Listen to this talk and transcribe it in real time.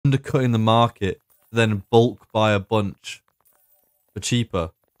undercutting the market, then bulk buy a bunch for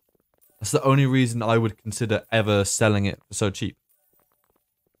cheaper. That's the only reason I would consider ever selling it for so cheap.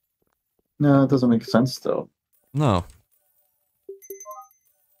 No, it doesn't make sense though. No.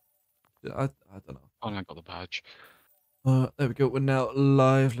 I don't know. Oh, I got the badge. There we go. We're now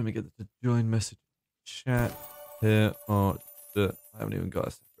live. Let me get the join message chat here. I haven't even got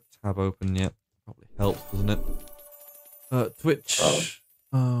a separate tab open yet. Probably helps, doesn't it? Twitch.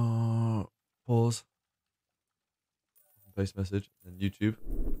 Pause. Paste message. And YouTube.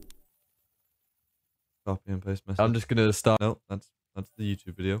 Copy and paste message. I'm just gonna start. No, that's the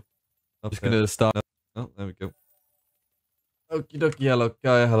YouTube video. I'm just gonna start. Oh, there we go. Okie dokie, hello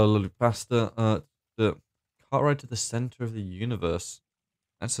guy, hello lovely pasta. The cart ride to the center of the universe.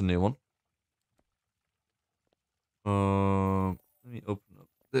 That's a new one. Let me open up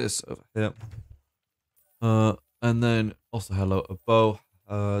this over here. And then also hello Abo.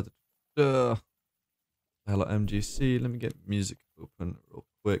 Hello MGC. Let me get music open real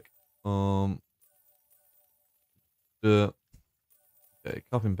quick. Okay,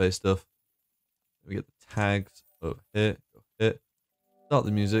 copy and paste stuff. We get the tags over here. Go here. Start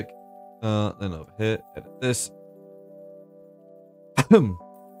the music. Then over here, edit this.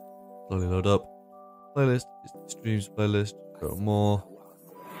 Slowly load up. Playlist is the streams playlist. Go more.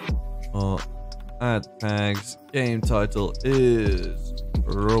 Add tags. Game title is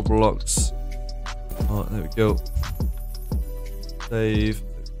Roblox. There we go. Save.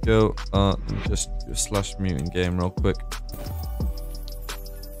 There we go. Let me just do a slash muting game real quick.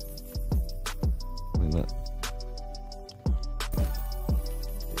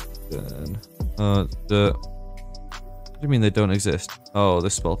 Then, what do you mean they don't exist? Oh, they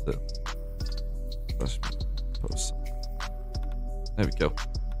spelled it. There we go.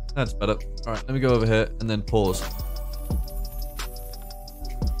 That's better. Alright, let me go over here and then pause.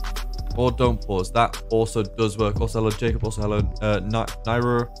 Or don't pause. That also does work. Also, hello Jacob. Also, hello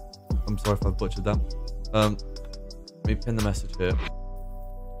Nairo. I'm sorry if I butchered that. Let me pin the message here.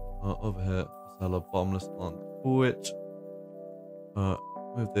 Over here. Hello Bottomless on Twitch.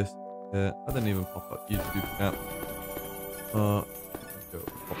 Move this here. I didn't even pop up YouTube chat. Go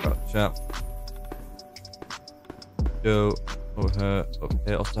pop out chat. Go over here. Over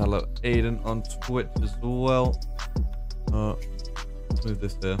here. Also, hello Aiden on Twitch as well. Move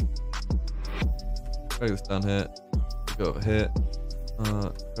this here. Drag this down here. Go over here.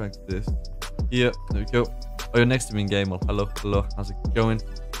 Drag this here. There we go. Oh, you're next to me in game. Well, hello, hello. How's it going?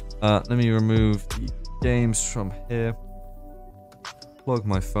 Let me remove the games from here. Plug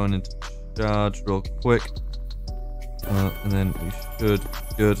my phone into charge real quick. And then we should be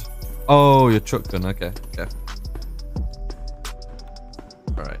good. Oh, your truck gun. Okay, okay.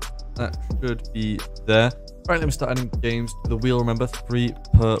 Alright, that should be there. Alright, let me start adding games to the wheel. Remember, 3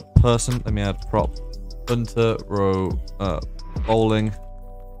 per person. Let me add prop. Hunter, row, bowling,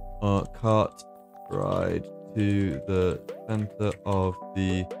 cart ride to the center of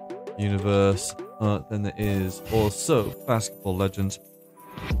the universe. Then there is also basketball legends.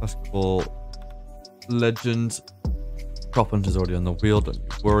 Basketball legends. Prop hunter's already on the wheel, don't you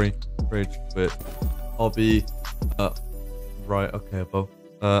worry. Rage quit. Hobby. Right, okay, Bo.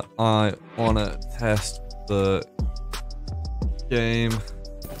 I wanna test the game.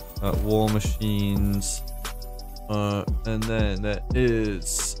 War machines. And then there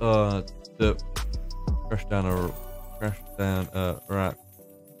is the crash down a rack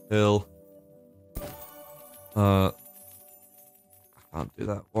hill. I can't do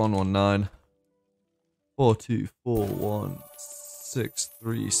that. 119 4241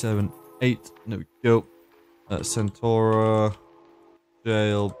 6378. There we go. Centaura.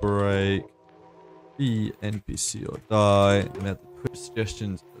 Jailbreak. Be NPC or die. And we have the Twitch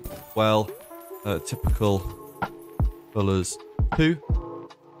suggestions as well. Typical colors 2.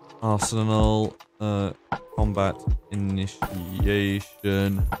 Arsenal. Combat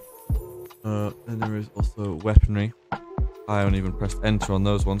initiation. And there is also weaponry. I haven't even pressed enter on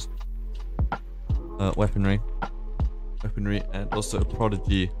those ones. Weaponry, and also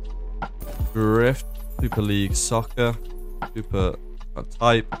Prodigy, Drift, Super League Soccer, Super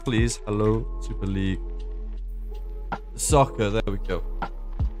Type, please. Hello, Super League Soccer. There we go.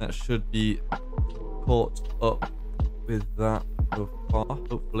 That should be caught up with that so far,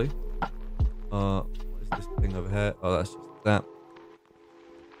 hopefully. What is this thing over here? Oh, that's just that.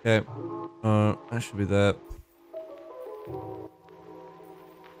 Okay, that should be there.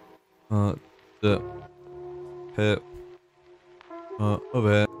 Here.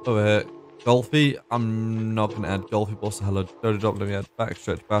 Over here. Golfy. I'm not gonna add Golfy. Also, hello, Dodo Drop. Let me add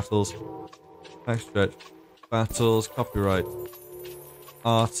Backstretch Battles. Copyright.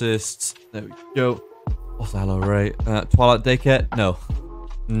 artists. There we go. What's the hell array? Twilight Daycare? No.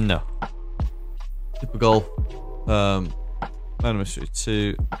 No. Super Golf. Murder Mystery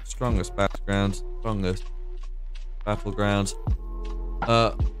 2. Strongest Battlegrounds. Strongest Battlegrounds.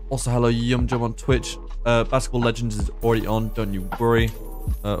 Also, hello, Yum Jum on Twitch. Basketball Legends is already on, don't you worry.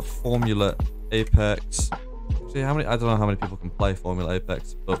 Formula Apex. Actually, how many? I don't know how many people can play Formula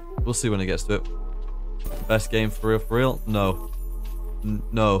Apex, but we'll see when it gets to it. Best game for real? No.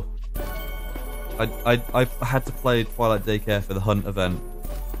 No. I had to play Twilight Daycare for the Hunt event,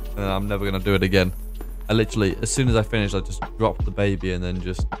 and I'm never gonna do it again. I literally, as soon as I finished, I just dropped the baby and then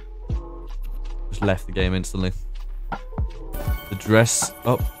just left the game instantly. The dress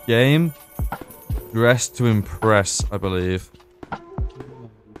up game. Dress to impress, I believe.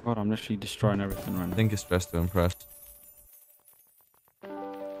 God, I'm literally destroying everything right now. I think it's dress to impress.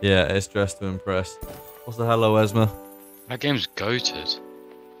 Yeah, it's dress to impress. Also, hello, Esma. That game's goated.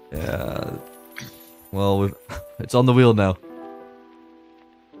 Yeah. Well, it's on the wheel now.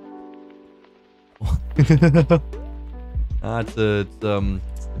 It's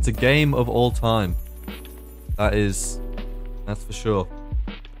a game of all time. That's for sure.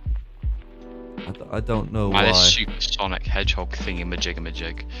 I don't know why. This supersonic hedgehog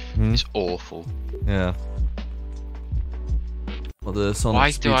thingy-majig-a-majig. It's awful. Yeah. Well, the Sonic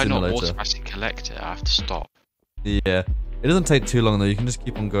Why Speed do I Simulator. not automatically collect it? I have to stop. Yeah. It doesn't take too long though. You can just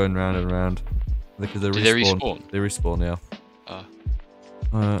keep on going round and round. Because they respawn. They respawn,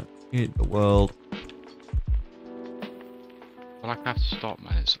 yeah. Eat the world. Well, I have to stop,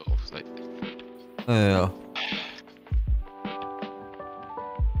 man. It's sort of like. Yeah.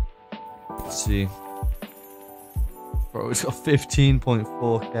 Let's see. Bro, it's got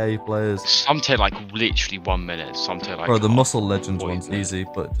 15.4k players. Some take like literally 1 minute. Some take like. Bro, the Muscle Legends one's minutes. easy,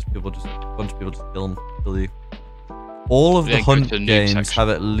 but a bunch of people just kill you. All of the Hunt games have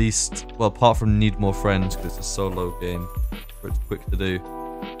at least, well, apart from Need More Friends, because it's a solo game, where it's quick to do.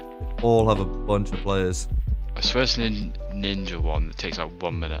 They all have a bunch of players. I swear it's a ninja one that takes like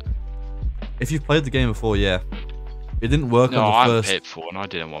 1 minute. If you've played the game before, yeah. It didn't work No, on the I first. played it before and I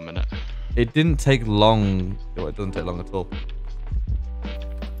did it in 1 minute. It didn't take long. Well, it doesn't take long at all.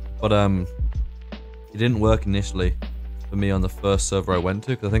 But it didn't work initially for me on the first server I went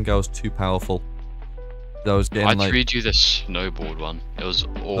to because I think I was too powerful. I was getting I tried you the snowboard one. It was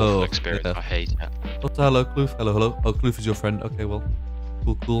an awful experience. Yeah. I hate it. Also, hello, Kloof. Hello, hello. Oh, Kloof is your friend. Okay, well,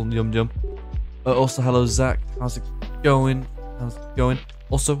 cool. Yum yum. Also, hello, Zach. How's it going?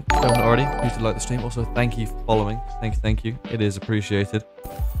 Also, if you haven't already, please do like the stream. Also, thank you for following. Thank you. It is appreciated.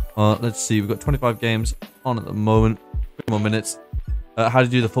 Let's see. We've got 25 games on at the moment. 3 more minutes. How do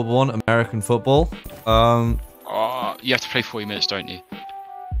you do the football one? American football. You have to play 40 minutes, don't you?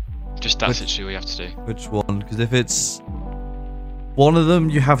 Just that's literally what you have to do. Which one? Because if it's one of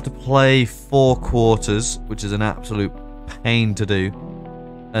them, you have to play 4 quarters, which is an absolute pain to do.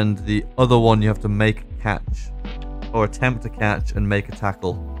 And the other one, you have to make a catch. Or attempt to catch and make a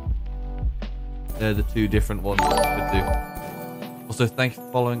tackle. They're the 2 different ones that you could do. Also, thank you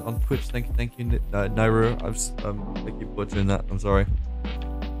for following on Twitch. Thank you, Nairu. I keep butchering that. I'm sorry.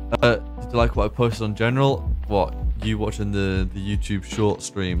 Did you like what I posted on general? What? You watching the YouTube short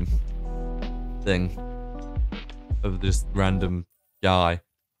stream thing of this random guy?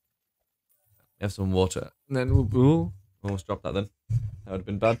 Have some water. And then we'll almost drop that then. That would have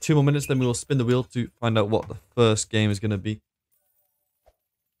been bad. 2 more minutes, then we'll spin the wheel to find out what the first game is going to be.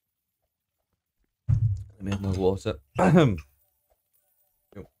 Let me have my water.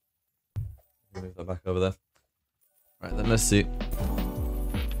 Move that back over there. Right, then let's see.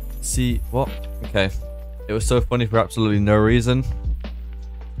 See what? Okay. It was so funny for absolutely no reason.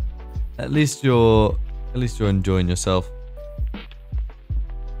 At least you're enjoying yourself.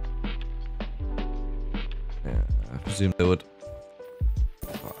 Yeah, I presume they would.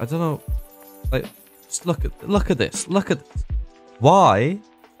 I don't know. Like, just look at this. Look at this. Why?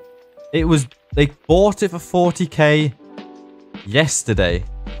 They bought it for 40k yesterday,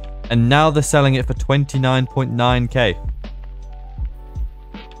 and now they're selling it for 29.9k.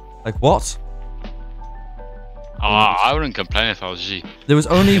 Like what? I wouldn't complain if I was you. There was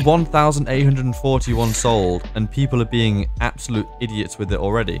only 1,841 sold, and people are being absolute idiots with it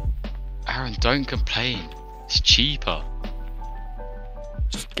already. Aaron, don't complain. It's cheaper.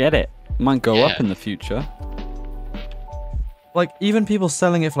 Just get it. Might go up in the future. Like, even people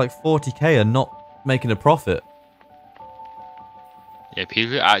selling it for like 40k are not making a profit. Yeah,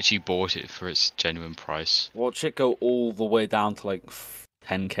 people actually bought it for its genuine price. Watch it go all the way down to like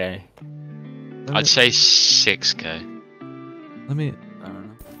 10k. I'd say 6k. I mean, I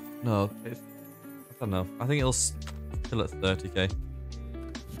don't know. no, I don't know. I think it'll still at 30k.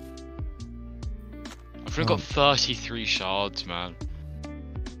 I've only got 33 shards, man.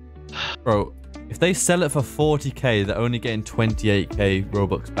 Bro, if they sell it for 40k, they're only getting 28k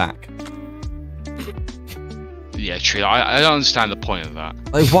Robux back. Yeah, true. I don't understand the point of that.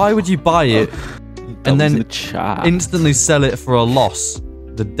 Like, why would you buy it and then instantly sell it for a loss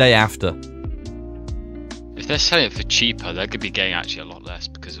the day after? If they're selling it for cheaper, they're gonna be getting actually a lot less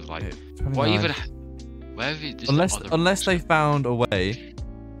because of like, what even? Where have you? Unless they found a way,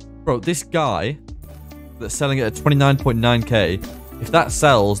 bro. This guy that's selling it at 29.9k. If that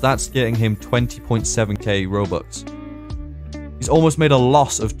sells, that's getting him 20.7k Robux. He's almost made a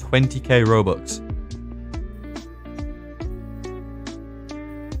loss of 20k Robux.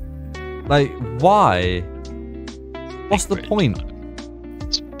 Like, why? What's the point?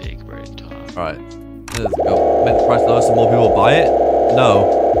 It's big brain time. Alright, let's go. Make the price lower so more people will buy it?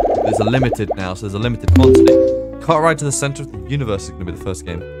 No. There's a limited now, so there's a limited quantity. Car ride to the center of the universe is going to be the first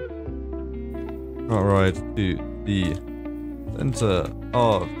game. Car ride to the center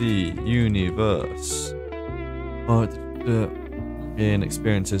of the universe. Oh, in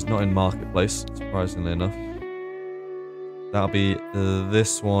experiences, not in marketplace, surprisingly enough. That'll be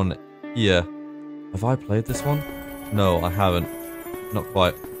this one here. Have I played this one? No, I haven't. Not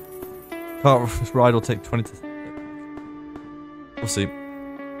quite. Car ride will take 20 to... We'll see.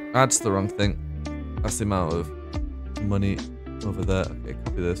 That's the wrong thing. That's the amount of money over there. Okay,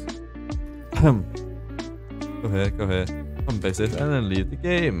 copy this. Go here. Unbase it and then leave the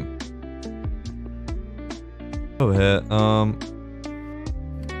game. Over here.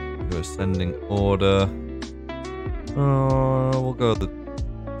 Do ascending order. We'll go with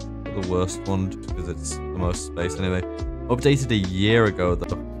the worst one just because it's the most space anyway. Updated a year ago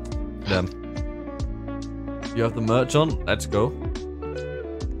though. Damn. You have the merch on? Let's go.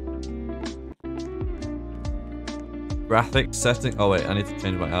 Graphics setting. Oh wait, I need to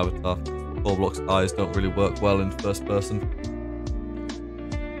change my avatar. Roblox eyes don't really work well in first person.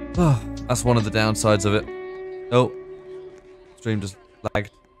 Oh, that's one of the downsides of it. Oh, stream just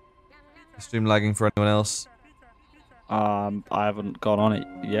lagged. Stream lagging for anyone else? I haven't gone on it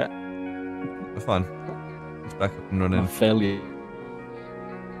yet. Oh, fine. It's back up and running. I'm failure.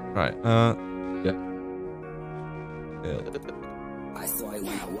 Right. Yeah. I saw it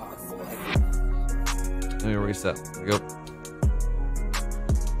when I walked, boy. Let me reset. There we go.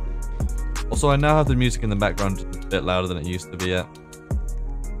 Also, I now have the music in the background just a bit louder than it used to be. Yeah.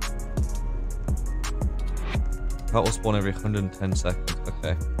 That will spawn every 110 seconds.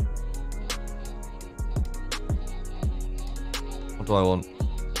 Okay. What do I want?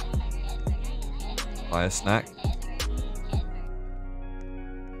 Buy a snack.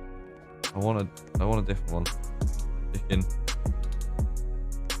 I want a different one. Chicken.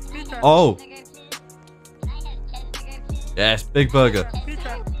 Oh! Yes, big burger.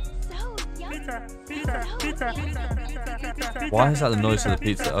 Why is that the noise of the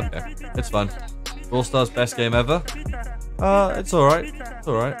pizza? Okay, it's fine. All Stars best game ever. It's alright. It's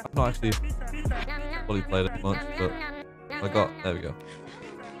alright. I've not actually fully played it much, but there we go.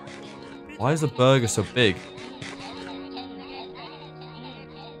 Why is the burger so big?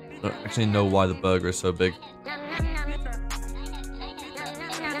 I don't actually know why the burger is so big.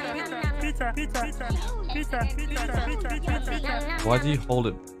 Why do you hold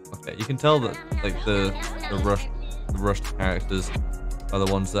it? Okay, you can tell that like the rushed characters are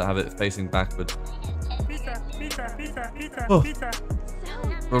the ones that have it facing backward. Oh.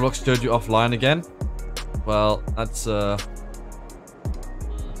 Roblox showed you offline again. Well, that's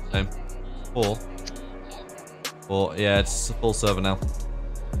same. Four. Yeah, it's a full server now.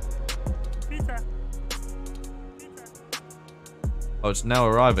 Oh, it's now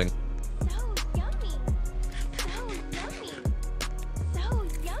arriving.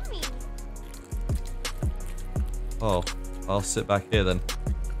 Oh, I'll sit back here then.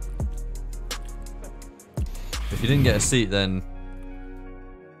 If you didn't get a seat, then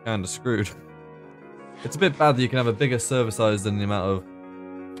kinda screwed. It's a bit bad that you can have a bigger server size than the amount of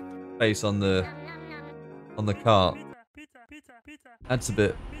space on the cart. That's a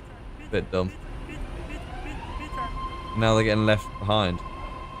bit dumb. Now they're getting left behind.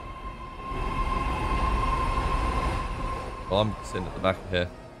 Well, I'm sitting at the back of here.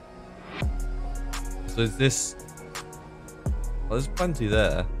 So is this... Well, there's plenty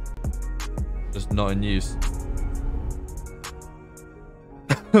there. Just not in use.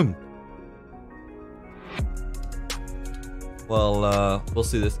 Well, we'll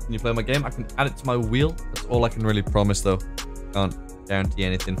see this. Can you play my game? I can add it to my wheel. That's all I can really promise, though. Can't guarantee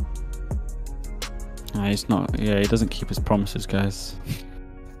anything. Nah, he's not. Yeah, he doesn't keep his promises, guys.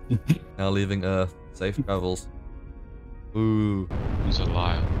 Now leaving Earth. Safe travels. Ooh. He's a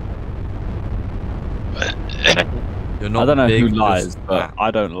liar. You're not I don't know big, who just lies, but fat.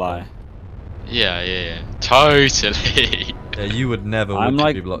 I don't lie. Yeah. Totally. Yeah, you would never. I'm would you,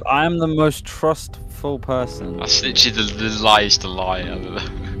 like, people? I'm the most trustful person. That's literally the lies to lie ever.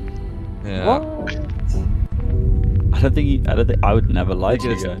 Yeah. What? I don't think I would never lie to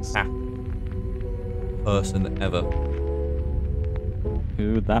you Biggest guys. fat person ever.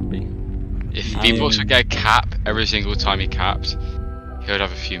 Who would that be? If I people mean- should get cap every single time he capped, he would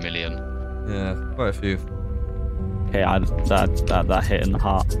have a few million. Yeah, quite a few. Okay, that hit in the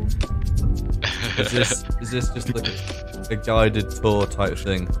heart. Is this just like a guided tour type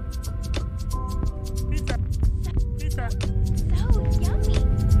thing?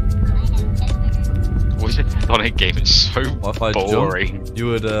 What's it on a game? It's so What if I boring. jump?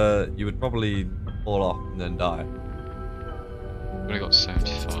 You would probably fall off and then die. I've only got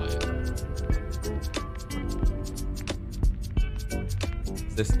 75.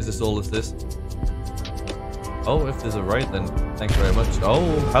 Is this all of this? Oh, if there's a raid, then thanks very much. Oh,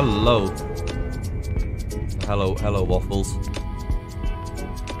 hello. Hello, Waffles.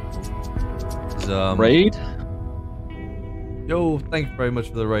 Raid? Yo, thank you very much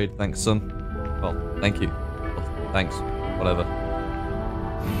for the raid. Thanks, son. Well, thank you. Well, thanks. Whatever.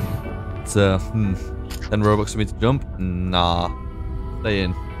 It's 10 Robux for me to jump? Nah. Stay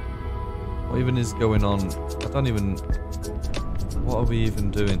in. What even is going on? I don't even... What are we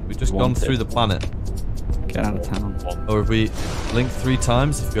even doing? We've just gone through the planet. Get out of town. Or have we linked 3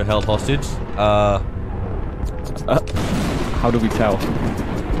 times if you're held hostage? How do we tell?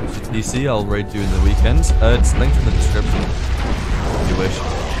 DC, I'll raid you in the weekends. It's linked in the description. If you wish.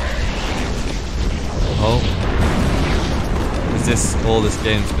 Oh. Is this all this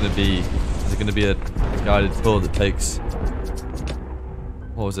game's gonna be? Is it gonna be a guided tour that takes...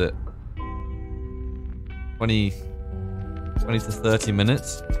 What was it? 20 to 30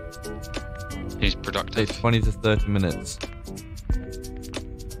 minutes? He's productive. Take 20 to 30 minutes.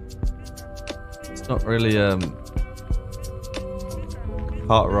 It's not really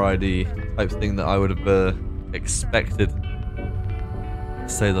kart ridey type thing that I would have expected, to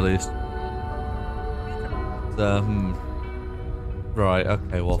say the least. Right,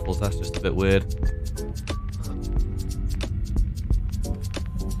 okay, Waffles, that's just a bit weird.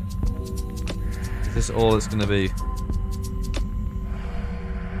 Is this all it's gonna be?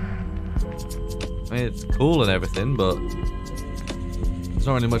 I mean, it's cool and everything, but there's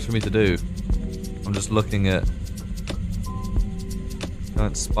not really much for me to do. I'm just looking at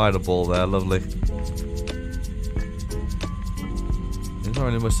giant spider ball there, lovely. There's not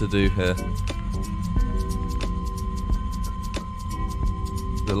really much to do here.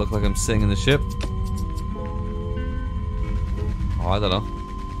 Does it look like I'm sitting in the ship? Oh, I don't know.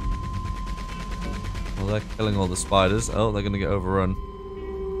 Well, they're killing all the spiders. Oh, they're gonna get overrun.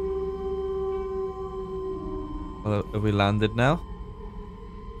 Have we landed now?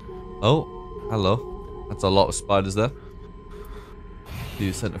 Oh, hello. That's a lot of spiders there.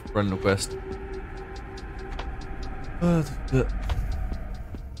 You sent a friend request. I'll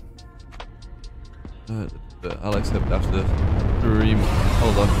accept after stream.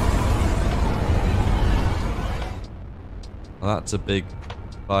 Hold on. Well, that's a big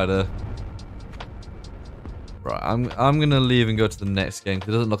spider. Right, I'm gonna leave and go to the next game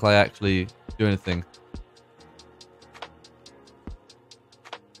because it doesn't look like I actually do anything.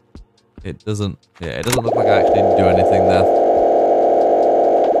 It doesn't look like I actually do anything there.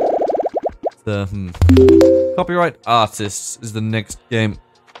 Copyright Artists is the next game.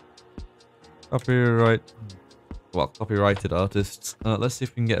 Copyrighted artists. Let's see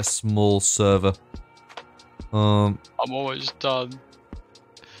if we can get a small server. I'm almost done.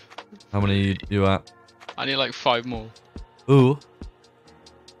 How many you at? I need like 5 more. Ooh.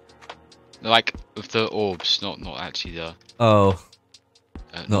 Like with the orbs, not actually the. Oh.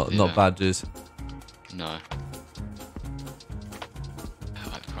 Not badges. No.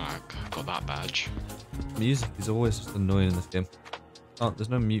 I got that badge. Music is always just annoying in this game. Oh, there's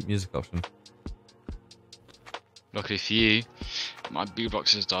no mute music option. Luckily for you, my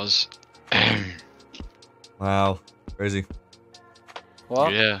B-Boxes does. Wow, crazy.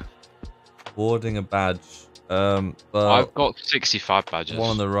 What? Yeah. Awarding a badge. But I've got 65 badges. one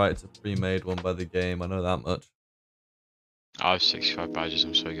on the right is a pre-made one by the game. I know that much. I have 65 badges.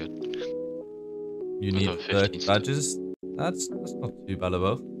 I'm so good. You I've need got 30 15. badges. That's not too bad,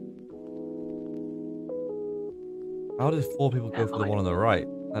 Abo. How did 4 people go for the one on the right?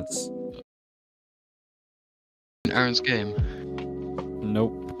 That's Aaron's game.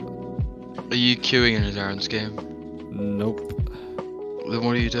 Nope. Are you queuing in Aaron's game? Nope. Then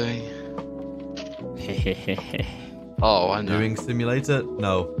what are you doing? Oh, I know. viewing simulator?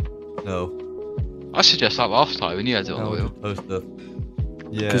 No. I suggest that last time when you had it on How the was wheel. it supposed to?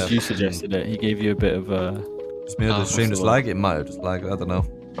 Yeah. Because you suggested it. He gave you a bit of a. Just me, the stream just lag. It might have just lagged. I don't know.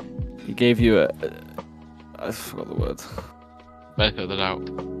 He gave you a. I forgot the word. Benefit of the doubt.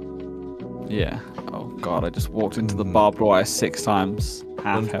 Yeah. Oh god, I just walked into the barbed wire 6 times.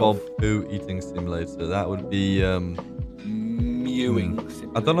 Half health. SpongeBob Poo Eating Simulator. That would be Mewing.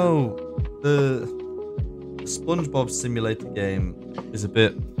 I don't know. The SpongeBob Simulator game is a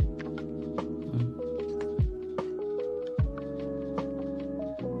bit.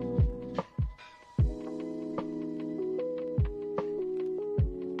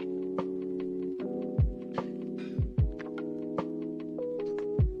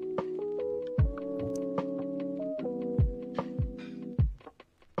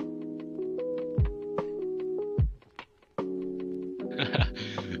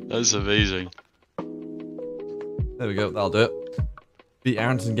 That's amazing. There we go. That'll do it. Beat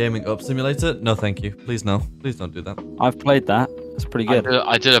Aronson Gaming Up Simulator? No, thank you. Please no. Please don't do that. I've played that. It's pretty good.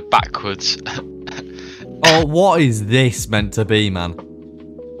 I did it backwards. Oh, what is this meant to be, man?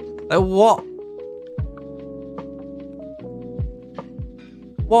 What?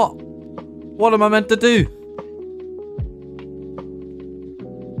 What? What am I meant to do?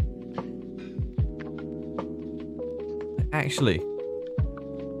 Actually.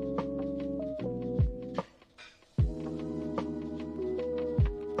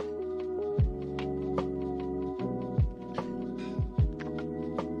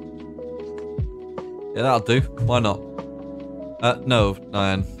 Yeah, that'll do. Why not? No,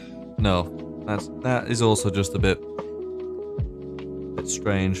 Nyan. No. That is also just a bit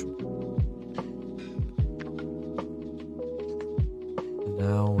strange. And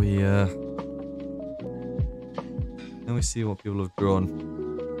now we see what people have drawn.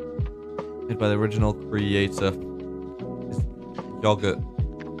 Made by the original creator. It's yogurt.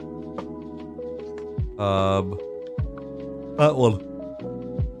 That one.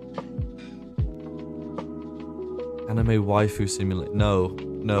 Anime waifu simulator. No.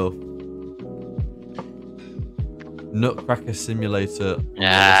 Nutcracker simulator.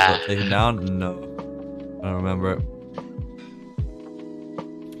 Yeah. Taken down? No. I don't remember it.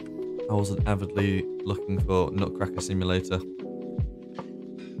 I wasn't avidly looking for Nutcracker simulator.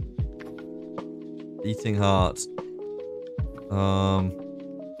 Eating hearts.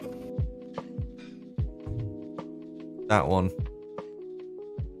 That one.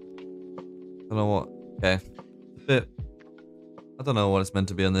 I don't know what. Okay. Bit. I don't know what it's meant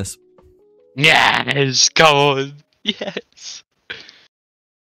to be on this. Yes, come on. Yes.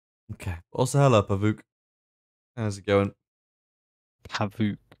 Okay. Also, hello, Pavuk. How's it going?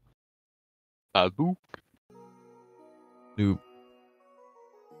 Havoc. Babu. Noob.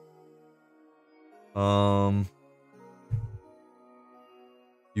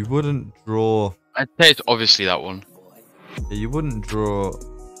 You wouldn't draw. I'd say it's obviously that one. Yeah, you wouldn't draw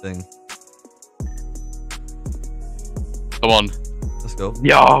thing. Come on. Let's go.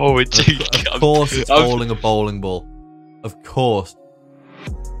 Yo, it's Of course, it's bowling a bowling ball. Of course.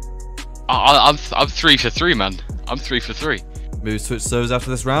 I'm 3 for 3, man. I'm 3 for 3. Maybe switch servers after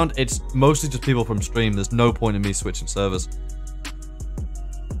this round. It's mostly just people from stream. There's no point in me switching servers.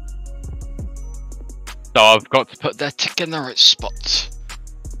 So I've got to put their tick in the right spot.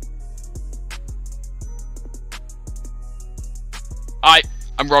 I'm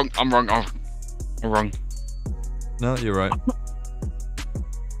wrong. I'm wrong. No, you're right.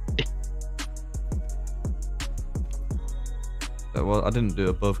 Well, I didn't do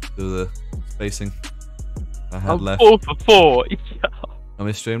above to the spacing I had I'm left. 4 for 4. I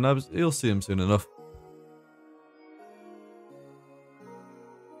miss Streamlabs. You'll see him soon enough.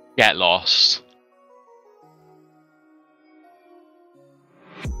 Get lost.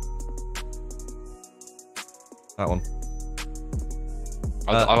 That one.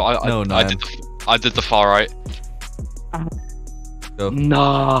 No, no. I did the far right. Go.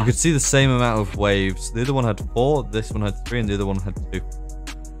 Nah. You could see the same amount of waves. The other one had 4, this one had 3, and the other one had 2.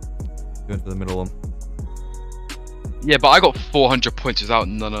 Going for the middle one. Yeah, but I got 400 points without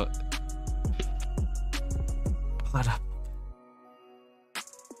none of.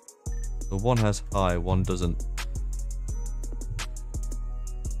 The one has high, one doesn't.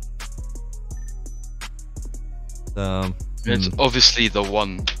 It's obviously the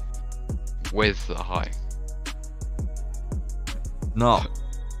one with the high. No.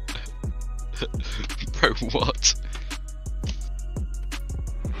 Bro, what?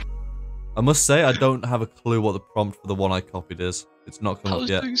 I must say, I don't have a clue what the prompt for the one I copied is. It's not come I up was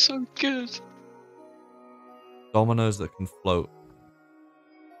yet. doing so good. Dominoes that can float.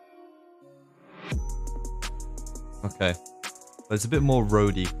 Okay. But it's a bit more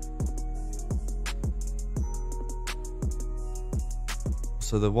roady.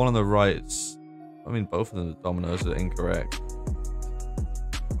 So the one on the right's... I mean, both of them, the dominoes, are incorrect.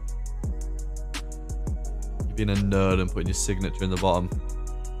 You're being a nerd and putting your signature in the bottom.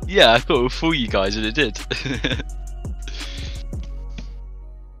 Yeah, I thought it would fool you guys, and it did.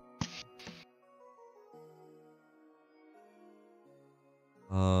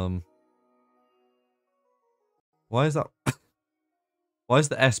 Why is that? Why is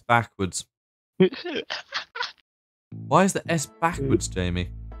the S backwards? Why is the S backwards, Jamie?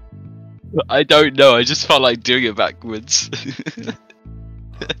 I don't know. I just felt like doing it backwards.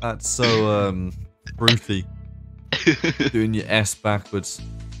 That's so fruity. Doing your S backwards.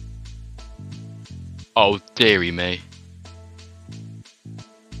 Oh, dearie me.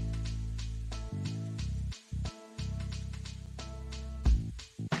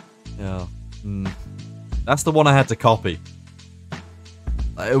 Yeah. That's the one I had to copy.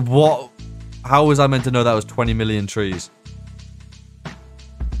 What? How was I meant to know that was 20 million trees?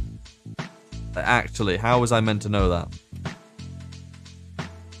 Actually, how was I meant to know that?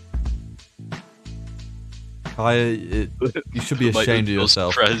 You should be ashamed of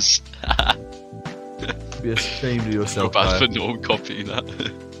yourself. You should be ashamed of yourself. Feel bad for not copying that.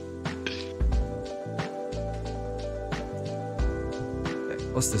 Okay,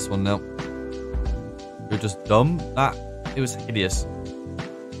 what's this one now? You're just dumb? It was hideous.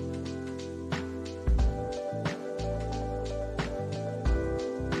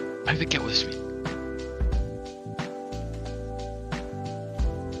 I forget what this means.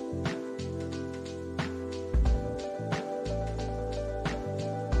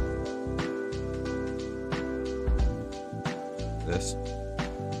 This.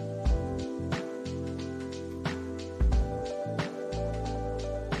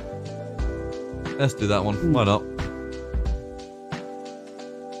 Let's do that one. Why not?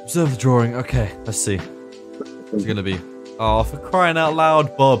 Observe the drawing. Okay, let's see. What's it gonna be? Oh, for crying out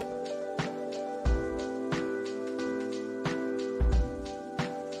loud, Bob.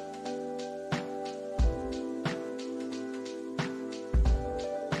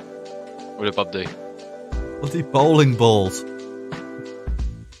 What did Bob do? Bloody bowling balls.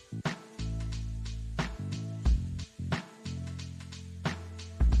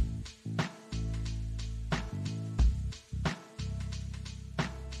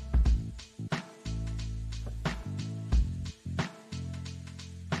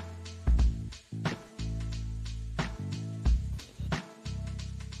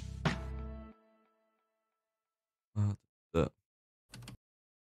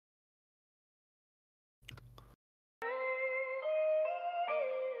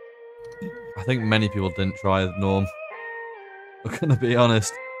 I think many people didn't try Norm. I'm gonna be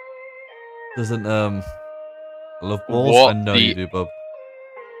honest. Doesn't love balls? What I know the- you do, Bob.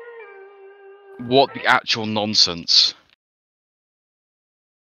 What the actual nonsense?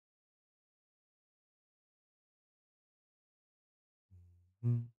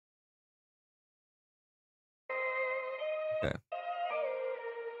 Okay.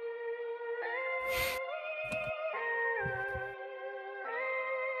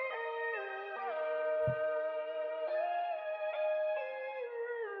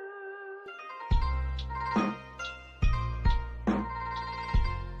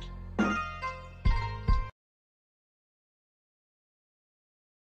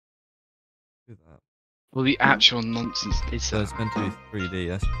 Do that. Well, the actual nonsense is So that. it's meant to be 3D,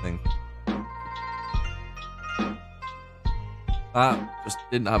 that's the thing. That just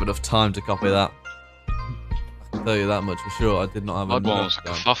didn't have enough time to copy that. I can tell you that much for sure. I did not have Odd one enough was like a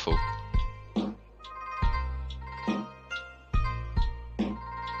time. fuffle.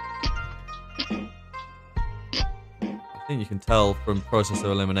 I think you can tell from process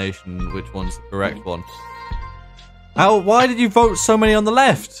of elimination which one's the correct one. How? Why did you vote so many on the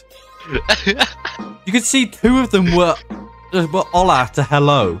left? You could see two of them were hola to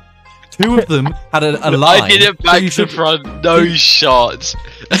hello. Two of them had a line. I did it back to front, no shot.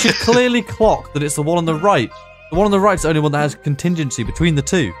 You should clearly clock that it's the one on the right. The one on the right is the only one that has contingency between the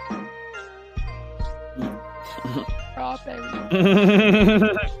two.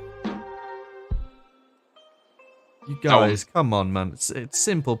 You guys, come on, man. It's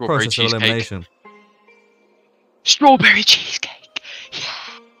simple Strawberry process of cheesecake. elimination. Strawberry cheesecake. Yeah.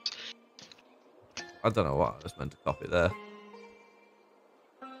 I don't know what I was meant to copy there.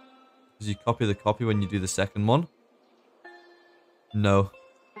 Did you copy the copy when you do the second one? No.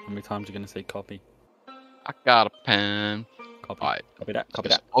 How many times are you going to say copy? I got a pen. Copy. Alright. Copy that. Copy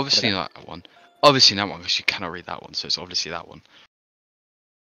It's that. obviously copy not that one. Obviously that one because you cannot read that one, so it's obviously that one.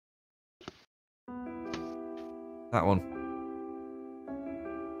 That one.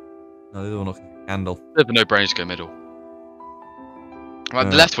 No, the other one looks like a candle. Bit of a no-brainer to go middle. Like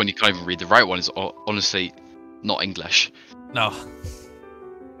the left one you can't even read. The right one is honestly not English. No.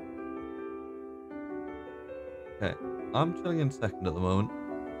 Okay, I'm chilling in second at the moment.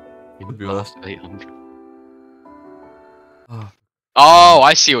 Could be worse. 800. Oh, Oh,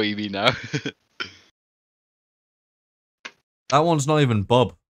 I see what you mean now. that one's not even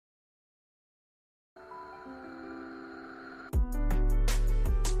Bob.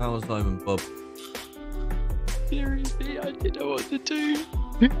 That one's not even Bob. Seriously, I didn't know what to do.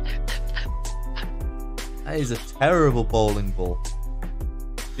 That is a terrible bowling ball.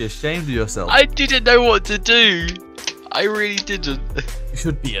 Be ashamed of yourself. I didn't know what to do. I really didn't. You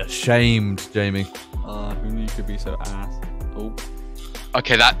should be ashamed, Jamie. Who knew you could be so ass? Oh,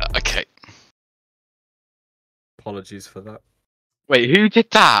 Okay, okay. apologies for that. Wait, who did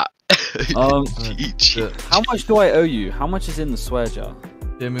that? Teach. How much do I owe you? How much is in the swear jar?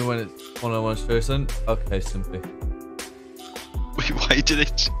 Jamie, when I want to show you something. Okay, simply. Wait, why did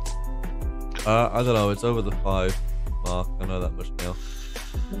it? I don't know. It's over the 5 mark. I know that much now.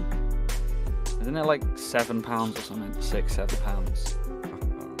 Isn't it like £7 or something? £6, £7. I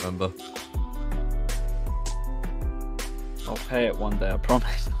can't remember. I'll pay it one day, I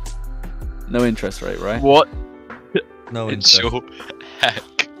promise. No interest rate, right? What? No In interest. your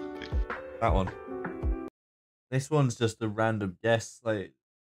heck. That one. This one's just a random guess. Like,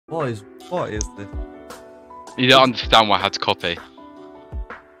 what is this? You don't understand why I had to copy.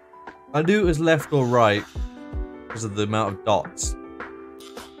 I knew it was left or right because of the amount of dots.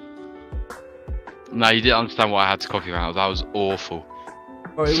 No, you didn't understand why I had to copy around. That was awful.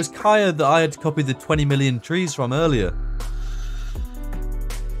 Bro, it was Kaya that I had to copy the 20 million trees from earlier.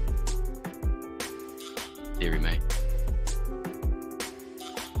 Deary me.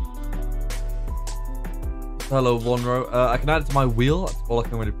 Hello, one row. I can add it to my wheel. That's all I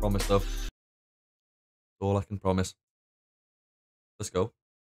can really promise, though. That's all I can promise. Let's go.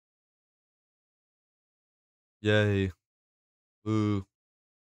 Yay. Ooh.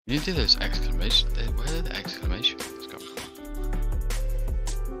 You do those exclamation. Where are the exclamation marks come from?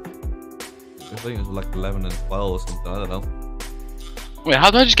 I think it was like 11 and 12 or something. I don't know. Wait,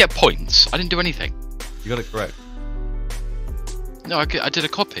 how did I just get points? I didn't do anything. You got it correct. No, I did a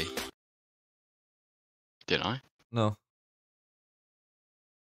copy. Didn't I? No.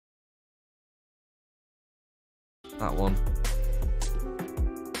 That one.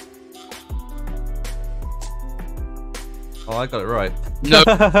 Oh, I got it right. No,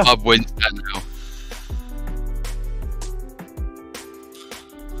 Bob wins that now.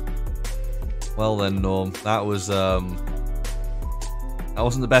 Well then, Norm, that wasn't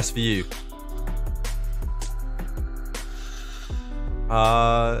the best for you.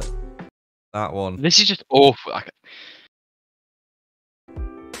 That one. This is just awful.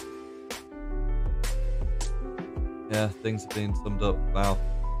 Yeah, things have been summed up. Wow.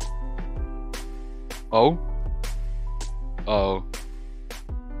 Oh. Oh.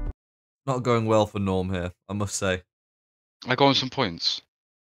 Not going well for Norm here, I must say. I got on some points.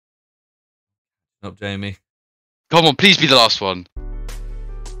 Up, Jamie. Come on, please be the last one.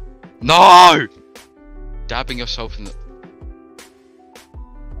 No! Dabbing yourself in the...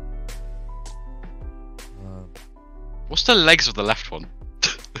 What's the legs of the left one?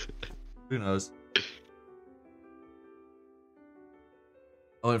 Who knows?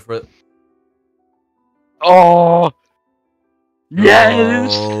 I went for it. Oh!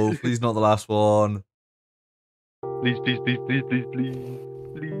 Yes! Oh, please not the last one. Please, please, please, please, please, please,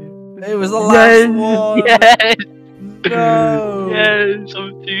 please. It was the last one! Yes! No! Yes,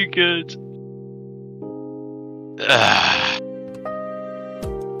 I'm too good.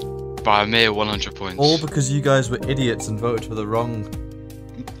 By a mere 100 points. All because you guys were idiots and voted for the wrong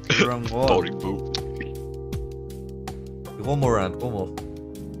one. Boring vote. One more round, one more.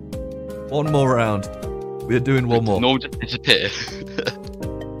 One more round. We're doing one more. Norm just disappear.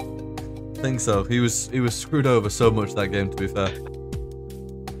 I think so. He was screwed over so much that game, to be fair.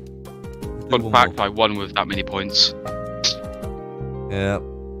 Fun fact, I won with that many points. Yeah.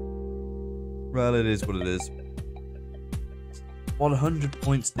 Well, it is what it is. 100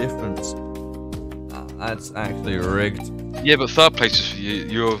 points difference. That's actually rigged. Yeah, but third place is for you.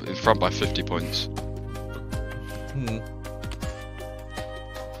 You're in front by 50 points.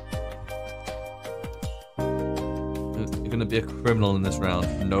 You're gonna be a criminal in this round.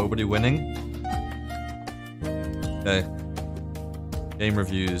 Nobody winning. Okay. Game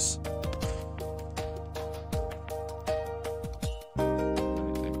reviews.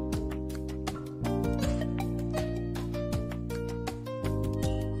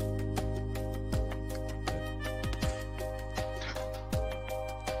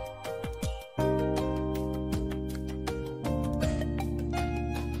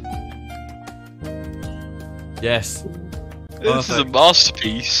 Yes. This is a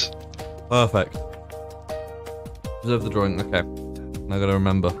masterpiece. Perfect. Preserve the drawing. Okay. I gotta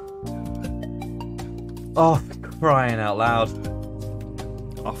remember. Oh, for crying out loud.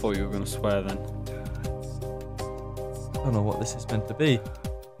 I thought you were going to swear then. I don't know what this is meant to be.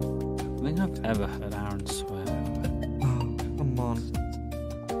 I don't think I've ever heard Aaron swear. Oh, come on.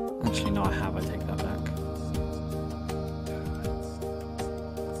 Actually, no, I have. I take that back.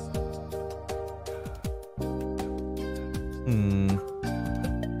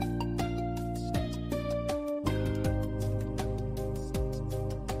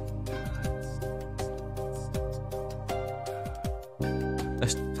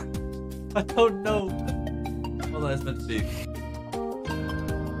 I don't know what that is meant to be.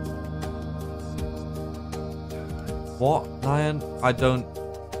 What, Ryan? I don't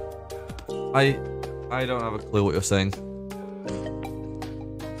have a clue what you're saying.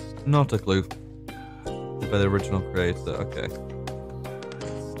 Not a clue. By the original creator, okay.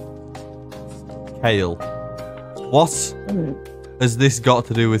 Kale. What has this got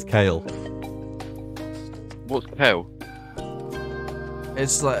to do with kale? What's kale?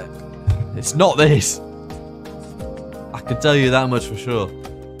 It's like, it's not this. I can tell you that much for sure.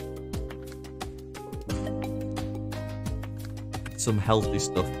 Some healthy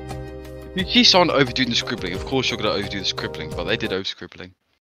stuff. You see someone overdoing the scribbling, of course you're going to overdo the scribbling, but they did over scribbling.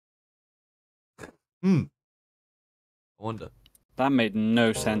 I wonder. That made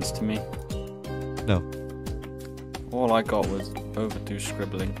no sense to me. No. All I got was overdo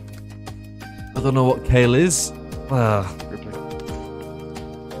scribbling. I don't know what kale is.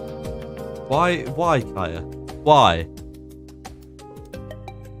 Why, Kaya? Why?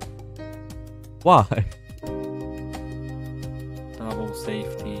 Why? Double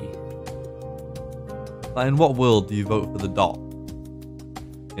safety. Like, in what world do you vote for the dot?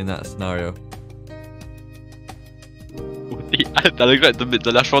 In that scenario. That looks like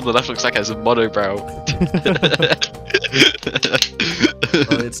the left one. The left looks like it has a monobrow.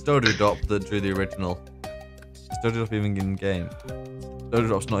 Well, it's Dodo Dop that drew the original. Is Dodo Dop even in game? Dodo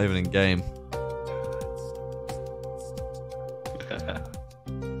Dop's not even in game.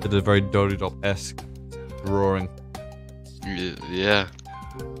 Did a very Dodo Dop-esque drawing. Yeah.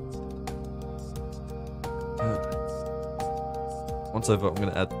 Once I vote, I'm going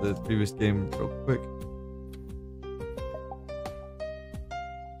to add the previous game real quick.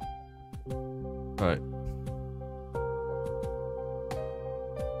 Right.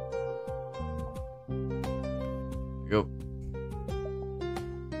 There we go.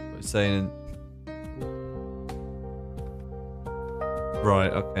 What it's saying.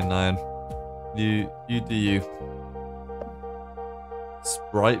 Right, okay, Nyan. You do you.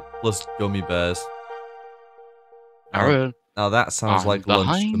 Sprite plus gummy bears. Aaron. Now that sounds like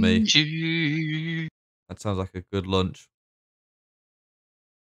lunch to me. You. That sounds like a good lunch.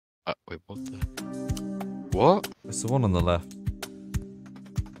 Wait, what the? What? It's the one on the left.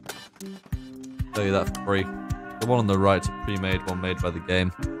 Tell you that for free. The one on the right's a pre-made one made by the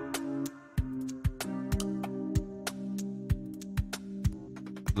game.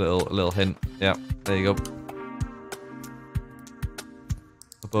 Little hint. Yeah, there you go.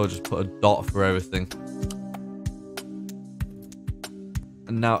 I'll just put a dot for everything.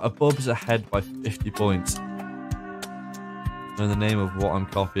 And now Abub's ahead by 50 points. In the name of what I'm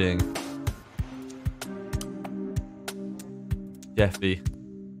copying. Jeffy.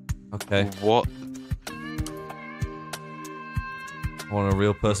 Okay. What? I want a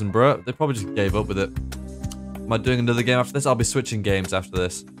real person, bro. They probably just gave up with it. Am I doing another game after this? I'll be switching games after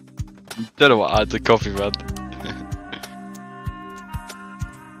this. Don't know what I had to copy, man.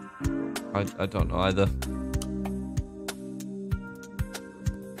 I don't know either.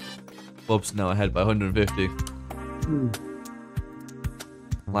 Bob's now ahead by 150.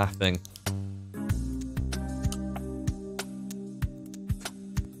 Laughing.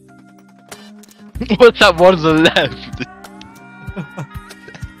 What's that one on the left?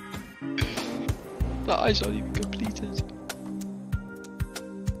 The eyes aren't even completed.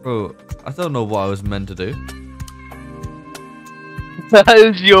 Bro, I don't know what I was meant to do. That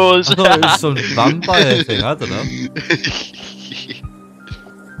is yours. I thought it was some vampire thing, I don't know.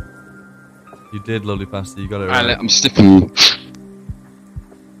 You did, lovely pastor, you got it right. I'm sniffing.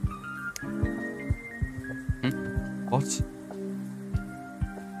 What?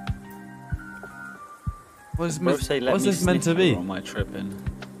 What is, Both say, let what is me this meant to sniff be? you on my trip in.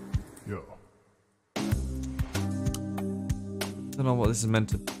 I don't know what this is meant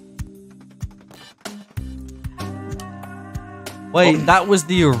to. Wait, that was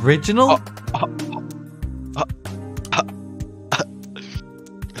the original?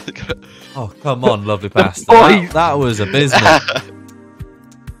 Oh, come on, lovely pastor. Boy. That was abysmal.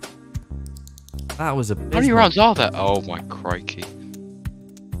 That was abysmal. How many rounds are there? Oh my crikey.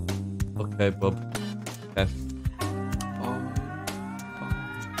 Okay, bub. Okay.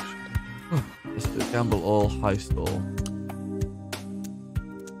 Let's do gamble all, heist all.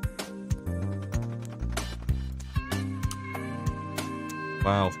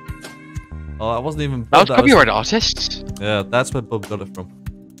 Wow. Oh, that wasn't even. That was copyright artists. Yeah, that's where Bub got it from.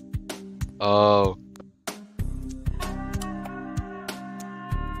 Oh.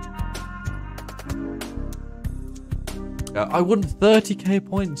 Yeah, I won 30k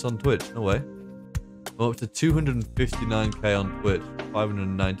points on Twitch. No way. I'm up to 259k on Twitch,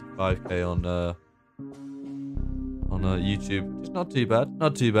 595k on YouTube. It's not too bad.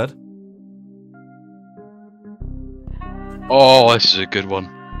 Not too bad. Oh, this is a good one.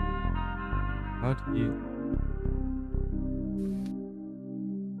 How do you?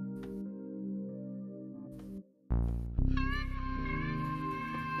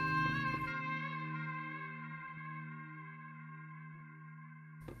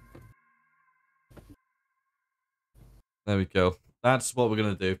 There we go. That's what we're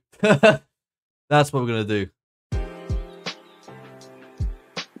gonna do. That's what we're gonna do.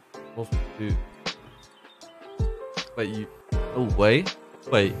 What do? Wait, you. Oh wait,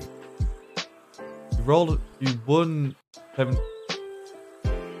 wait. You rolled. You won 7.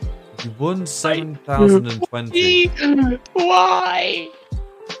 You won 7,020. Why?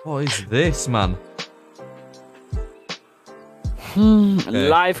 What is this, man? Okay.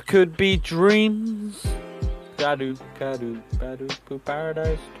 Life could be dreams. Kadu, kadu, badu, poo,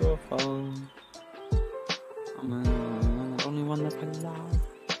 paradise to a phone. I'm the only one that can love.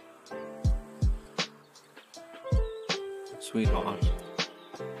 Sweetheart.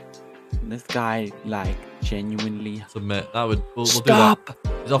 This guy, like, genuinely. Submit. That would. We'll Stop do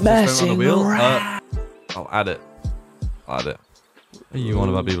that. Is off messing on the wheel. around. I'll add it. I'll add it. What are you on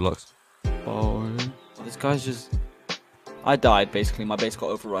about, Roblox? Oh, this guy's just. I died basically. My base got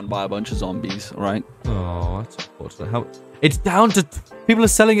overrun by a bunch of zombies. Right? Oh, that's unfortunate. How? It's down to. People are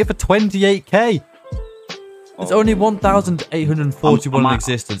selling it for 28k. There's only 1,841 in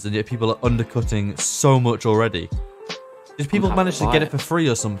existence, and yet people are undercutting so much already. Did people manage to get it for free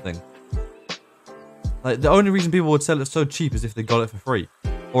or something? Like, the only reason people would sell it so cheap is if they got it for free.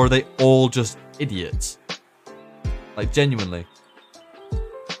 Or are they all just idiots? Like, genuinely.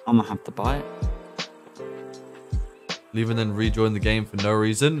 I'm gonna have to buy it. Leave and then rejoin the game for no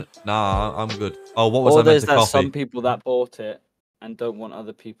reason? Nah, I'm good. Oh, what was Or I meant there's to that copy? some people that bought it and don't want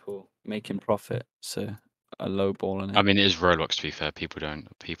other people making profit, so a low ball in it. I mean, it is Roblox. To be fair, people don't.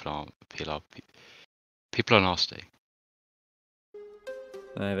 People are nasty.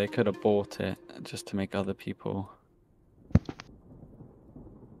 They could have bought it just to make other people.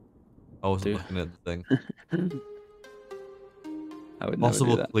 I wasn't do. looking at the thing. I would never do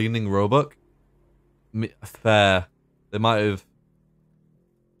Possible that. cleaning Robux? Fair. They might have.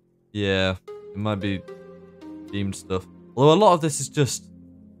 Yeah, it might be themed stuff. Although a lot of this is just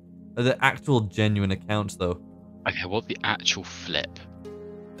the actual genuine accounts, though. Okay, what the actual flip?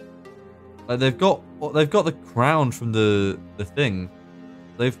 Like they've got the crown from the thing.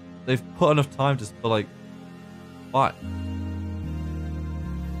 They've put enough time to like what?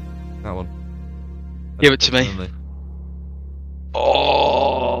 That one. Give it to me.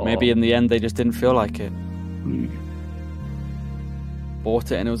 Oh. Maybe in the end they just didn't feel like it.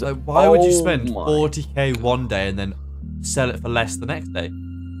 Bought it and it was Like, why would you spend my- 40k one day and then sell it for less the next day?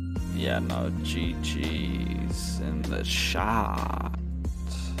 Yeah, no, GG's in the shot.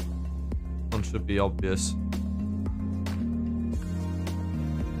 One should be obvious.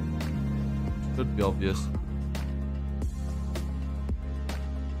 Should be obvious.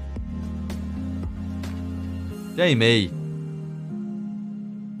 Jamie,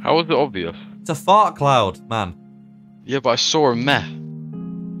 How was it obvious? it's a fart cloud, man. Yeah, but I saw a meh.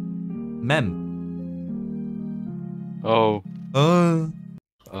 Mem. Oh. Do you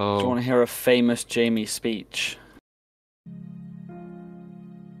Oh. want to hear a famous Jamie speech?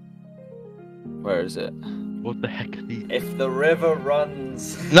 Where is it? What the heck are these? If the river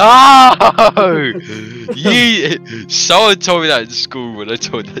runs. No! Someone told me that in school when I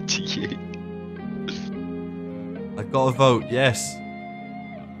told that to you. I got a vote, yes.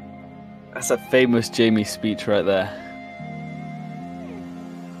 That's a famous Jamie speech right there.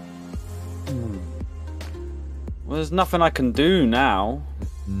 Well, there's nothing I can do now.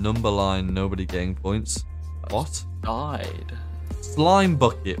 Number line, nobody getting points. What? Died. Slime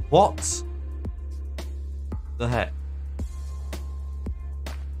bucket, what? The heck?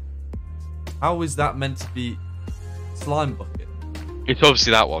 How is that meant to be slime bucket? It's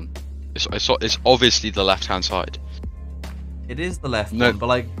obviously that one. It's obviously the left-hand side. It is the left No. one, but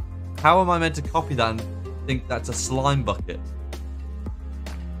like, how am I meant to copy that and think that's a slime bucket?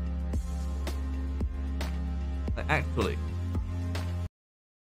 Like, actually.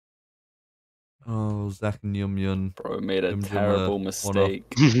 Oh, Zach and Yum Yum. Bro made a Yum Yum, terrible one mistake.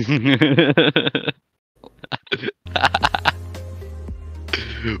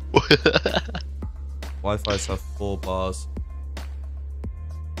 Wi-Fi's have 4 bars.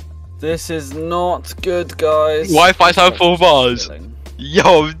 This is not good, guys. Wi-Fi's have 4 bars. Killing.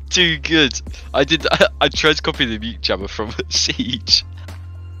 Yo, I'm too good. I tried to copy the mute jammer from Siege.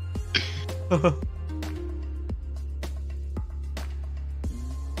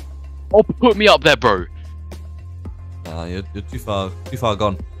 Oh, put me up there, bro. Nah, you're too far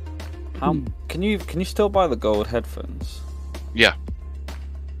gone. Can you still buy the gold headphones? Yeah.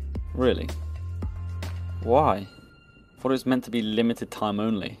 Really? Why? I thought it was meant to be limited time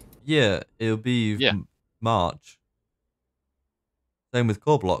only. Yeah, it'll be March. Same with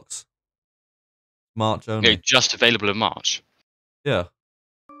core blocks. March only. Okay, just available in March. Yeah.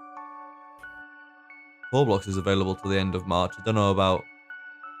 Core blocks is available till the end of March. I don't know about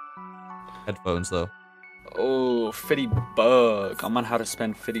headphones though. Oh, Fitty Bug. I might how to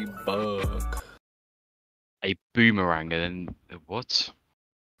spend Fitty Bug. A boomerang and then what?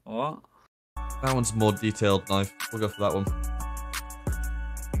 What? That one's more detailed knife. We'll go for that one.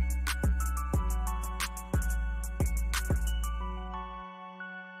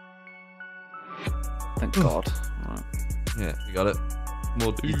 Thank God. Alright. Yeah, you got it.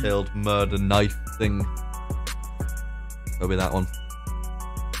 More detailed murder knife thing. Go with that one.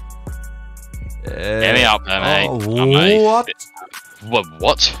 Yeah. Get me up there, mate. Oh, what?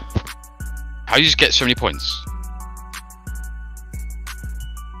 What? How you just get so many points?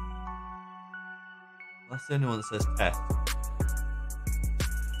 That's the only one that says test.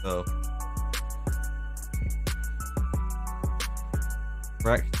 So.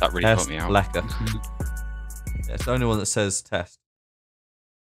 Correct. That really Test put me out. Lecker. Yeah, it's the only one that says test.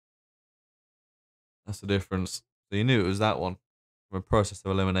 That's the difference. So you knew it was that one from a process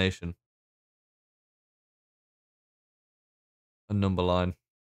of elimination. A number line.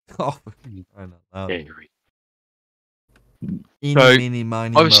 Oh, I know that. Scary. Eeny, So, meeny,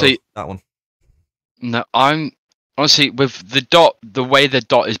 miny, obviously- moe. That one. No, I'm honestly with the dot, the way the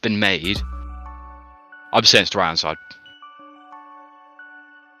dot has been made. I'm saying it's the right hand side.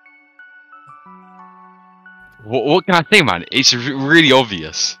 What can I say, man? It's really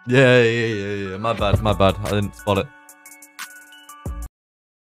obvious. Yeah. My bad. I didn't spot it.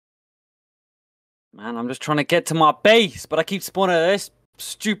 Man, I'm just trying to get to my base, but I keep spawning at this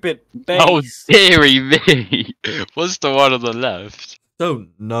stupid base. Oh, dearie me. What's the one on the left? Don't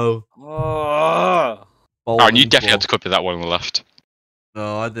know. Oh. Oh, and you definitely had to copy that one on the left.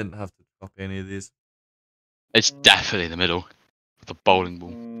 No, I didn't have to copy any of these. It's definitely in the middle. With the bowling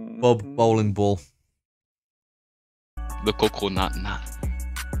ball. Bob bowling ball. The coconut nut.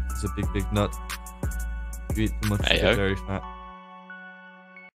 It's a big nut. You eat too much, you Heyo. get very fat.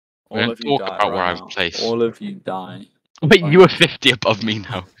 We're going to talk about where I've placed. All of you die. Wait, you were 50 above me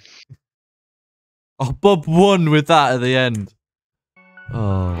now. Oh, Bob won with that at the end.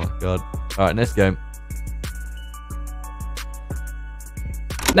 Oh my god. Alright, next game.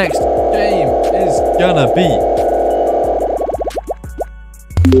 Next game is gonna be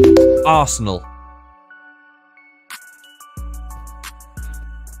Arsenal.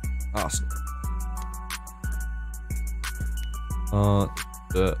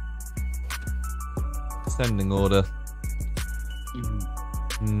 The descending order.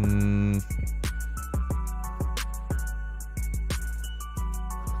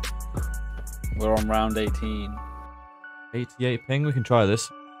 We're on round 18. 88 ping. We can try this.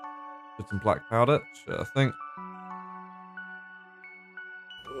 Put some black powder. Sure thing.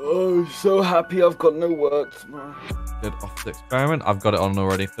 Oh, so happy I've got no work tomorrow. Good off the experiment. I've got it on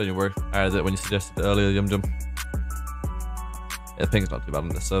already. Don't you worry. I added it when you suggested it earlier, Yum Jum. Yeah, ping's not too bad on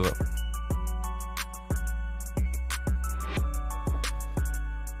this server.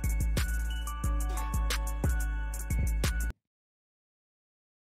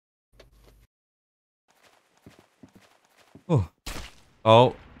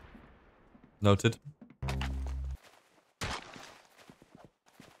 Oh. Noted.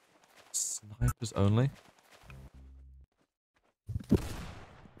 Snipers only.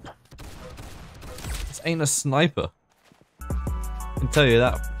 This ain't a sniper. I can tell you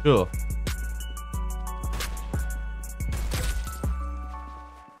that for sure.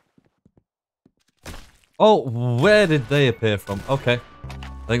 Oh, where did they appear from? Okay.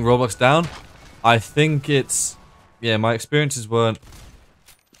 I think Roblox down. I think it's... Yeah, my experiences weren't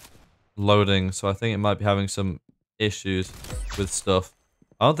loading, so I think it might be having some issues with stuff.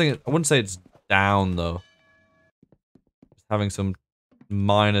 I wouldn't say it's down though. Just having some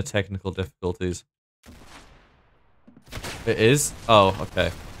minor technical difficulties. It is? Oh,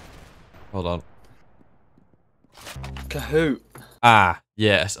 okay. Hold on. Kahoot. Ah,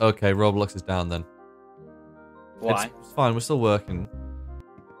 yes. Okay, Roblox is down then. Why? It's fine. We're still working.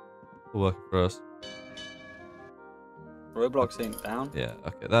 Still working for us. Roblox ain't down. Yeah.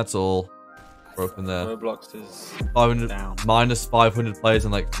 Okay, that's all broken there. Roblox is 500 down. minus 500 players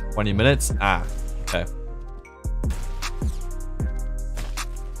in like 20 minutes. Ah. Okay.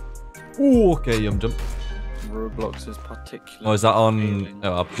 Ooh. Okay. Yum jump. Roblox is particularly. Oh, is that on? failing.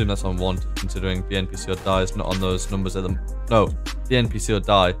 No, I presume that's on one, considering the NPC or die is not on those numbers at the. No, the NPC or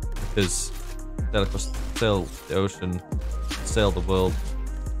die because sail the ocean, sail the world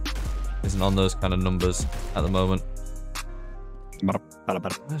isn't on those kind of numbers at the moment.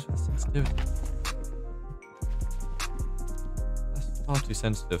 Where's the sensitivity? That's far too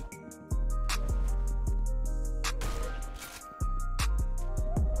sensitive.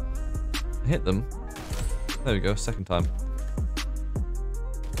 I hit them. There we go, second time.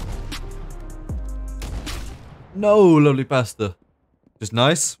 No, lovely pasta. Just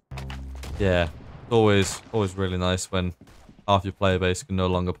nice. Yeah, always really nice when half your player base can no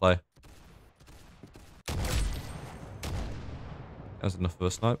longer play. That was enough of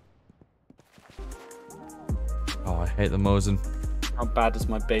a snipe. Oh, I hate the Mosin. How bad does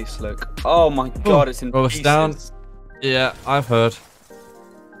my base look? Oh my god, it's in Oh, it's pieces. down. Yeah, I've heard.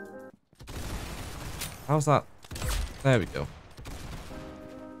 How's that? There we go.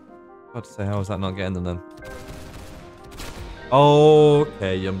 About to say, how is that not getting them then?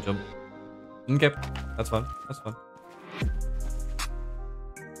 Okay, yum jump. Okay, that's fine. That's fine.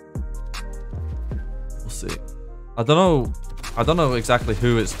 We'll see. I don't know exactly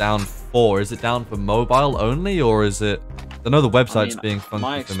who it's down for. Is it down for mobile only, or is it? I know the website's being funky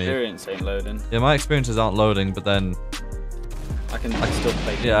my for me. experience ain't loading. Yeah, my experiences aren't loading, but then I can still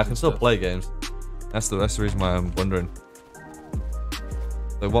play games. yeah, I can and still stuff. play games. That's the reason why I'm wondering.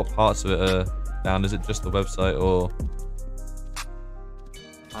 So what parts of it are down? Is it just the website, or?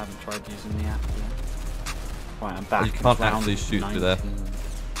 I haven't tried using the app yet. Right, I'm back. You can't down actually shoot through there. 19.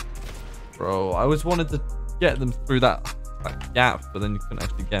 Bro, I always wanted to get them through that gap, but then you couldn't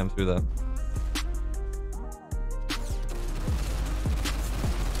actually get them through there.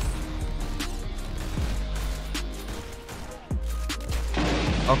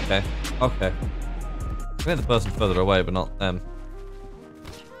 Okay, okay. I think the person further away, but not them.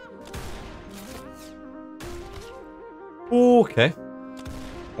 Okay.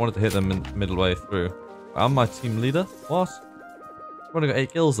 I wanted to hit them in middle way through. I'm my team leader? What? I've only got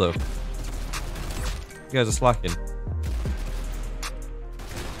 8 kills though. You guys are slacking.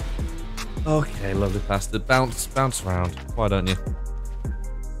 Okay, lovely bastard. Bounce around. Why don't you?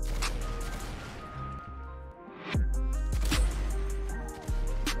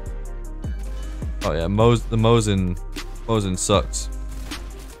 Oh yeah, the Mosin sucks.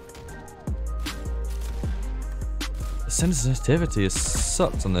 The sensitivity is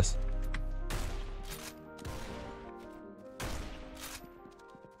sucks on this.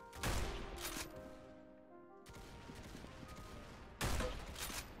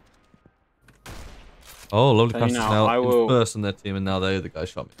 Oh, lovely Tell you passes now, I now will- in first on their team, and now they the guy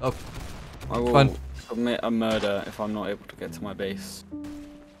shot me. Okay. I will Fine. commit a murder if I'm not able to get to my base.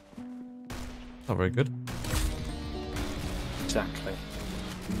 Not very good. Exactly.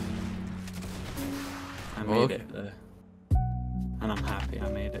 I Oh, made okay. it though. And I'm happy I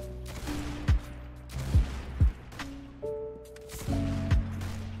made it.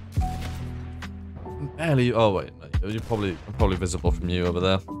 Barely. Oh wait, no, I'm probably visible from you over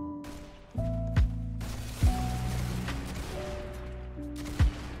there.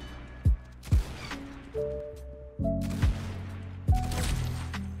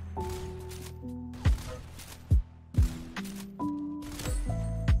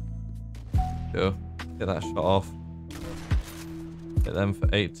 Go. Get that shot off. Hit them for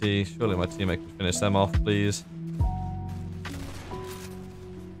 80. Surely my teammate can finish them off, please.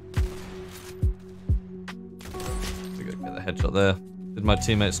 We go get the headshot there. Did my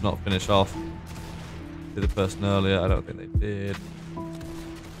teammates not finish off? Did the person earlier? I don't think they did.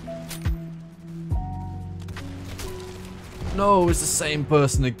 No, it's the same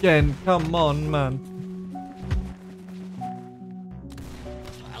person again. Come on, man.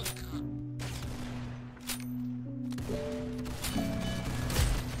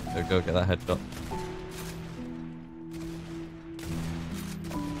 Go get that headshot.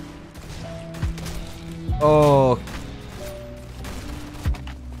 Oh.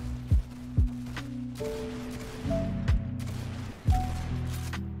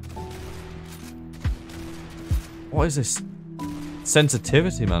 What is this?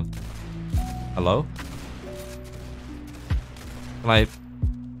 Sensitivity, man. Hello? Can I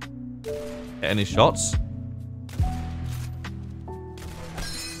get any shots?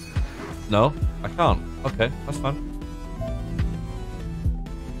 No, I can't. Okay, that's fine.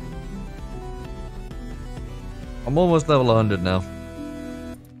 I'm almost level 100 now.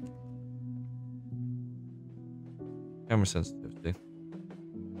 Camera sensitivity.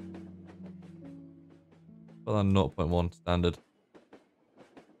 Put on 0.1 standard.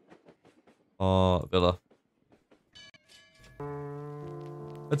 Oh, Villa.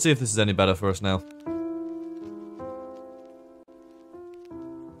 Let's see if this is any better for us now.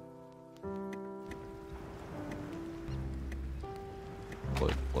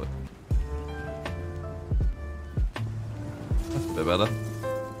 Boy. That's a bit better.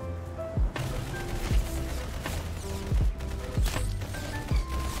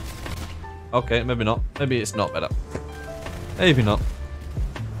 Okay, maybe not. Maybe it's not better. Maybe not.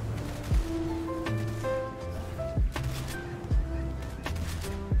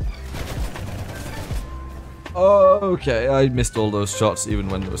 Okay, I missed all those shots even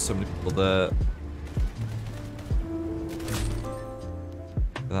when there was so many people there.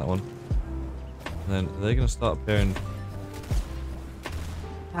 That one. And then are they gonna start appearing?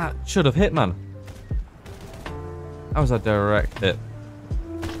 That should have hit, man. That was a direct hit.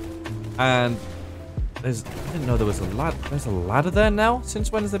 And I didn't know there was a ladder. There's a ladder there now?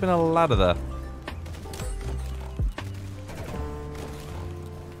 Since when has there been a ladder there?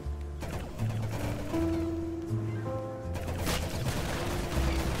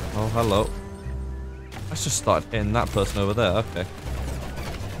 Oh, hello. I just started hitting that person over there. Okay.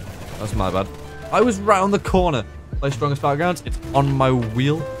 That's my bad. I was right on the corner. Play strongest battlegrounds. It's on my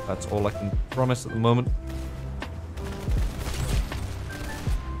wheel. That's all I can promise at the moment.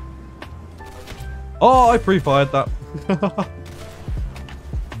 Oh, I pre-fired that.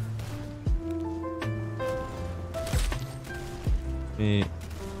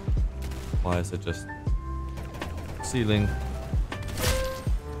 Why is it just ceiling?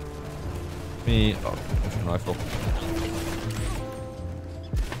 Oh, concussion rifle.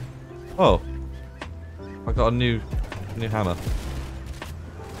 Oh, I got a new hammer.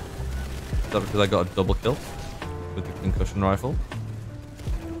 Is that because I got a double kill with the concussion rifle?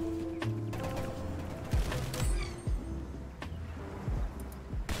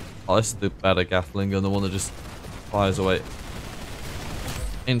 Oh, this is the better Gatling gun, the one that just fires away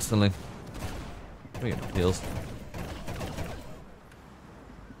instantly. Let me get heals.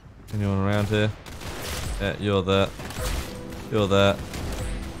 Anyone around here? Yeah, you're there. You're there.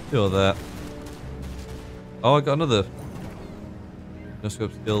 You're there. Oh, I got another. No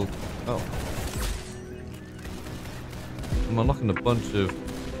scope skill. Oh. I'm unlocking a bunch of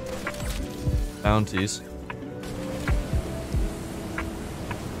bounties.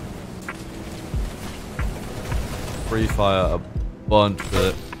 Free fire a bunch of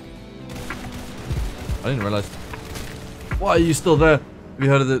it. I didn't realize. Why are you still there? Have you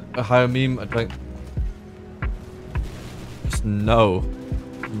heard of the Ohio meme? I think. Just no.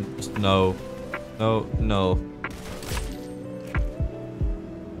 Just no. No, no.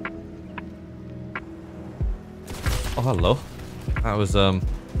 Oh, hello. That was, I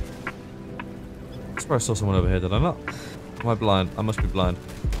swear I saw someone over here, did I not? Am I blind? I must be blind.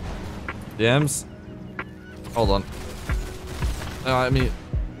 DMs? Hold on. Let me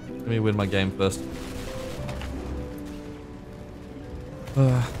win my game first.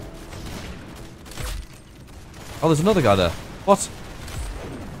 Oh, there's another guy there. What?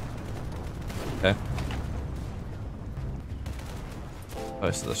 Okay. Oh,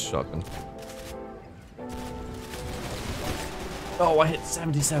 it's the shotgun. Oh, I hit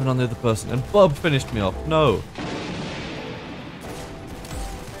 77 on the other person, and Bob finished me off. No.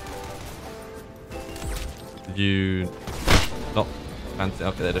 Did you not fancy?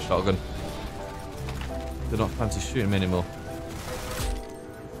 Okay, they had a shotgun. They're not fancy shooting me anymore.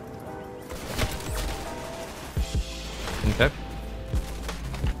 Okay.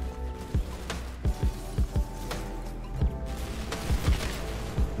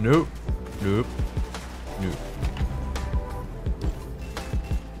 Nope. Nope. Nope.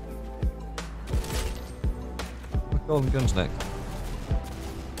 Golden guns next.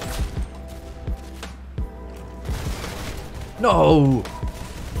 No!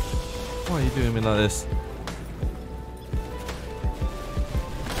 Why are you doing me like this?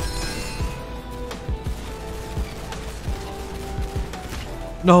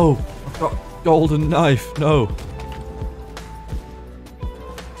 No! I've got a golden knife. No.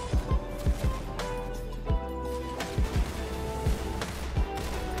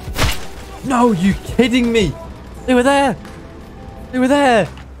 No, you kidding me? They were there! They were there!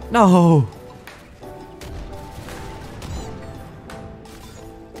 No!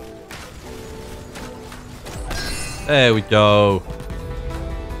 There we go.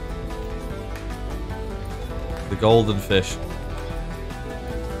 The golden fish.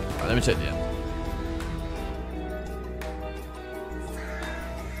 Right, let me check the end.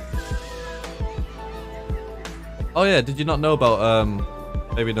 Oh yeah, did you not know about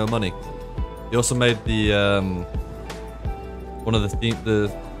Baby No Money? He also made the one of the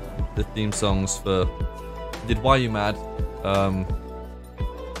theme songs for. He did Why You Mad?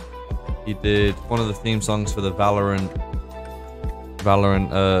 He did one of the theme songs for the Valorant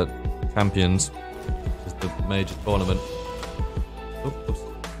Champions, which is the major tournament. Oops.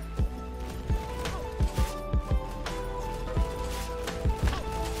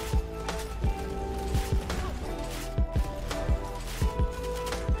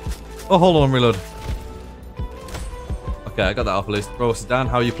 Oh, hold on, reload. Okay, I got that off at least. Roblox is down.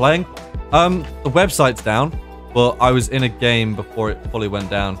 How are you playing? The website's down, but I was in a game before it fully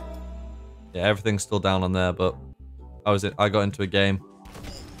went down. Yeah, everything's still down on there, but I got into a game,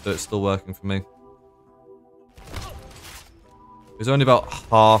 so it's still working for me. There's only about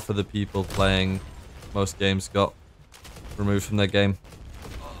half of the people playing. Most games got removed from their game.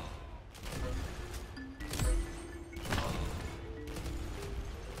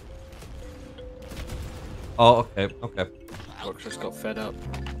 Oh, okay. Roblox just got fed up.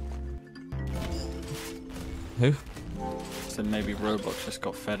 Who? So maybe Roblox just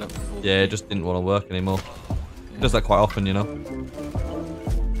got fed up with all Yeah, it just didn't want to work anymore. Yeah. It does that quite often, you know.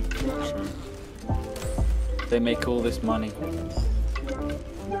 True. They make all this money.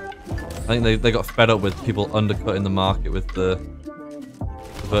 I think they got fed up with people undercutting the market with the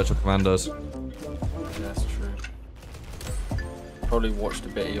virtual commandos. Yeah, that's true. Probably watched a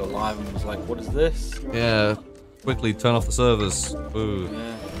bit of your live and was like, what is this? Yeah, quickly turn off the servers. Ooh.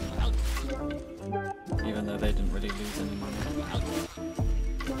 Yeah. Even though they didn't really lose any money.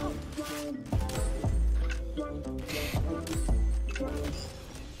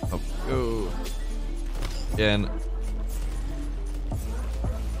 Up we go. Again.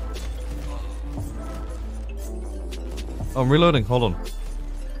 Oh, I'm reloading. Hold on.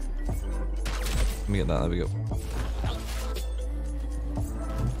 Let me get that. There we go.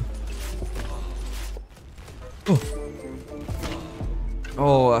 Oh.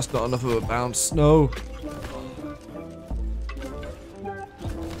 Oh, that's not enough of a bounce. No.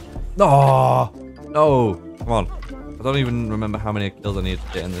 No. No. Come on. I don't even remember how many kills I need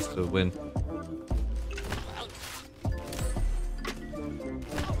to get in this to win.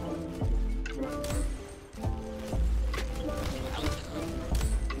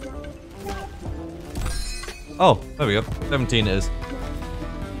 Oh, there we go. 17 it is.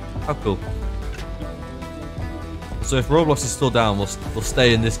 How cool. So if Roblox is still down, we'll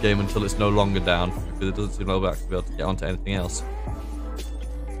stay in this game until it's no longer down, because it doesn't seem like we're actually be able to get onto anything else.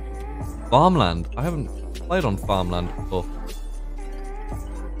 Farmland. I haven't played on Farmland before.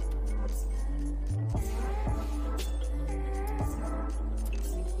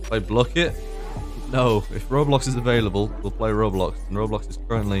 Play Blocket? No. If Roblox is available, we'll play Roblox, and Roblox is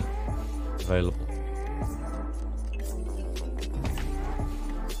currently available.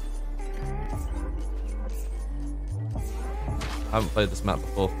 I haven't played this map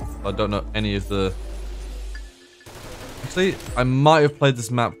before. I don't know any of the... Actually, I might have played this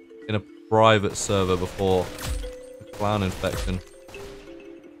map in a private server before. The clown infection.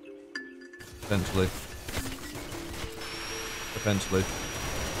 Potentially. Potentially.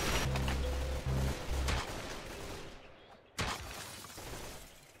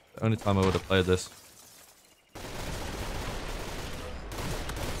 The only time I would have played this.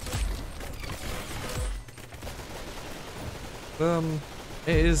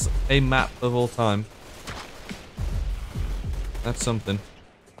 It is a map of all time. That's something.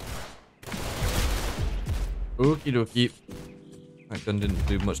 Okie dokie. That gun didn't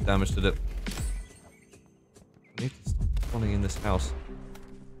do much damage, did it? I need to stop spawning in this house.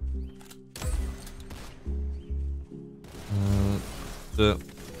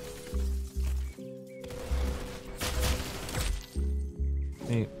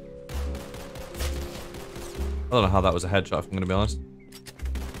 Hey. I don't know how that was a headshot, if I'm going to be honest.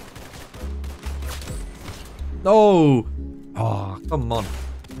 No! Oh, come on.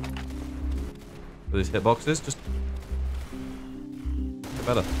 With these hitboxes, just get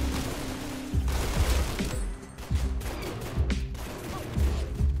better.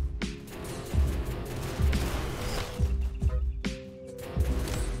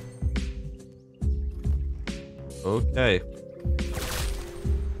 Okay.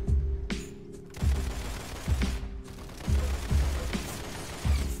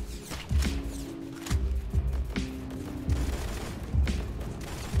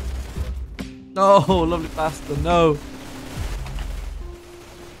 No, lovely bastard, no.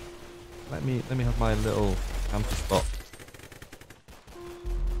 Let me have my little camper spot.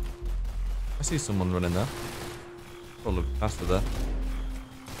 I see someone running there. Oh, look, faster there.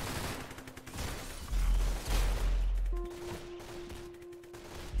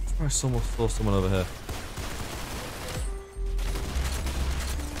 I saw someone over here.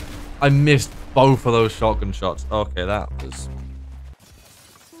 I missed both of those shotgun shots. Okay, that was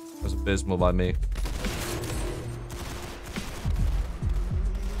abysmal by me.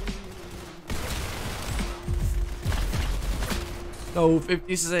 No,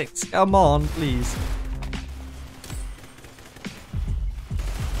 56. Come on, please.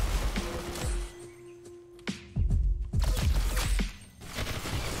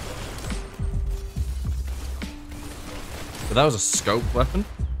 But that was a scope weapon?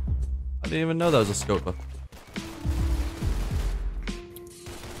 I didn't even know that was a scope weapon.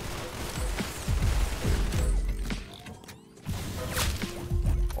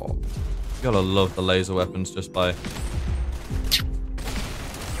 Oh, you gotta love the laser weapons just by...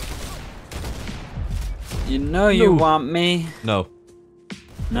 You know you want me. No.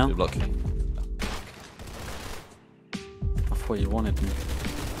 No? You're lucky. I thought you wanted me.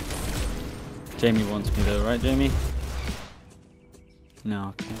 Jamie wants me though, right, Jamie? No,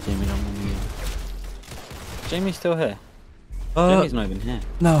 okay. Jamie don't want me. Jamie's still here. Jamie's not even here.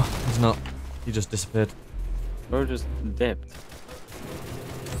 No, he's not. He just disappeared. Bro just dipped.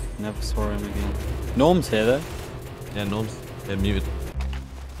 Never saw him again. Norm's here though. Yeah, Norm's muted.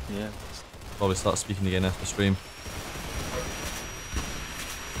 Yeah. Probably start speaking again after stream.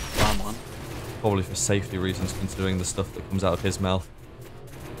 Come on. Probably for safety reasons, considering the stuff that comes out of his mouth.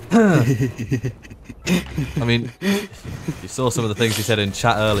 I mean, you saw some of the things he said in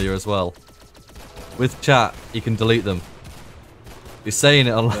chat earlier as well. With chat, you can delete them. If you're saying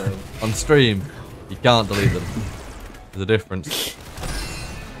it on stream, you can't delete them. There's a difference.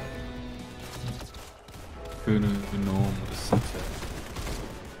 Who knew Norm was such a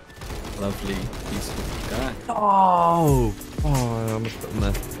lovely, peaceful guy? Oh! Oh, I almost put him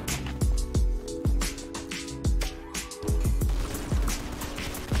there.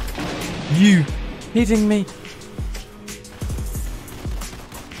 You hitting me?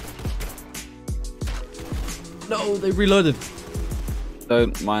 No, they reloaded.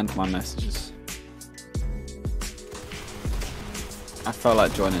 Don't mind my messages. I felt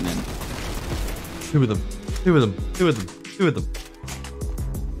like joining in. Two of them. Two of them. Two of them. Two of them.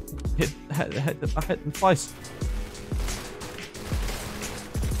 I hit them twice.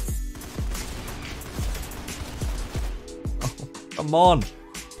 Oh, come on.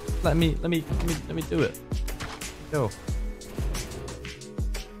 Let me do it. Go.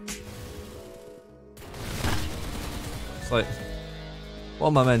 It's like, what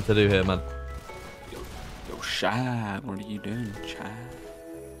am I meant to do here, man? Yo, Shad, what are you doing, Chad?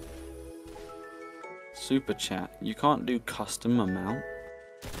 Super chat. You can't do custom amount.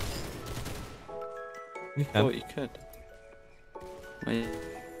 You I can. thought you could. Wait.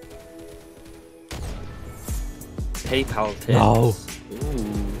 PayPal tips. No.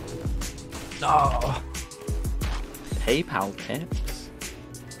 Ooh. No. PayPal tips.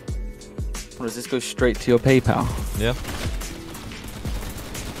 What does this go straight to your PayPal? Yeah.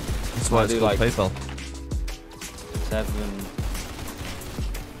 That's why it's called PayPal. 7.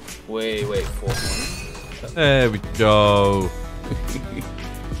 Wait, 4 There we go.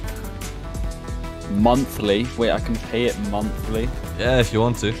 monthly. Wait, I can pay it monthly. Yeah, if you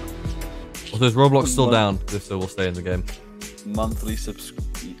want to. Also, is Roblox still down? If so, we'll stay in the game. Monthly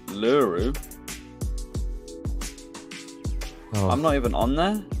Luru. Oh, I'm not even on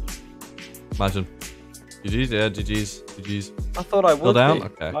there. imagine. GG's, yeah, GG's, GG's. I thought I Still would down? be.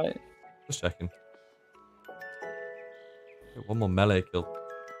 Okay. Right. Just checking. Get one more melee kill.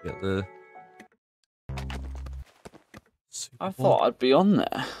 Get the. I thought I'd be on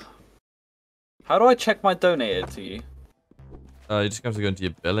there. How do I check my donated to you? You just have to go into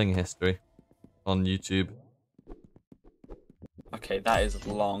your billing history on YouTube. Okay, that is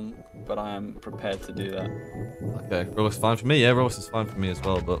long, but I am prepared to do that. Okay, Roblox is fine for me. Yeah, Roblox is fine for me as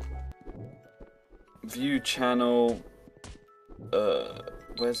well, but. View channel.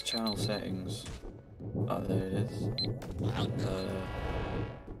 Where's channel settings? Oh, there it is.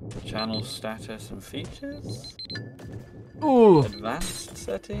 Channel status and features. Ooh! Advanced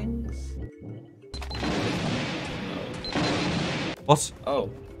settings. What? Oh.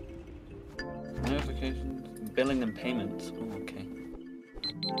 Notifications, billing and payments. Oh, okay.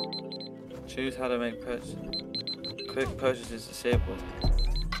 Choose how to make purchase. Quick purchases disabled.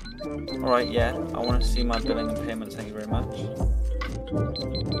 Alright, yeah. I want to see my billing and payments. Thank you very much.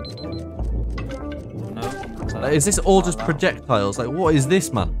 No? Is this all just Not allowed. projectiles? Like, what is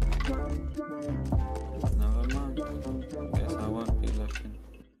this, man? Never mind. Guess I won't be looking.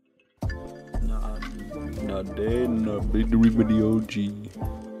 No, not dead, not big the OG.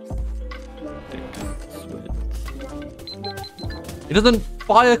 He doesn't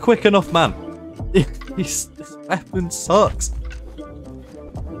fire quick enough, man. This weapon sucks.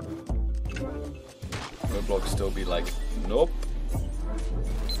 Roblox still be like, nope.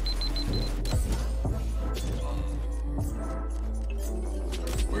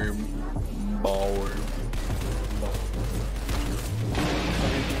 We're balling.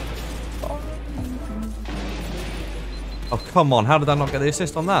 Oh, come on. How did I not get the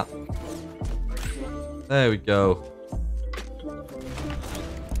assist on that? There we go.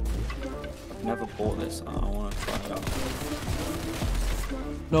 Never bought this. I want to try it out.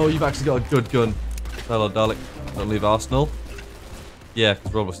 No, you've actually got a good gun. Hello, Dalek. Don't leave Arsenal. Yeah,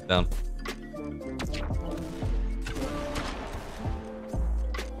 because Roblox is down.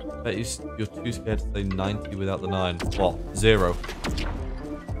 Bet you're too scared to say 90 without the 9. What? 0.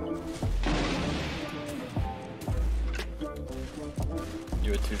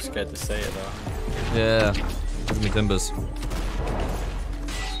 You were too scared to say it though. Yeah. Give me timbers.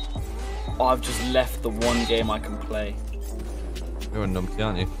 Oh, I've just left the one game I can play. You're a numpty,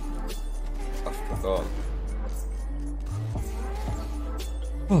 aren't you? I forgot.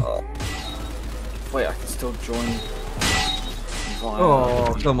 Oh. Wait, I can still join.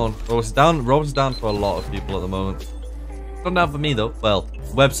 Oh, come on. Roblox is down. Roblox is down for a lot of people at the moment. Not down for me, though. Well,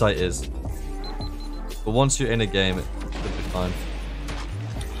 website is. But once you're in a game, it should be fine.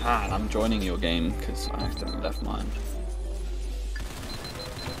 Ah, and I'm joining your game because I accidentally left mine.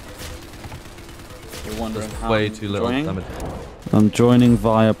 You're wondering There's how way I'm too little joining? damage. I'm joining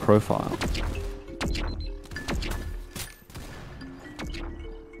via profile.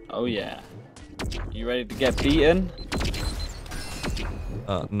 Oh yeah. You ready to get beaten?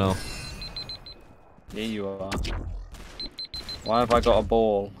 No. Yeah, you are. Why have I got a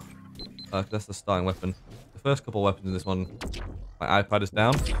ball? That's the starting weapon. The first couple of weapons in this one, my iPad is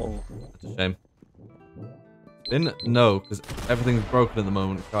down. Oh. That's a shame. Spin? No, because everything's broken at the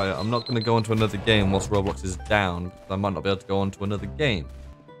moment, Kaya. I'm not going to go into another game whilst Roblox is down, because I might not be able to go on to another game.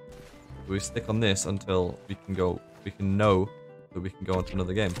 So we stick on this until we can know that we can go on to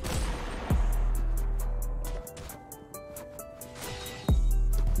another game.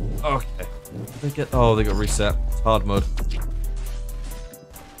 Okay. They got reset. It's hard mode.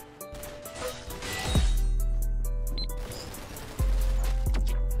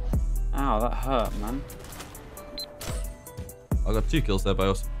 Ow, that hurt, man. I got 2 kills there, but I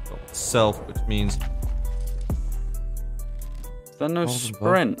also got self, which means Is there no Golden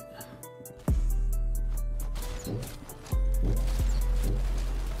sprint?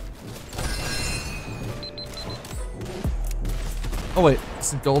 oh wait,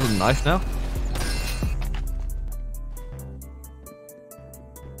 it's a golden knife now.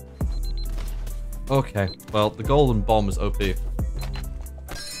 Okay, well the golden bomb is OP. Doing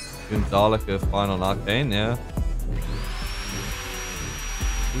Dalek are fine on Arcane, yeah.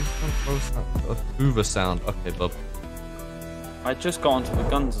 A Hoover sound. Okay, bub. I just got onto the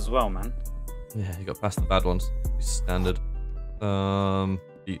guns as well, man. Yeah, you got past the bad ones. Standard.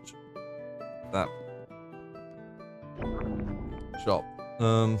 Beach. That. Shop.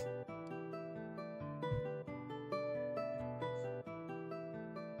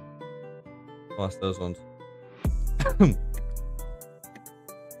 Past those ones.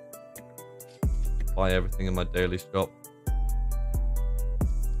 Buy everything in my daily shop.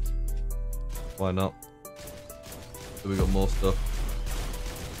 Why not? So we got more stuff.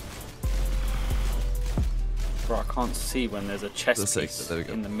 Bro, I can't see when there's a chest That's sick, piece there we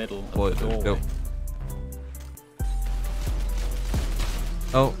go. in the middle Boy, of the there we doorway. go.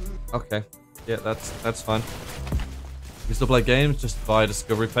 Oh, okay. Yeah, that's fine. You still play games just via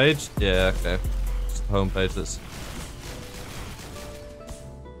discovery page? Yeah, okay. Just the home page that's.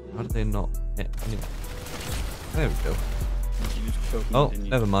 How did they not hit? Anyway. There we go. You just killed me, Oh, didn't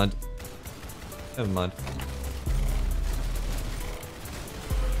you? never mind. Never mind.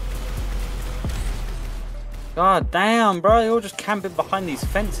 God damn, bro, you're all just camping behind these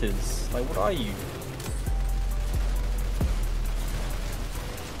fences. Like, what are you?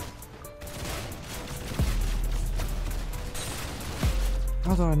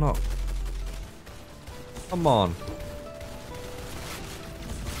 How do I not? Come on.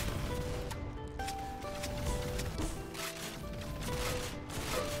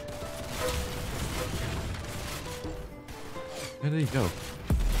 Where did he go?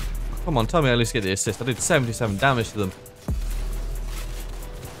 Come on, tell me I at least get the assist. I did 77 damage to them.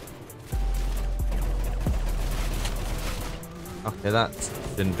 Okay, that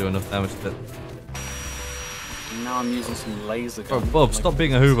didn't do enough damage to it. And now I'm using some laser Bro, gun. Bob, stop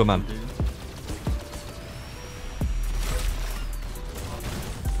being a Hoover, man.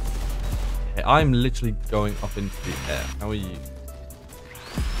 Okay, I'm literally going up into the air. How are you?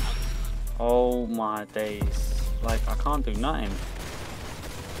 Oh my days. Like, I can't do nothing.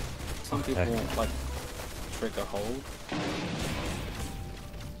 Some Okay. people, like, trigger hold.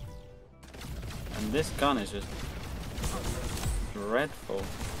 And this gun is just dreadful.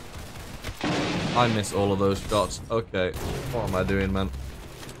 I miss all of those shots. Okay, what am I doing, man?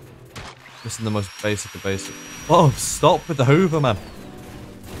 Missing the most basic of basic. Oh, stop with the Hoover, man.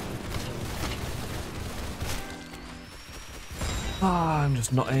 Ah, I'm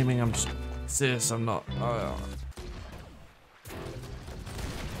just not aiming. I'm just serious. I'm not. Oh,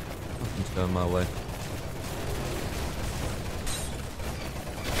 nothing's going my way.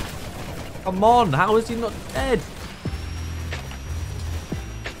 Come on, how is he not dead?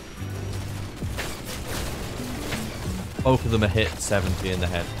 Both of them are hit 70 in the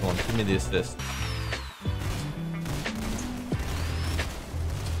head. Come on, give me the assist.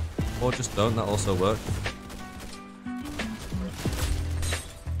 Or just don't, that also works.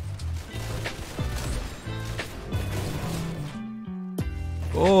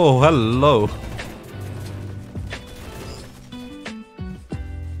 Oh, hello.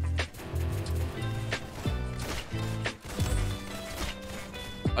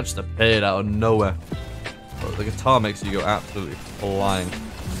 I just appeared out of nowhere. But the guitar makes you go absolutely flying.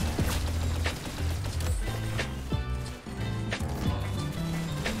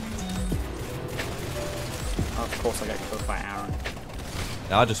 Of course I get killed by Aaron.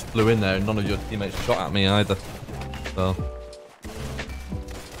 Yeah, I just flew in there and none of your teammates shot at me either. So.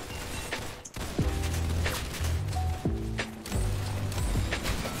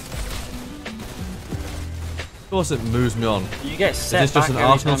 Of course it moves me on. You get set Is this just back an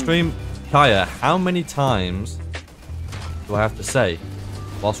every Arsenal time- stream? Kaya, how many times do I have to say?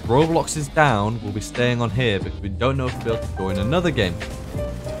 Whilst Roblox is down, we'll be staying on here because we don't know if we'll be able to join another game.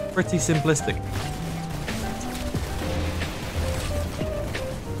 Pretty simplistic.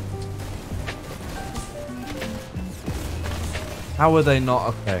 How are they not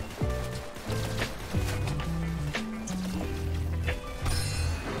okay?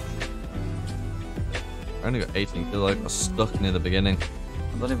 I only got 18 kills. I got stuck near the beginning.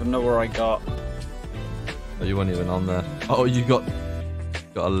 I don't even know where I got. Oh, you weren't even on there. Oh, you got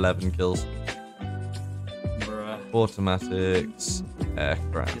 11 kills. Bruh. Automatics,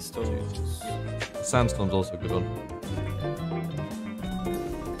 aircraft. Pistols. Sandstorm's also a good one.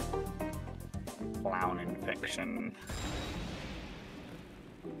 Clown infection.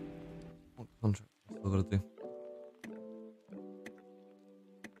 What contract have I still got to do?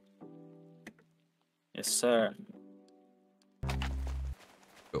 Yes, sir.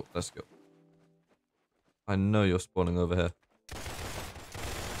 Go, let's go. I know you're spawning over here.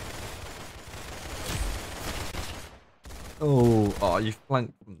 Oh, you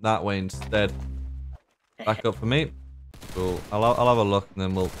flanked that way instead. Back up for me. Cool. I'll have a look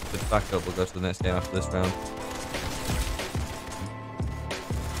and then if it's back up, we'll go to the next game after this round.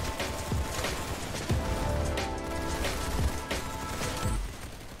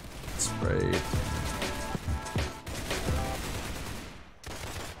 Sprayed.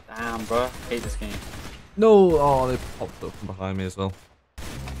 Damn, bro. Hate this game. No! Oh, they popped up from behind me as well.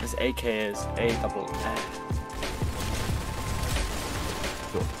 This AK is A-double-F.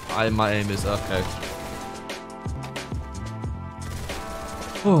 Cool. My aim is okay.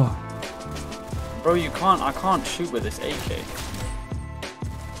 Oh. Bro, I can't shoot with this AK.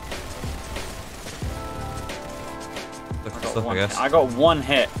 I got one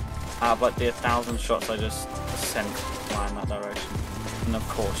hit out of the 1,000 shots I just sent flying that direction. And of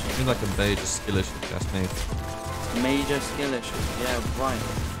course, Seems like a major skill issue, if you ask me. major skill issue. Yeah, right.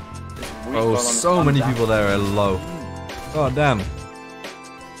 Oh, so many people there are low. God damn.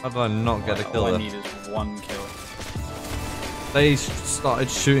 How did I not get a kill All there? I need is one kill. They started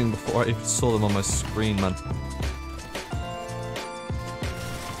shooting before I even saw them on my screen, man.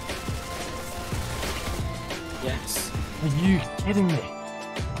 Yes. Are you kidding me?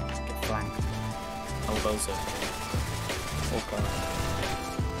 Get flanked. Elbows it. Okay.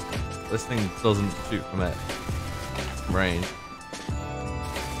 This thing doesn't shoot from it. Range.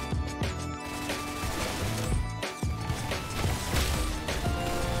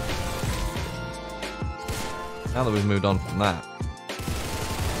 Now that we've moved on from that.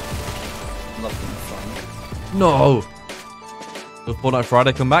 Love them flank. No! Will Fortnite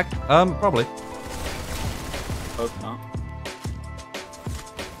Friday come back? Probably. Hope not.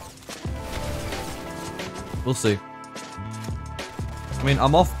 We'll see. I mean,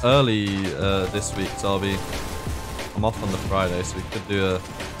 I'm off early this week, so I'm off on the Friday, so we could do a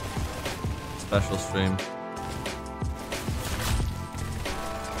special stream.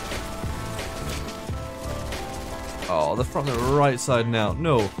 Oh, they're from the right side now.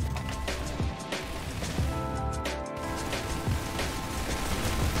 No.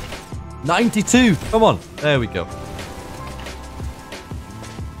 $92. Come on. There we go.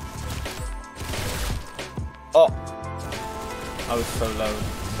 Oh! I was so low.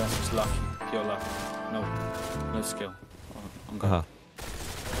 That's just lucky. Pure luck. No skill. Oh, I'm good.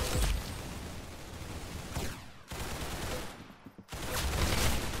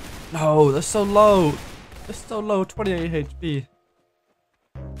 No, they're so low. They're so low. 28 HP.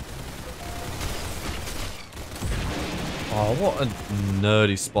 Oh, what a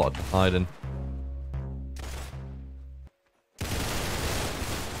nerdy spot to hide in.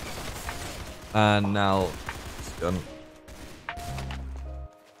 And now it's gone.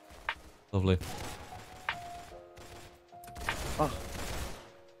 Lovely. Oh.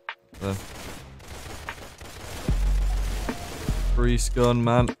 There. Grease gun,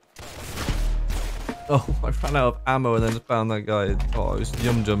 man. Oh, I ran out of ammo and then found that guy. Oh, it was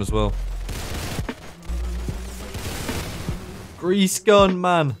Yum Jum as well. Grease gun,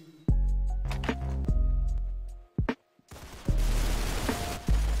 man. At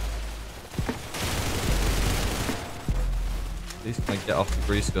least can I get off the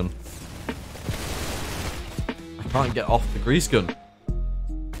grease gun? I can't get off the grease gun.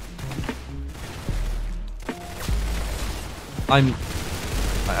 I'm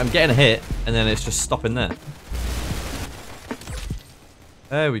getting a hit, and then it's just stopping there.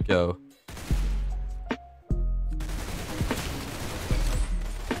 There we go.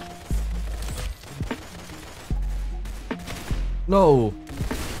 No.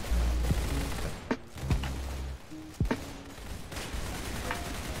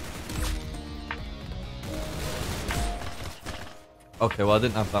 Okay, well I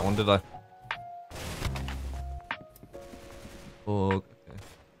didn't have that one, did I? Oh, okay.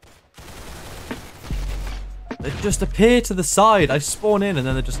 They just appear to the side. I spawn in and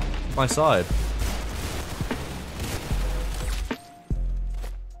then they're just to my side.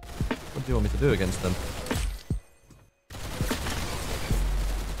 What do you want me to do against them?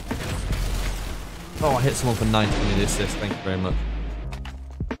 Oh, I hit someone for 9 for the assist. Thank you very much.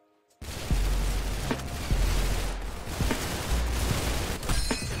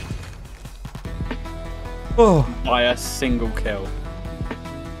 Oh. By a single kill.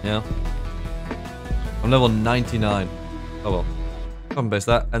 Yeah. I'm level 99. Oh well. Copy paste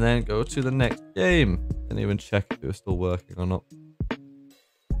that and then go to the next game. Didn't even check if it was still working or not.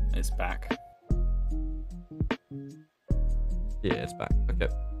 It's back. Yeah, it's back. Okay.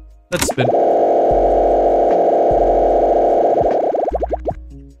 Let's spin.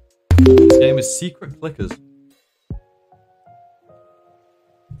 This game is Secret Clickers.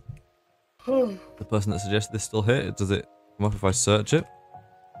 The person that suggested this still here. Does it come up if I search it?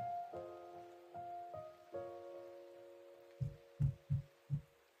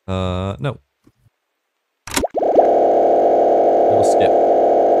 No. We'll skip.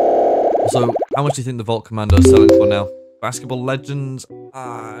 So, how much do you think the Vault Commando is selling for now? Basketball Legends?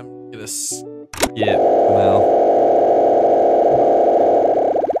 I'm gonna skip for now.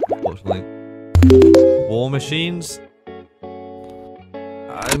 Unfortunately. War Machines?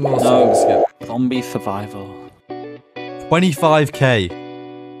 I'm also gonna skip. Zombie Survival. 25k.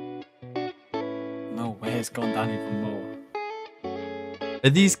 No way, it's gone down even more. Are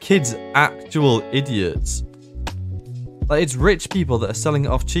these kids actual idiots? Like, it's rich people that are selling it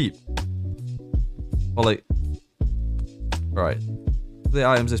off cheap. Or like... Right. The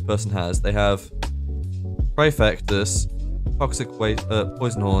items this person has. They have... Trifectus, Toxic Waste,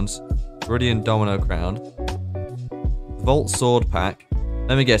 Poison Horns, Viridian Domino Crown, Vault Sword Pack.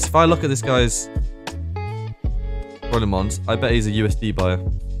 Let me guess, if I look at this guy's... Rolimons, I bet he's a USD buyer.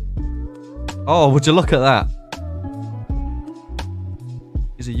 Oh, would you look at that?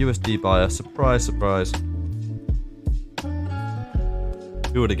 He's a USD buyer. Surprise, surprise.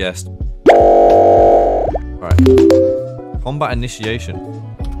 Who would have guessed? Alright. Combat Initiation.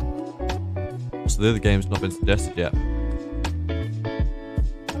 So the other game's not been suggested yet.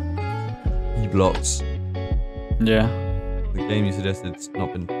 E-blocks. Yeah. The game you suggested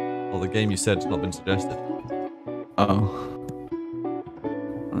not been... Well, the game you said's not been suggested. Oh.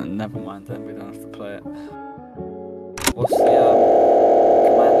 Never mind then, we don't have to play it. What's the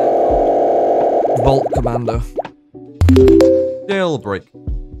commando called? Vault Commando. Jailbreak.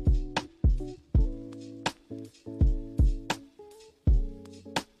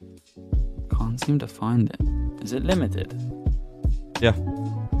 Can't seem to find it. Is it limited? Yeah.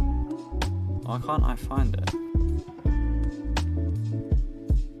 Why can't I find it?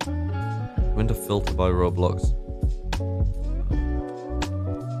 I'm into filter by Roblox.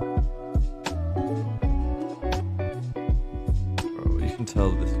 Bro, you can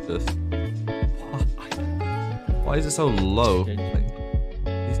tell this is just... Why is it so low? Like,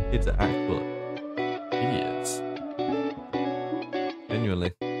 these kids are actual idiots.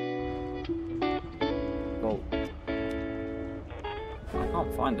 Genuinely. Oh. I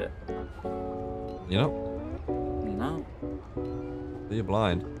can't find it. You know? No. So you're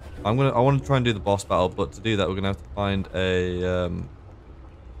blind. I want to try and do the boss battle, but to do that we're gonna have to find a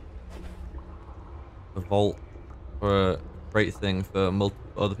vault or a great thing for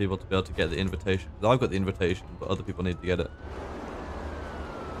other people to be able to get the invitation. 'Cause I've got the invitation, but other people need to get it.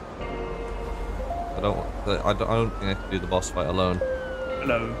 I don't think I can do the boss fight alone.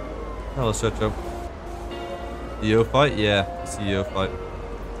 Hello. Hello, Sergio. The Yo fight? Yeah, it's the Yo fight.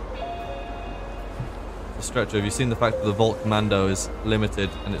 Stretcher, have you seen the fact that the Vault Commando is limited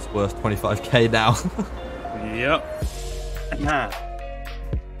and it's worth 25k now? Yep. Nah.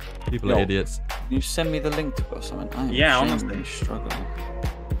 People are idiots. Can you send me the link to it or something? I am Yeah, genuinely honestly. struggling.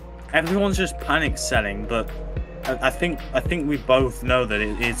 Everyone's just panic selling, but I think we both know that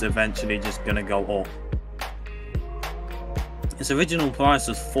it is eventually just gonna go up. Its original price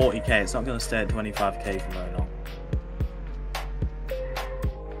was 40k. It's not gonna stay at 25k for very long.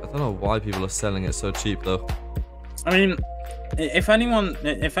 I don't know why people are selling it so cheap though. I mean, if anyone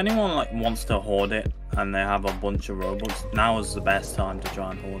like wants to hoard it and they have a bunch of Robux, now is the best time to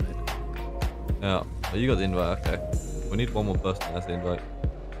try and hoard it. Yeah. Oh, you got the invite, okay. We need one more person as the invite.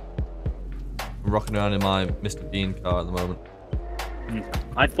 I'm rocking around in my Mr. Bean car at the moment.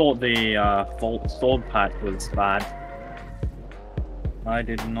 I thought the Vault Sword Pack was bad. I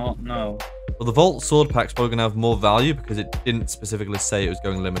did not know. Well, the Vault Sword Pack's probably gonna have more value because it didn't specifically say it was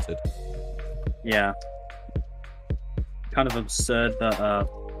going limited. Yeah. Kind of absurd that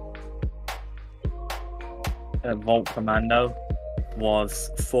Vault Commando was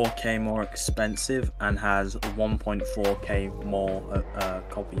 4k more expensive and has 1.4k more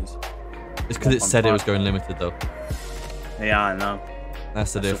copies. It's because it said it was going limited though. Yeah, I know.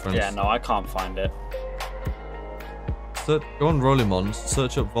 That's the difference. Yeah, no, I can't find it. So, go on Rollimons,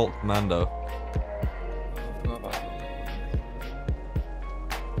 search up Vault Commando.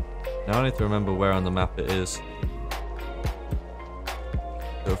 Now I need to remember where on the map it is.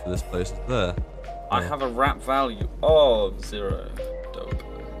 Go for this place. It's there. I have a wrap value of 0. Dope.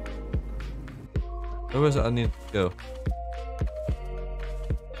 Where is it I need to go?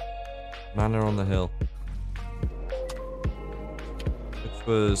 Manor on the Hill. Which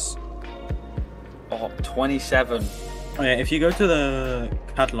was... Oh, 27. Oh yeah, if you go to the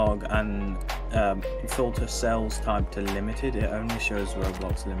catalog and filter sales type to limited, it only shows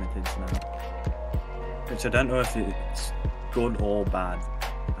Roblox limiteds now. Which I don't know if it's good or bad.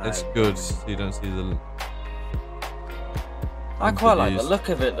 It's good, so you don't see the... I quite like the reviews. look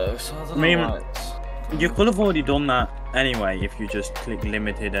of it though, so I don't I mean, know why it's... You could have already done that anyway if you just click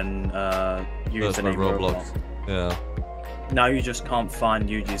limited and use the That's my name Roblox. Roblox. Yeah. Now you just can't find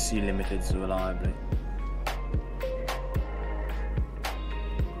UGC limiteds reliably.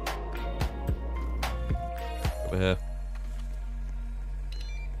 Over here.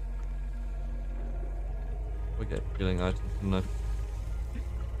 We get healing items from there.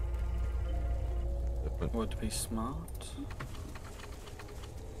 Different. Would be smart.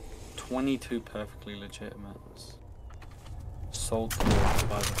 22 perfectly legitimate. Sold to me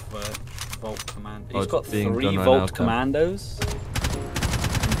by the Vault Command. Oh, He's it's got being 3 done right Vault now, Tom. Commandos. And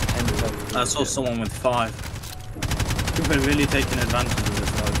 10 perfectly I saw legit. someone with 5. People are really taking advantage of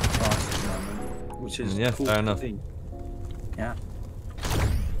this low price at the moment, which is Yeah, cool fair to enough. see. Yeah.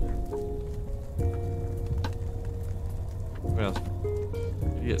 Where else?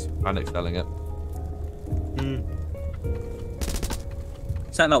 Idiots panic selling it.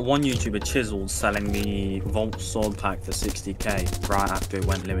 It's like that one YouTuber Chiseled selling the Vault Sword Pack for 60k right after it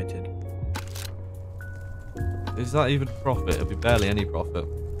went limited. Is that even profit? It'll be barely any profit.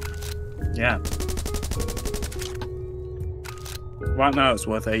 Yeah. Right now it's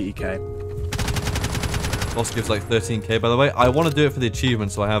worth 80k. Boss gives like 13k by the way. I want to do it for the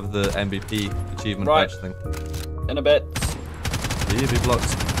achievement so I have the MVP achievement Right. badge thing. In a bit. The EV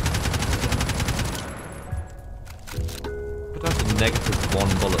blocks. Put down to -1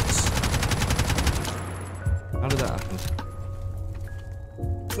 bullets. How did that happen?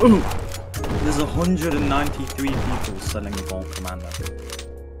 Ooh. There's 193 people selling Vault Commander.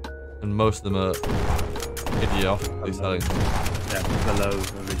 And most of them are idiotically selling them. Yeah, below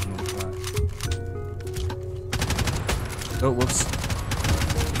original price. Oh, whoops.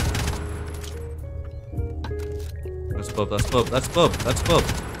 That's bub, that's bub, that's bub, that's bub.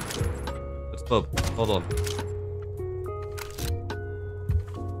 That's bub. Hold on.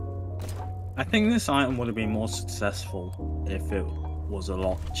 I think this item would have been more successful if it was a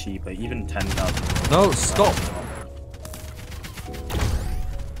lot cheaper, even 10,000. No, stop!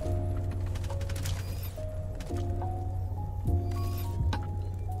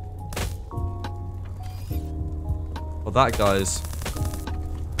 Well, that guy's...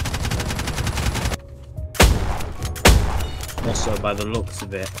 Also, by the looks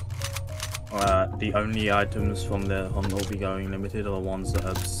of it, the only items from the hunt will be going limited are the ones that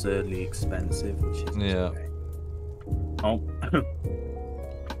are absurdly expensive, which is Yeah. okay. Oh,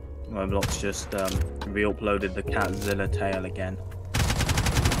 Roblox just re-uploaded the Catzilla tail again.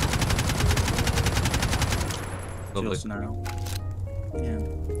 Lovely. Just now. Yeah,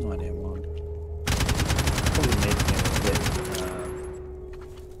 no idea why. Probably making it a bit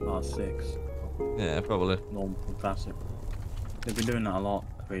R6. Yeah, probably. Normal classic. They've been doing that a lot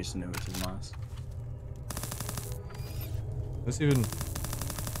recently, which is nice. Let's even...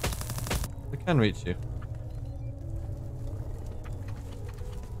 I can reach you.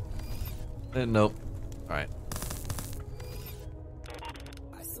 Nope. Alright.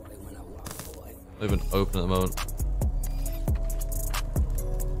 I saw it when I walked, boy. Not even open at the moment.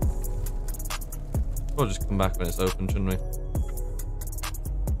 We'll just come back when it's open, shouldn't we?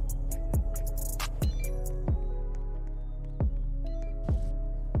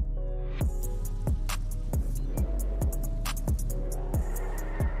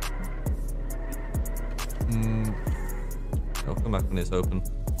 I'll come back when it's open.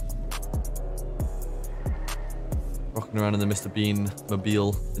 Rocking around in the Mr. Bean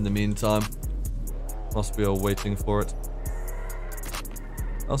mobile in the meantime, whilst we are waiting for it.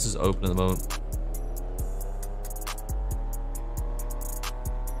 What else is open at the moment?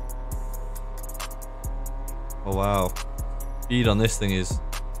 Oh wow, speed on this thing is...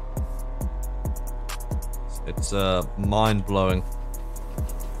 It's mind-blowing.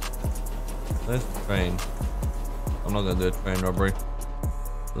 There's the train. I'm not gonna do a train robbery.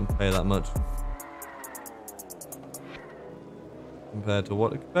 Doesn't pay that much. Compared to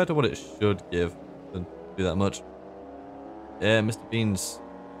what it should give. Doesn't do that much. Yeah, Mr.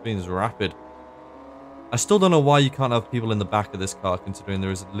 Bean's rapid. I still don't know why you can't have people in the back of this car, considering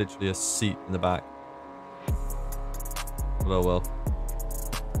there is literally a seat in the back. But oh well.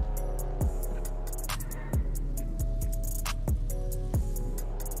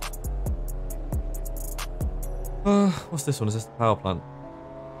 What's this one? Is this the power plant?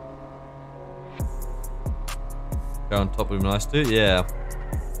 Go on top would be nice too. Yeah.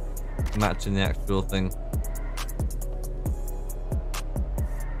 Matching the actual thing.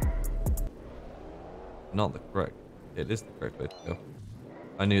 Not the correct. It is the correct way to go.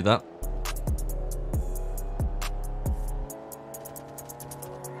 I knew that.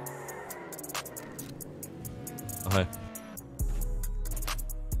 Oh, hey.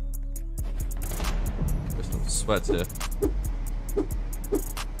 There's some sweats here.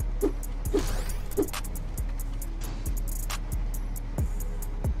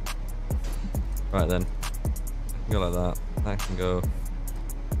 Right then. That can go like that. That can go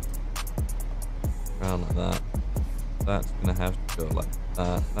around like that. That's gonna have to go like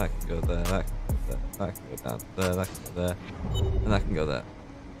that. That can go there. That can go there. That can go down there. That can go there. And that can go there.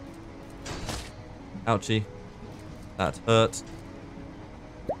 Ouchie. That hurt.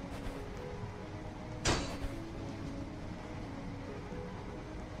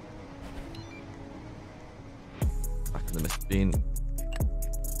 Back in the Mr. Bean.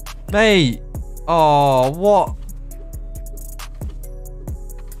 Mate! Oh, what?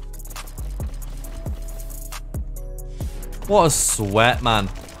 What a sweat, man.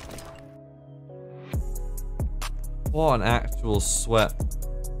 What an actual sweat.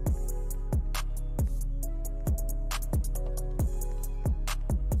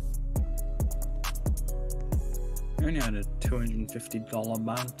 I only had a $250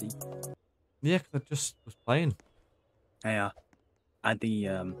 bounty. Yeah, because I just was playing. Hey, add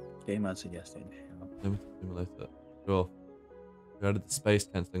the game I suggested. Limited simulator. Sure. We added the space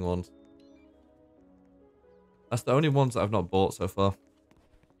cancelling ones. That's the only ones that I've not bought so far.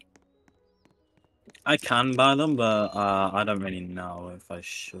 I can buy them, but I don't really know if I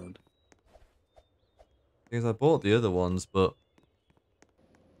should. Because I bought the other ones, but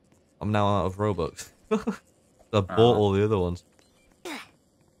I'm now out of Robux. I bought all the other ones.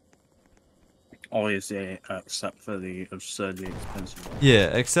 Obviously, except for the absurdly expensive one. Yeah,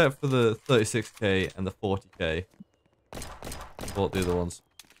 except for the 36k and the 40k. Bought the other ones.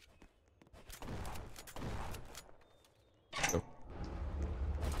 Go.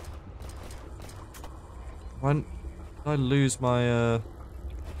 When did I lose my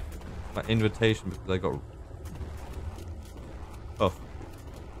my invitation because I got... Oh.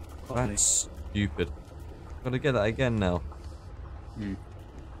 Probably. That's stupid. Gotta get that again now. Hmm.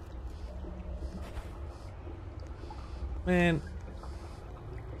 Man.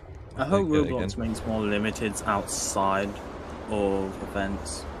 I hope Get it Roblox again. makes more limiteds outside of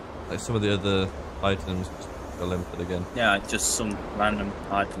events. Like some of the other items just are limited again. Yeah, just some random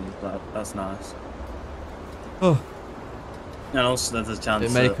items. That's nice. Oh, And also, there's a chance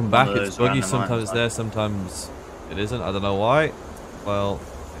it may that come one back. of It's those buggy. random Sometimes items it's there, sometimes it isn't. I don't know why. Well,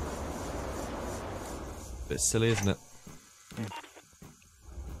 a bit silly, isn't it?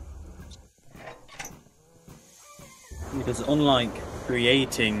 Because unlike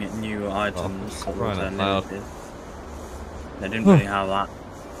creating new items that were crying out loud. limited, they didn't really have that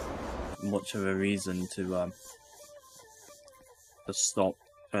much of a reason to stop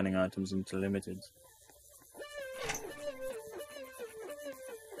turning items into limiteds.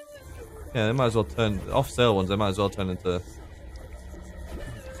 Yeah, they might as well turn off-sale ones. They might as well turn into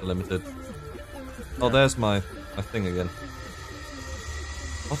limited. Oh, there's my thing again.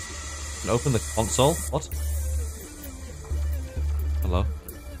 What? Can I open the console? What? Hello.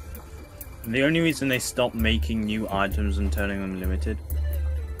 The only reason they stopped making new items and turning them limited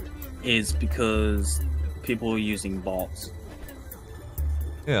is because people were using bots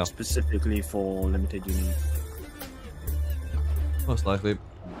Yeah, specifically for limited unique. most likely.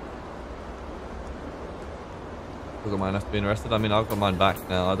 Doesn't mind us being arrested. I mean, I've got mine back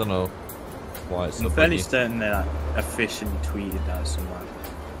now. I don't know why it's so I'm fairly buggy. certain they officially tweeted that somewhere.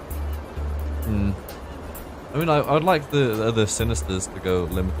 Hmm. I mean, I would like the other Sinisters to go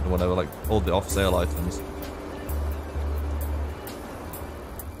limited or whatever, like all the off-sale items.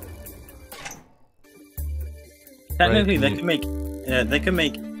 Technically, Right, they can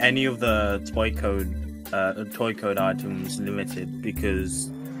make any of the toy code items limited because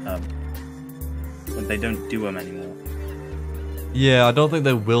they don't do them anymore. Yeah, I don't think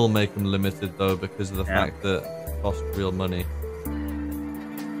they will make them limited though because of the Yeah. fact that it costs real money.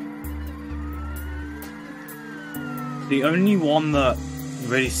 The only one that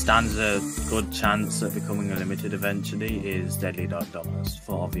really stands a good chance at becoming a limited eventually is Deadly Dark Dominus,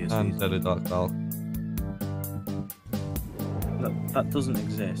 for obvious And reasons. Deadly Dark Valk. That doesn't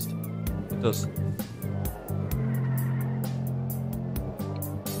exist. It does. It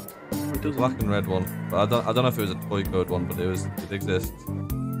doesn't. Black and red one. But I don't know if it was a toy code one, but it exists.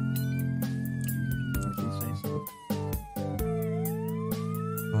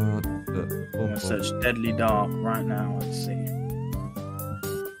 I'm gonna search Deadly Dark right now. Let's see.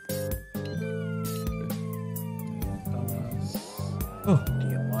 Dominus. Oh.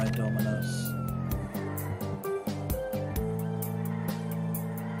 DIY Dominus.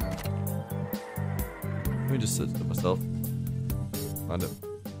 Let me just search it myself. Find it.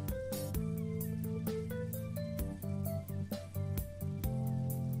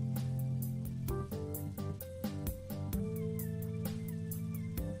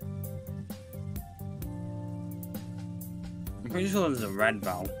 I'm pretty sure there's a red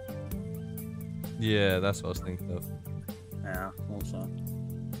valve. Yeah, that's what I was thinking of. Yeah, also.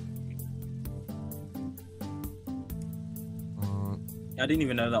 I didn't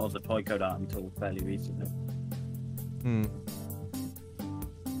even know that was a toy code art until fairly recently. Hmm.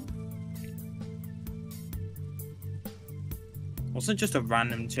 Wasn't just a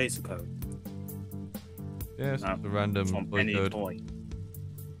random chaser code Yeah, it's No, just a random from toy any code. toy.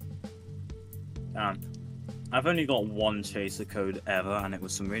 I've only got one chaser code ever, and it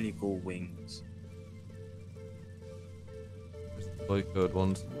was some really cool wings. Just the toy code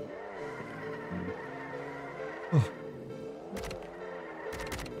ones.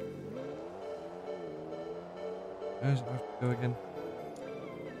 Where does it have to go again?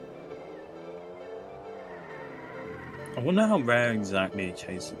 I wonder how rare exactly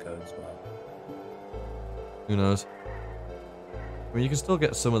chaser codes were. Who knows? I mean, you can still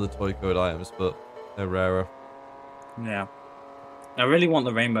get some of the toy code items, but they're rarer. Yeah. I really want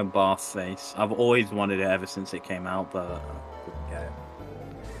the rainbow bar face. I've always wanted it ever since it came out, but I couldn't get it.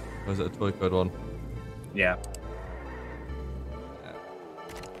 Or is it a toy code one? Yeah.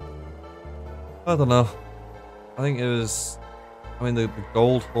 I don't know. I think it was... I mean, the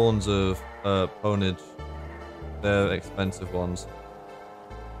gold horns of Ponage, they're expensive ones.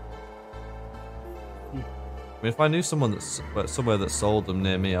 I mean, if I knew someone somewhere that sold them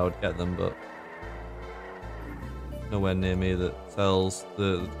near me, I would get them, but nowhere near me that sells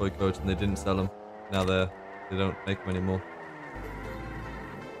the toy coats, and they didn't sell them. Now they don't make them anymore.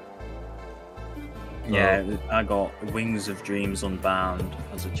 Yeah, I got Wings of Dreams Unbound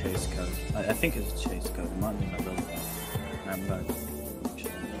as a chase code. I think it's a chase code. It might be my build. I'm going.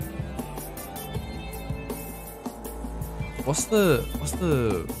 What's the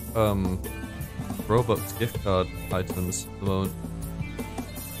Roblox gift card items at the moment?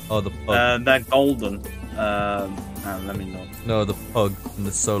 Oh, the pug. They're golden. Let me know. No, the pug in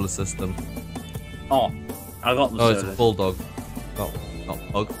the solar system. Oh, I got the. Oh, it's a bulldog. Not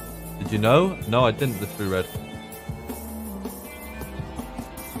pug. Did you know? No, I didn't. The true red.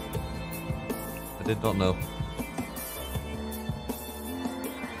 I did not know.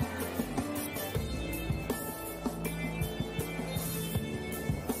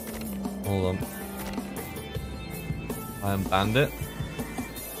 Hold on. I am Bandit.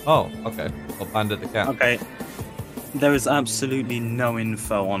 Oh, okay. Well, Bandit the cat. Okay. There is absolutely no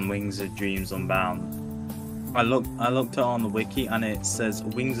info on Wings of Dreams Unbound. I looked on the wiki and it says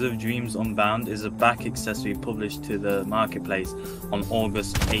Wings of Dreams Unbound is a back accessory published to the marketplace on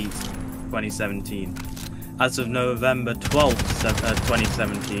August 8, 2017. As of November 12,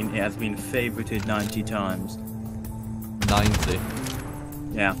 2017, it has been favorited 90 times. 90.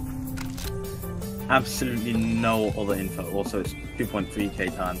 Yeah. Absolutely no other info. Also, it's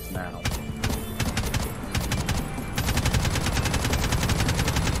 2.3k times now.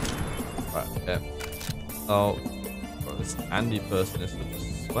 Right, okay. Oh, bro, this Andy person is such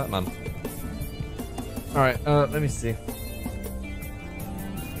a sweat, man. Alright, let me see.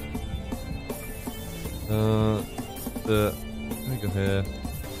 Let me go here.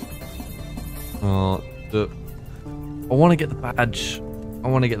 I want to get the badge. I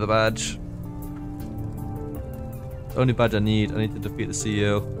want to get the badge. The only badge I need to defeat the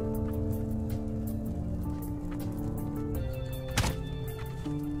CEO.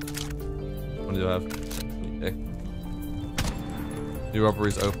 What do I have? Okay. New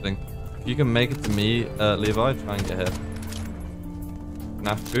robbery's opening. If you can make it to me, Levi, try and get here.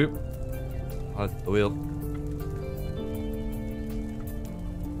 Naff poop. Oh, it's the wheel.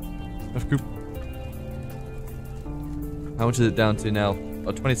 Naff poop. How much is it down to now?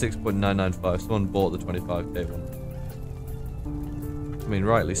 Oh, 26.995. Someone bought the 25k one. I mean,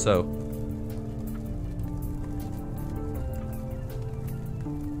 rightly so.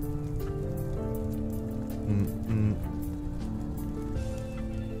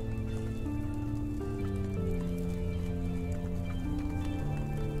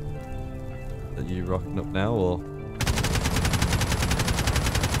 Are you rocking up now, or?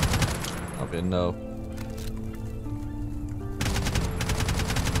 That'll be a no.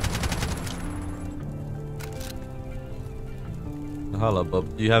 Hello,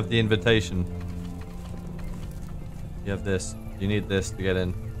 bub. Do you have the invitation? You have this. You need this to get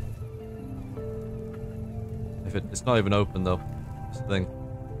in. If it's not even open though. That's the thing.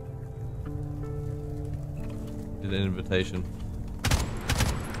 Need an invitation.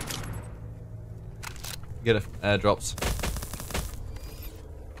 Get it from airdrops.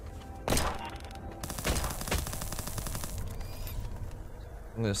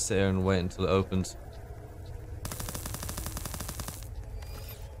 I'm gonna sit here and wait until it opens.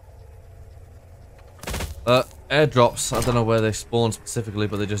 Airdrops. I don't know where they spawn specifically,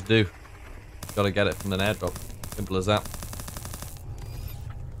 but they just do. Gotta get it from an airdrop. Simple as that.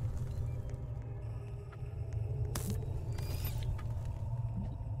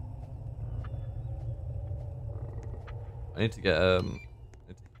 I need to get I need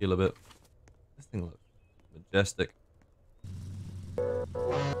to heal a bit. This thing looks majestic.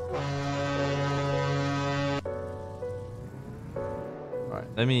 Alright,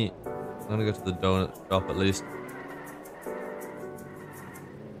 I'm gonna go to the donut shop at least.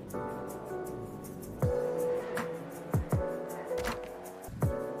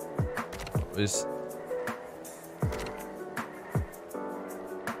 Is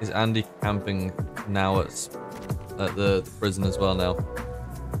Andy camping now at the prison as well now?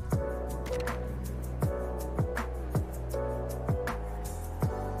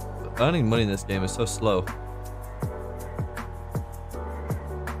 But earning money in this game is so slow.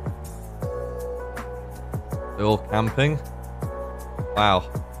 They're all camping. Wow.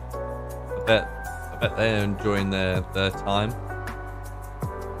 I bet they're enjoying their time.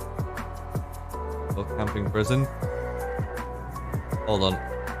 Camping prison. Hold on.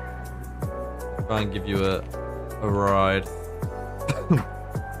 Try and give you a ride.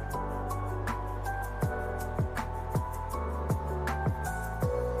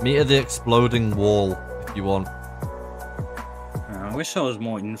 Meet at the exploding wall if you want. I wish there was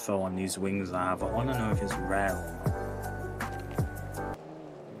more info on these wings I have. I want to know if it's rare or not.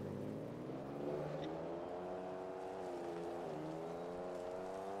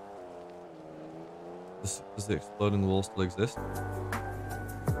 Does the exploding wall still exist?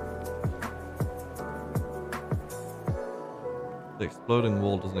 The exploding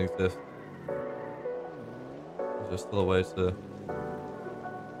wall doesn't exist. Is there still a way to...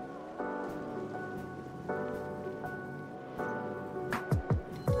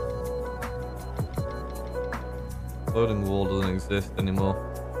 Exploding wall doesn't exist anymore.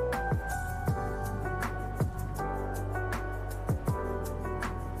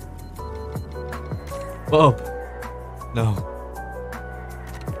 Whoa! No.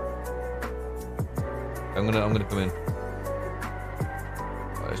 I'm gonna come in.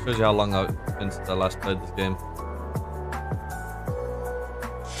 Right, it shows you how long I've been since I last played this game.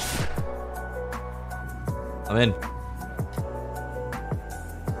 I'm in.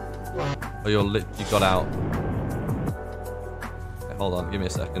 Oh, you got out. Okay, hold on, give me a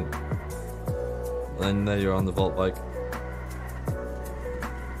second. And then there you're on the vault bike.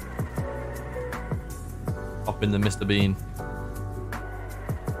 Hop in the Mr. Bean.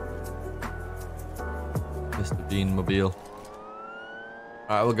 Mr. Bean mobile.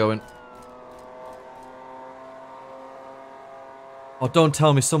 Alright, we're going. Oh, don't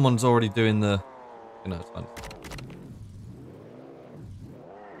tell me someone's already doing the... You know, it's fine.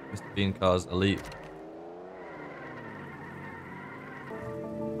 Mr. Bean cars elite.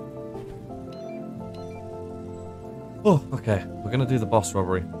 Oh, okay. We're gonna do the boss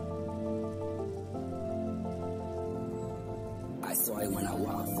robbery. I saw it when I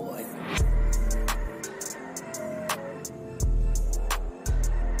walked, boy.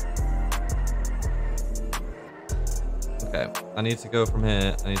 Okay, I need to go from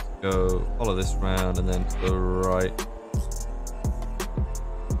here. I need to go follow this round and then to the right.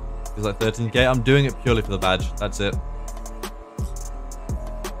 It's like 13k. I'm doing it purely for the badge. That's it.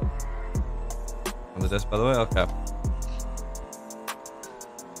 On the desk, by the way. Okay.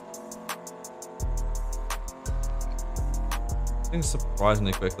 Things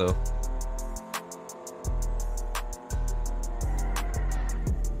surprisingly quick though.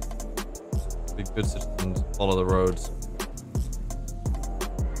 Be good citizens. Follow the roads.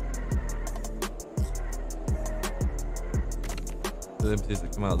 The empties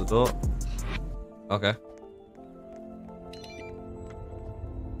that come out the door. Okay.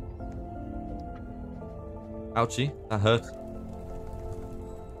 Ouchie, that hurt.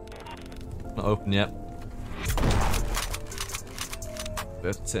 Not open yet. We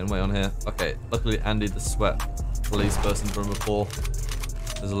have to sit and wait on here. Okay, luckily Andy the sweat police person from before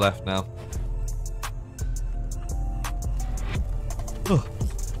is left now.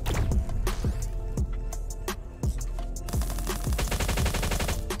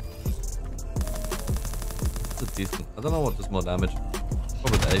 That's a decent. I don't know what does more damage.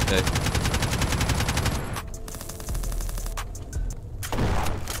 Probably the AK.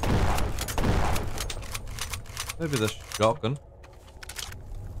 Maybe the shotgun.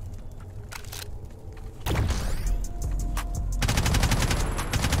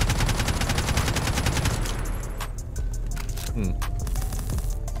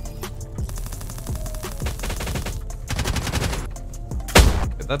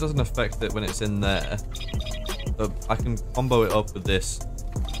 That doesn't affect it when it's in there, but I can combo it up with this.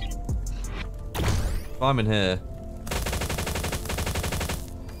 If I'm in here,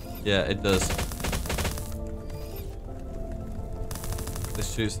 yeah, it does.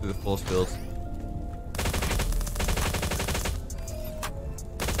 This shoots through the force fields.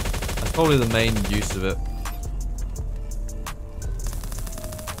 That's probably the main use of it.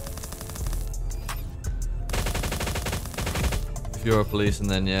 If you're a police and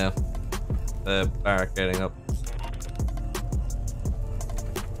then yeah, they're barricading up.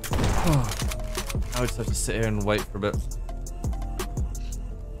 I would just have to sit here and wait for a bit.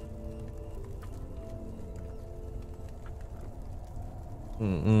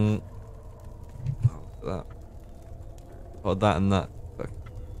 That. Oh, that and that.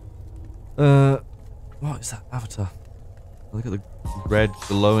 What is that avatar? Look at the red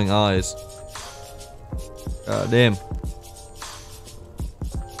glowing eyes. God damn.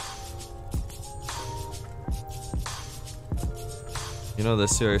 You know they're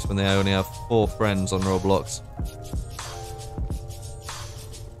serious when they only have 4 friends on Roblox.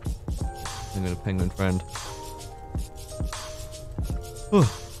 I'm gonna penguin friend. Whew.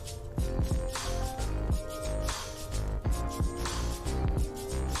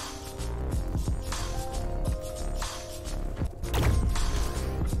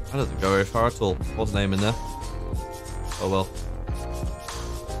 That doesn't go very far at all. What's the name in there? Oh well.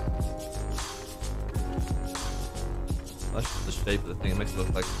 That's just the shape of the thing. It makes it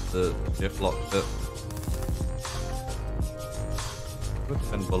look like the shift lock bit. Put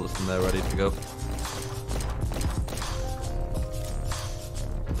 10 bullets in there ready to go.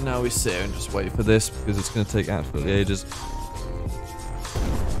 Now we sit here and just wait for this because it's going to take absolutely ages.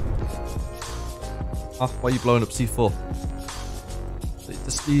 Ah, why are you blowing up C4?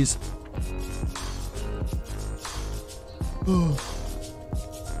 The sneeze. Oh.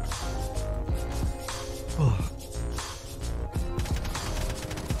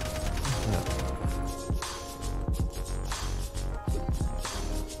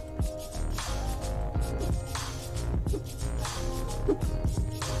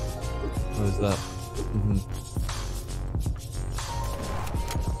 What is that?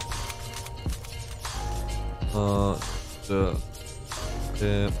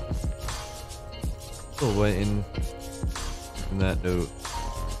 Yeah. Still waiting. In that note.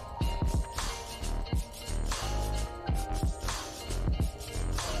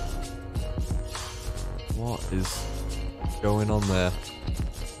 What is going on there?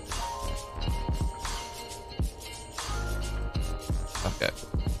 Okay.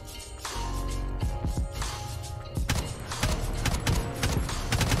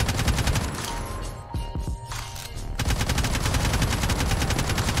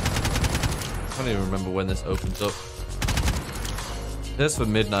 I don't even remember when this opens up. This for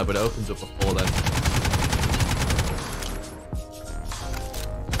midnight, but it opens up before then.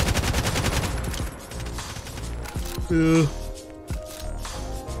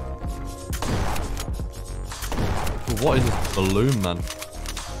 What is this balloon, man?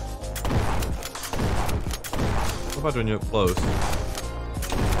 What about when you're up close?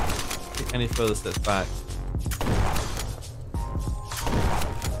 Take any further steps back.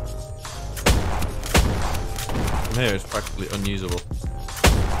 From here, it's practically unusable.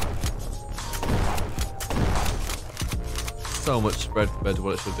 So much spread compared to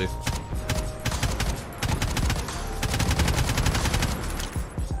what it should be.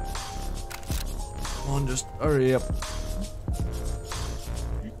 Come on, just hurry up.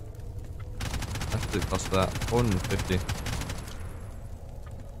 That's the cost of that. 450.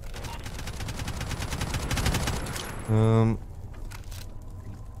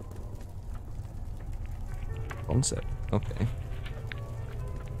 Concept. Okay.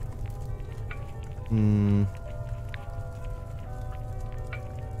 I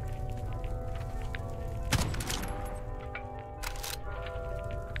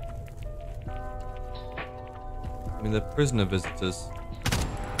mean, the prisoner visitors.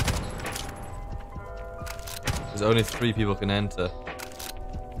 There's only 3 people can enter.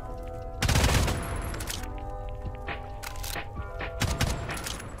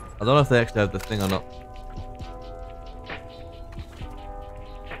 I don't know if they actually have the thing or not.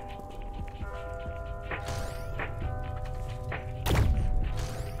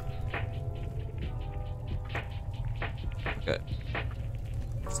 Okay.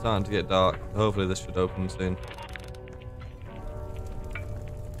 It's starting to get dark. Hopefully this should open soon.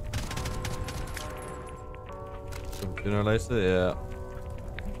 Sooner or later, yeah.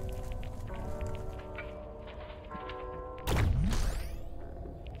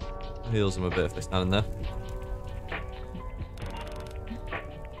 Heals them a bit if they stand in there.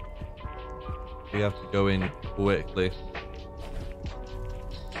 We have to go in quickly.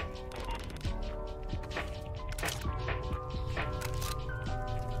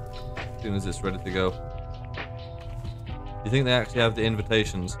 As soon as it's ready to go. You think they actually have the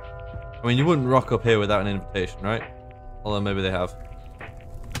invitations? I mean, you wouldn't rock up here without an invitation, right? Although maybe they have.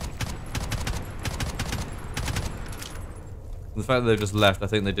 And the fact that they've just left, I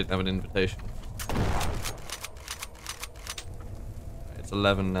think they didn't have an invitation. It's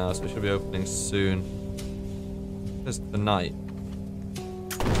 11 now, so it should be opening soon. It's tonight.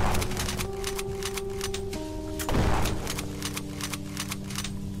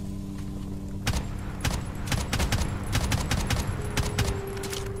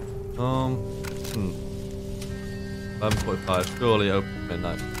 Hmm. 11:45. Surely open at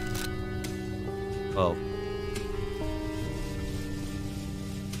midnight. 12.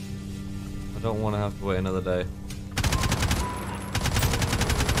 I don't want to have to wait another day.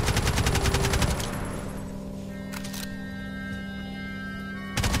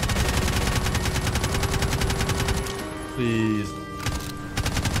 Please.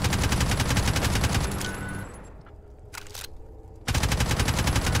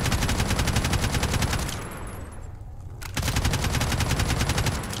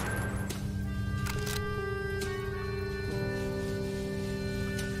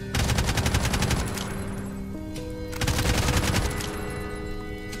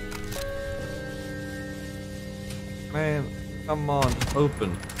 Man, come on, just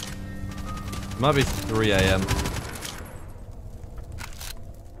open. It might be 3 AM.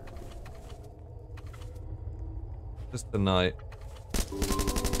 Just the night.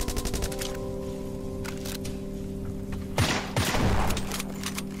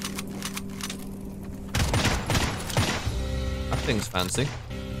 Anything's fancy.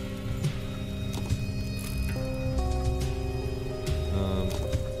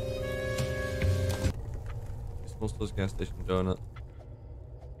 Small stores, gas station, donut.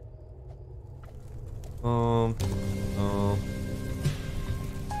 Oh.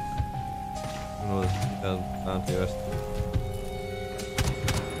 Oh, there's bounty rest.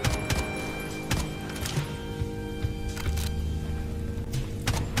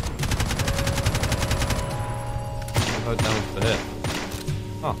 How damage per hit?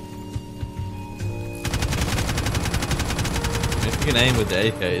 Huh. If you can aim with the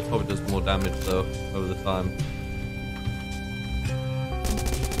AK, it probably does more damage though over the time.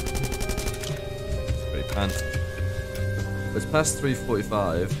 It's pretty fancy. It's past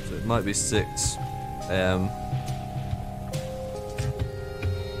 3:45, so it might be 6 AM.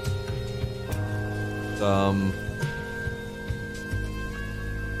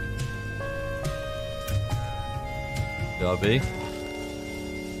 DRB.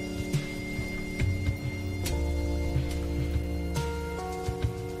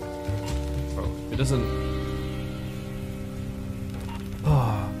 Bro, it doesn't.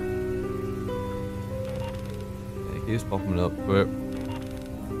 Yeah, it keeps popping up, but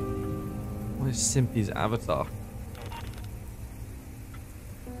what is Simpy's avatar?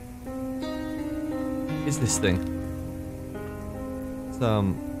 What is this thing?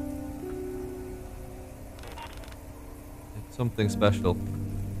 It's something special.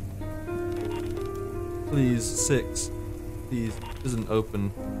 Please, 6. Please, it doesn't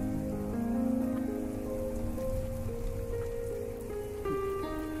open.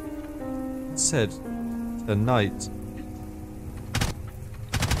 It said tonight.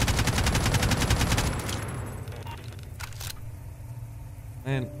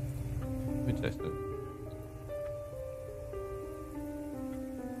 Man, let me test it.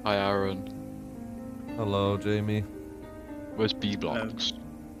 Hi, Aaron. Hello, Jamie. Where's B blocks?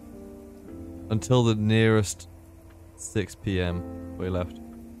 Until the nearest 6 PM we left.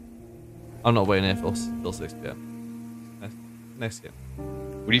 I'm not waiting here till 6 PM. Next game.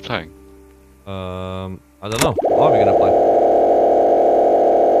 What are you playing? I don't know. What are we gonna play?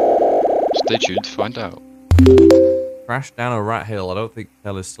 Stay tuned to find out. Crash down a rat hill. I don't think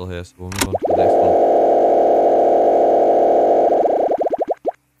Hell is still here, so we'll move on to the next one.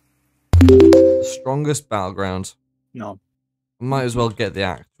 The strongest battleground. No. Might as well get the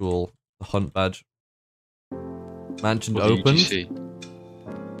actual hunt badge. Mansion What opened. UGC?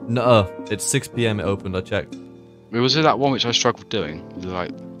 No, it's 6 PM it opened, I checked. Wait, was it that one which I struggled doing? Was it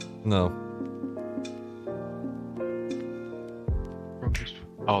like... No.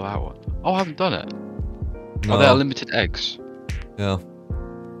 Oh, that one. Oh, I haven't done it. No. Oh, they're limited eggs. Yeah.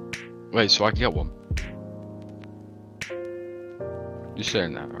 Wait, so I can get one? You're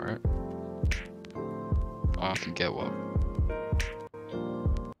saying that, right? I can get one.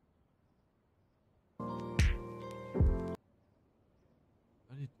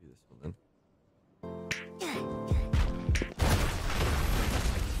 How do you do this one then?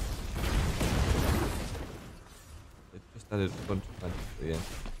 It just added a bunch of fantasy to the game.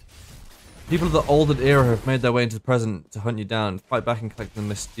 People of the olden era have made their way into the present to hunt you down, fight back and collect the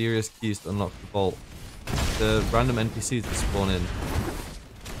mysterious keys to unlock the vault. The random NPCs that spawn in.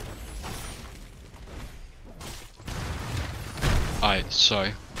 Alright, so...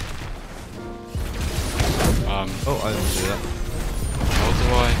 Oh, I didn't do that.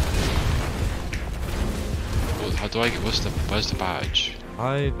 How do I get... Where's the badge?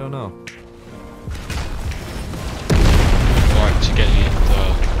 I don't know. Right, to get you the...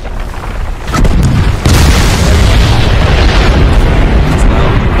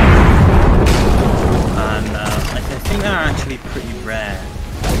 And I think they're actually pretty rare.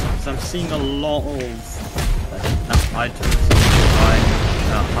 So I'm seeing a lot of items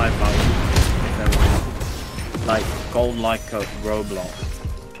high value, if they were like gold like a Roblox.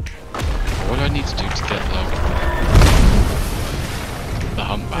 What do I need to do to get the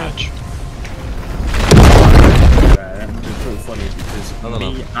hunt badge? It's pretty funny because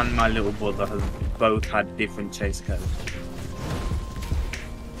me and my little brother have both had different chase codes.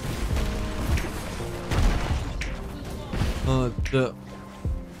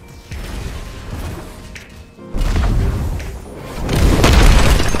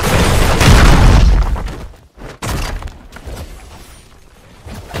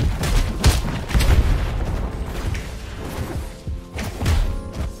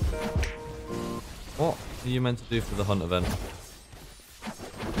 What are you meant to do for the hunt event?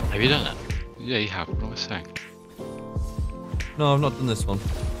 Have you done it? Yeah, you have. What am I saying? No, I've not done this one.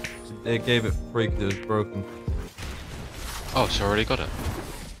 They gave it free because it was broken. Oh, so I already got it.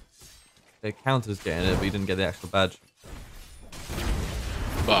 It counted as getting it, but you didn't get the actual badge.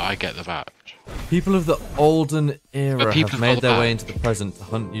 but I get the badge. People of the olden era But people have have got made the their way badge. into the present to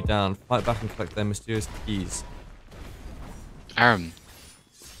hunt you down, fight back and collect their mysterious keys. Aaron.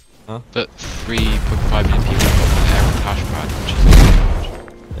 Huh? But 3.5 million people got the Aaron Cash badge, which is a badge.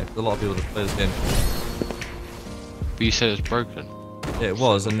 Yeah, 'cause a lot of people just play this game. But you said it was broken. Yeah, it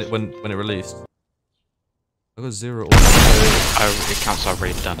was, and when it released. I got 0 It counts I've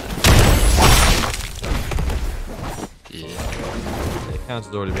already done it. Yeah. It counts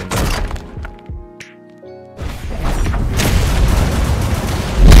as already been done.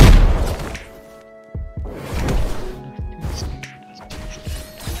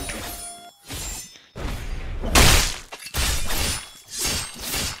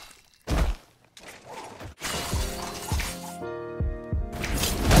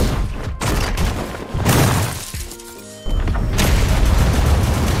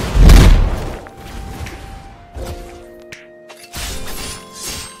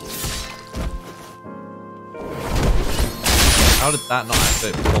 How did that not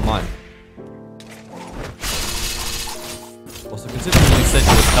activate before mine? Also, considering you said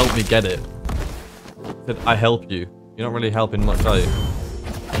you would help me get it, you said I help you. You're not really helping much, are you?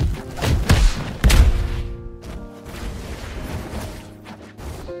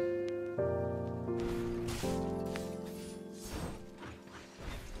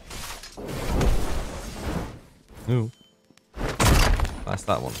 Ooh. That's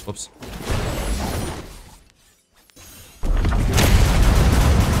that one. Whoops.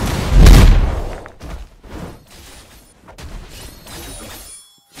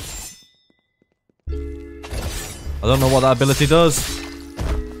 I don't know what that ability does.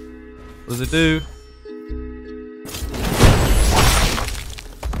 What does it do?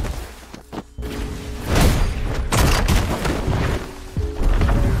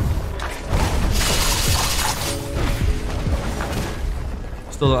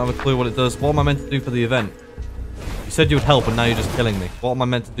 Still don't have a clue what it does. What am I meant to do for the event? You said you would help and now you're just killing me. What am I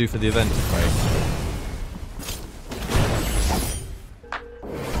meant to do for the event? Right.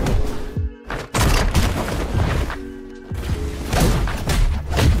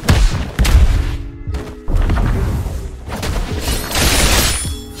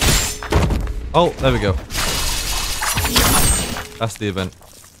 Oh, there we go. That's the event.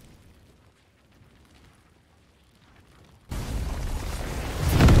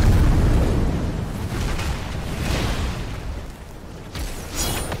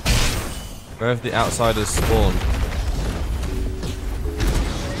 Where have the outsiders spawned?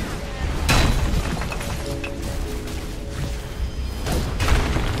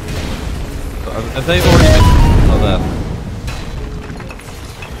 Have they already been... Oh, there.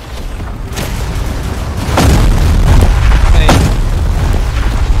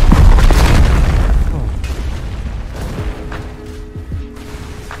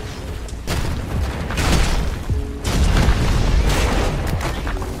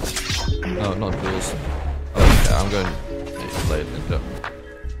 No, not duels. Oh, okay, I'm going to play it into.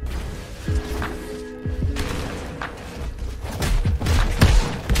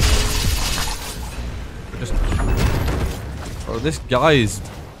 Just... Oh, this guy is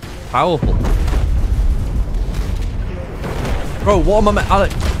powerful. Bro, what am I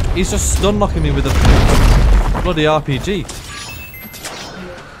Alex? He's just stun locking me with a bloody RPG.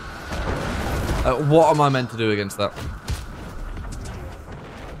 What am I meant to do against that? I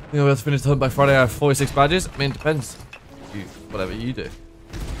think I'll be able to finish the hunt by Friday. I have 46 badges. I mean, it depends. Whatever you do.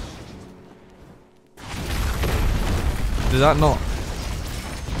 Did that not?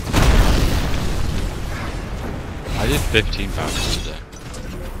 I did 15 badges today.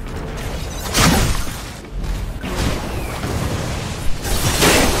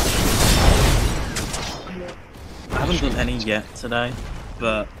 I haven't done any yet today,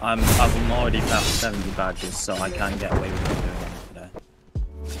 but I'm already past 70 badges, so I can get away with not doing any today.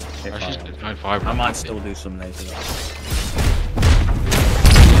 If I might still do some later though.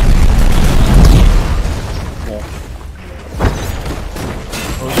 What?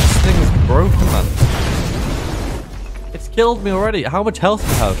 Oh, this thing is broken, man. It's killed me already. How much health do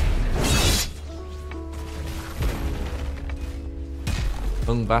you have?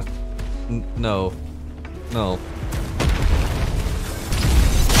 Hung back. No. No.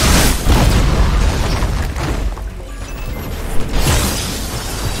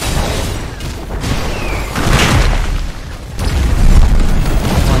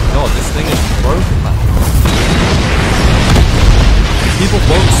 People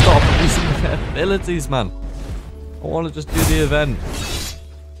won't stop using their abilities, man. I want to just do the event.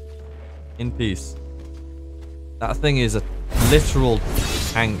 In peace. That thing is a literal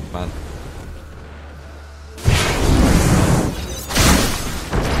tank, man.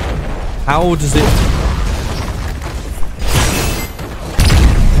 How does it...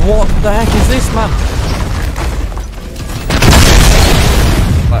 What the heck is this, man?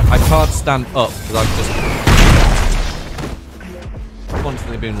 Like, I can't stand up because I've just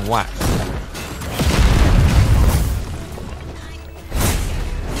constantly been whacked.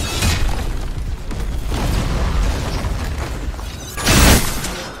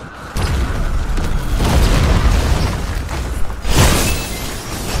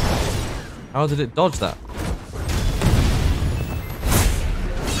 How did it dodge that?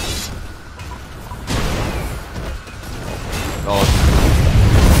 God.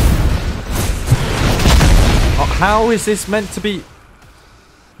 Oh, how is this meant to be?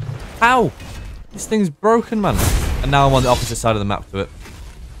 How? This thing's broken, man. And now I'm on the opposite side of the map to it.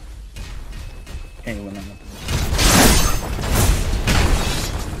 Okay, well, I'm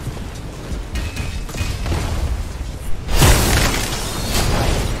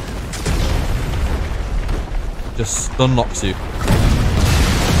Just stun locks you.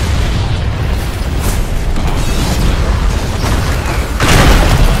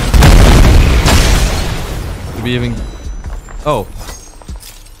 Could be even... Oh.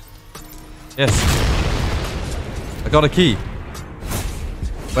 Yes. I got a key.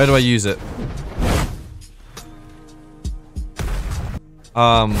 Where do I use it?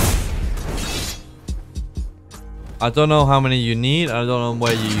 I don't know how many you need. I don't know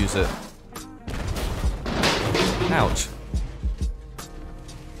where you use it. Ouch.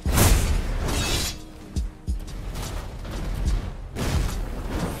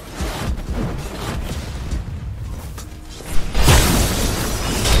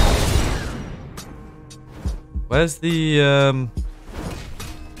 Where's the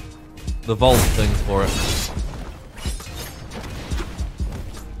vault thing for it?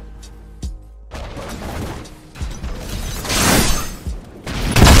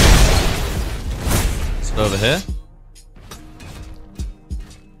 Is it over here?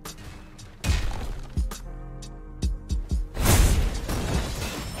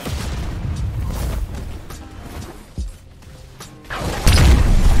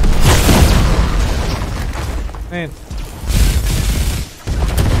 Man.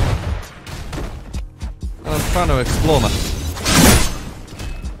 I'm trying to explore, man.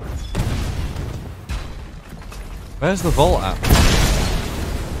 Where's the vault at?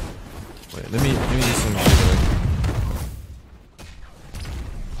 Wait, let me do some googling.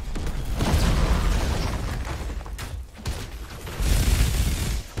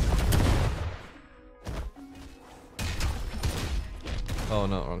 Oh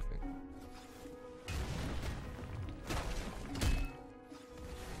no, wrong thing.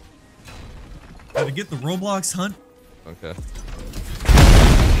 How to get the Roblox hunt? Okay.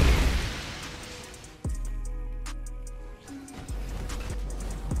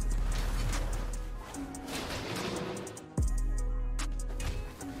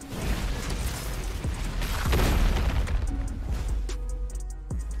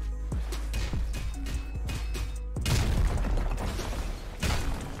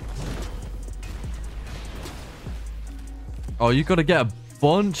 Oh, you gotta get a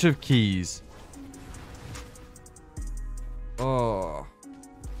bunch of keys. Oh.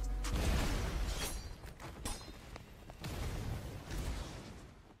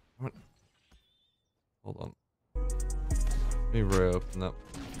 Hold on. Let me reopen that.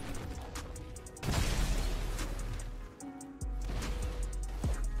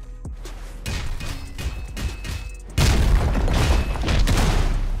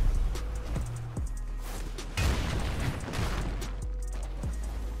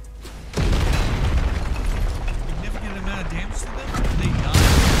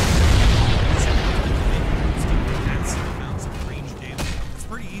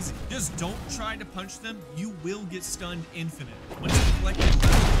 Just don't try to punch them. You will get stunned infinite. Once you collect 11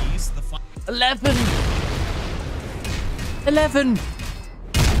 keys, the 11! 11!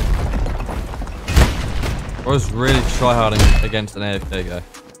 I was really tryharding against an AFK guy.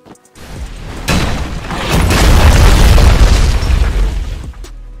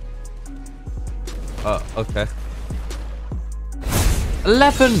 Okay.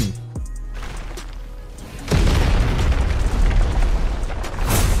 11!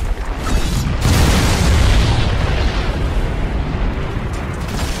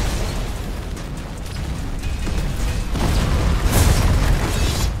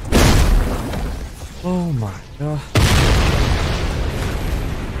 Oh my god.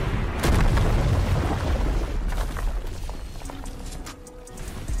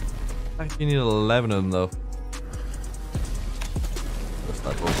 I think you need 11 of them though. What's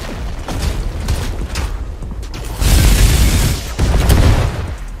that for?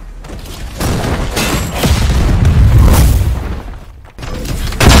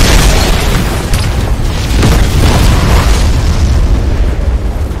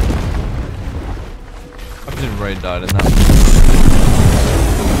 Ray died in that.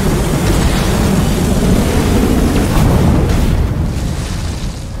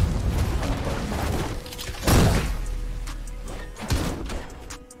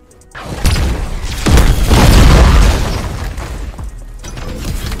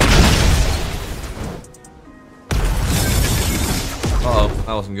 Uh-oh,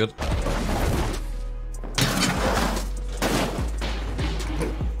 that wasn't good.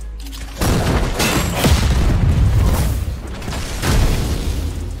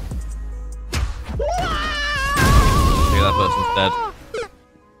 Okay, that person's dead.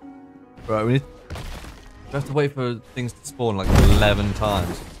 Right, we have to wait for things to spawn like 11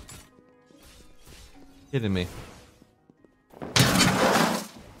 times. Kidding me. I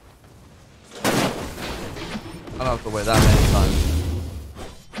don't have to wait that many times.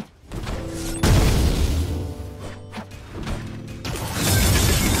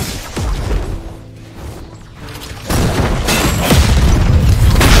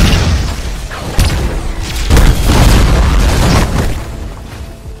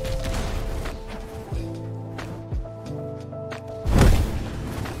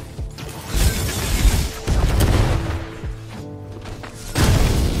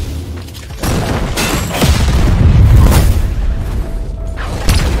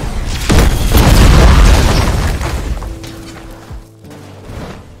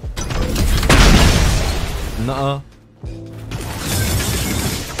 Nuh-uh.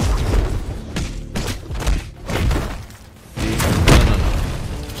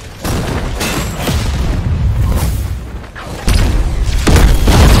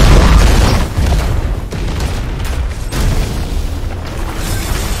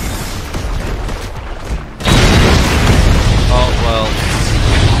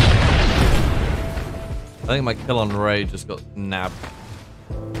 I think my kill on Ray just got nabbed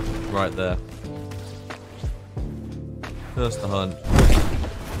right there. Just a hunt.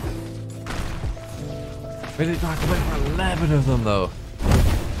 Really, I have to wait for 11 of them though.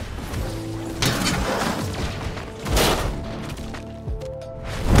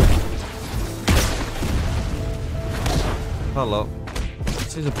 Hello.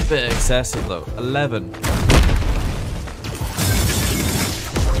 This is a bit excessive though. 11.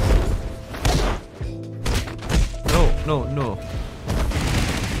 No, no.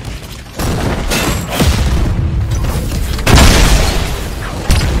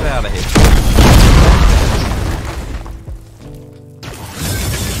 Get out of here.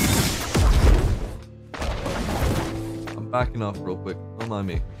 I'm backing off real quick. Don't mind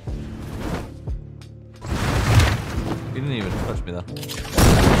me. You didn't even touch me there.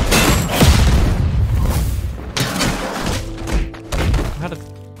 I had a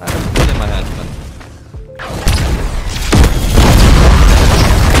gun in my hand, man.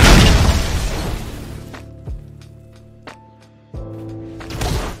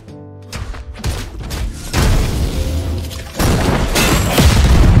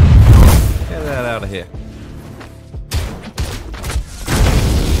 Out of here.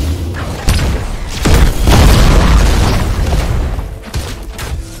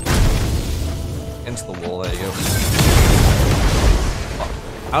 Against the wall, there you go. Oh,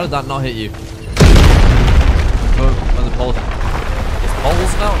 how did that not hit you? Oh, when the pole. It's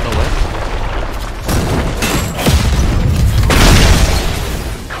poles now? No way.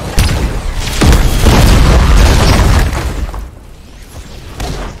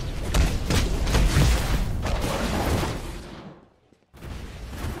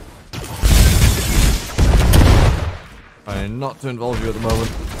 Not to involve you at the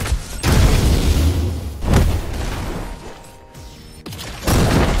moment.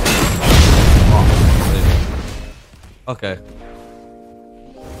 Oh, okay.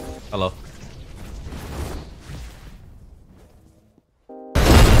 Hello.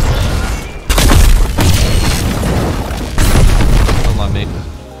 Don't mind me.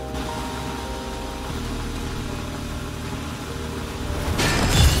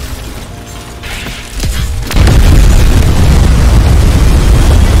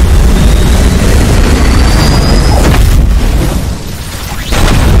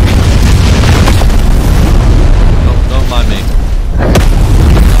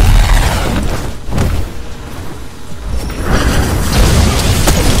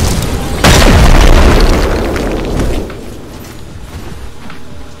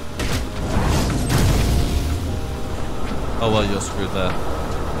 Oh well, you're screwed there.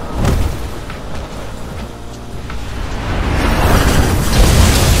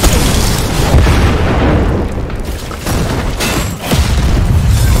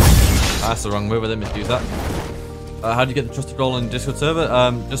 That's the wrong move, I didn't mean to use that. How do you get the trusted role in Discord server?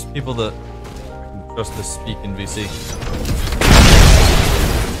 Just people that trust the speaking VC.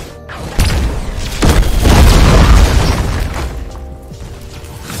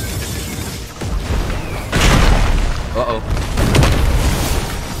 Uh-oh.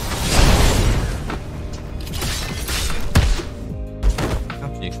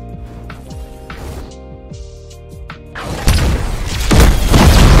 Have you?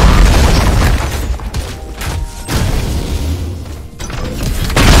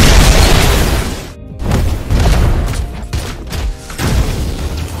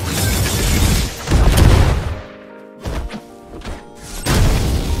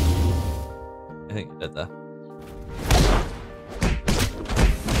 I think you did there.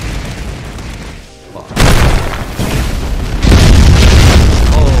 Fuck.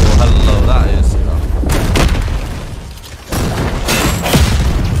 Oh, hello, that is.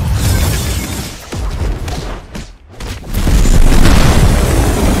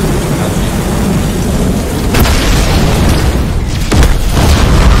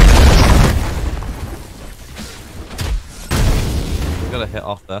 Got a hit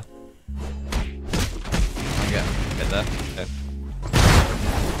off there. Get there. Okay.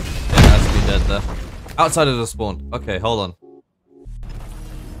 Yeah, has to be dead there. Outside of the spawn. Okay, hold on.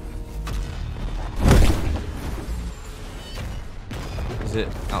 Is it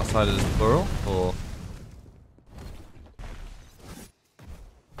outside of the plural or?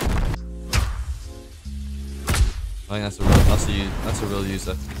 I think that's a real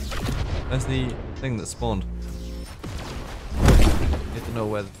user. Where's the thing that spawned? You have to know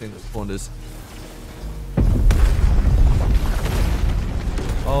where the thing that spawned is.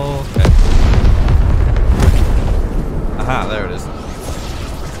 Oh, okay. Aha, there it is.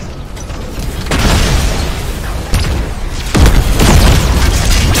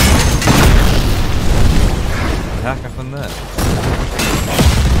 What the heck happened there?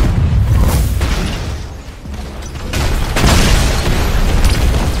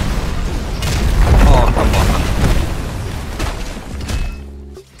 Oh, come on.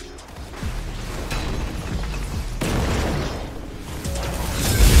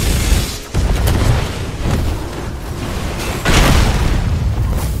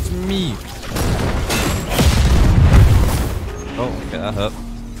 Me. Oh, okay, that hurt.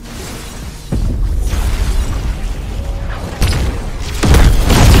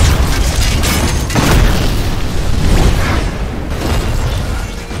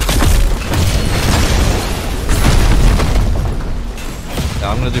 Yeah,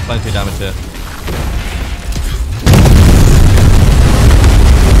 I'm gonna do plenty of damage here.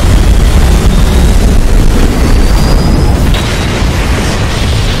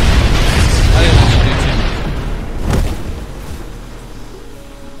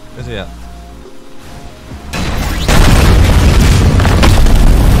 Where's he at?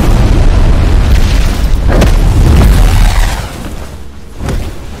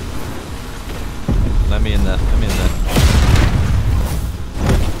 Let me in there. Let me in there.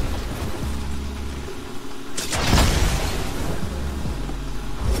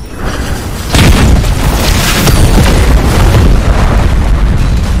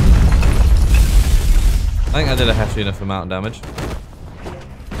 I think I did a hefty enough amount of damage.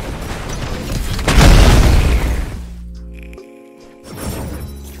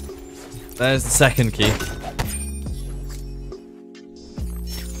 There's the second key.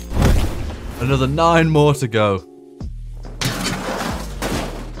 Another 9 more to go.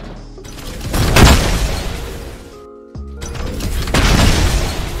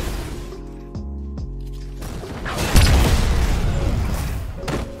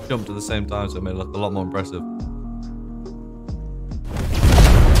 Jumped at the same time, so it made it look a lot more impressive.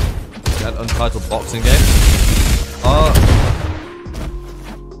 That untitled boxing game. Oh.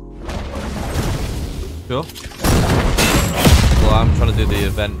 Sure. Well, I'm trying to do the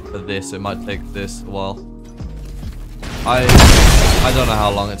event for this, so it might take this a while. I don't know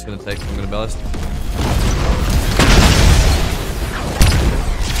how long it's going to take, if I'm going to be honest.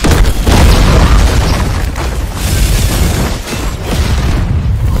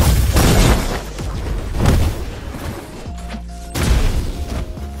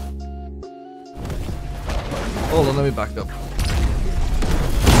 Hold on, let me back up.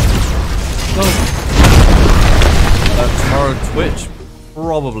 No. Tomorrow Twitch?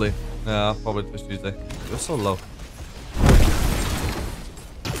 Probably. Yeah, probably Twitch Tuesday. You're so low.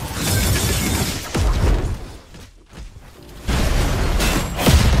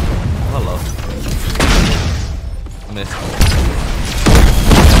 Hello. I missed.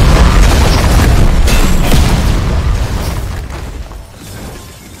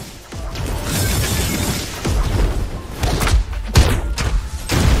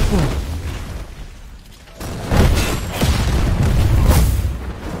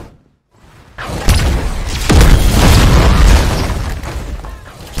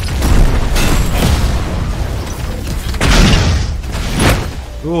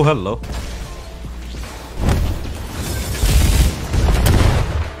 Oh, hello.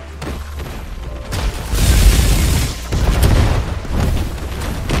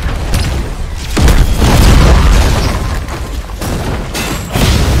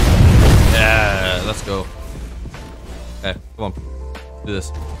 Yeah, let's go. Okay, come on. Do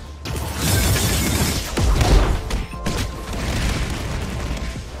this.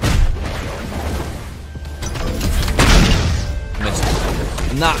 Missed.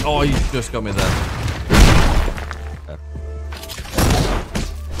 And that, oh, you just got me there. Okay.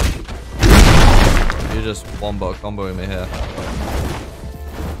 You're just one bot comboing me here.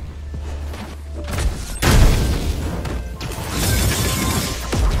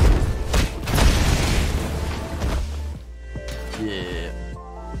 Yeah.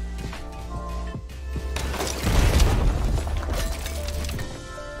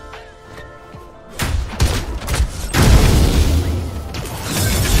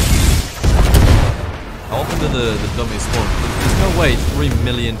 How often do the dummies spawn? There's no way 3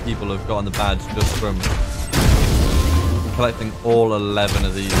 million people have gotten the badge just from collecting all 11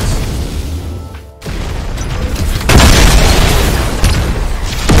 of these.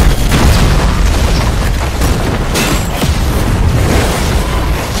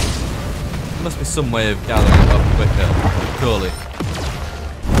 There must be some way of gathering up quicker, surely.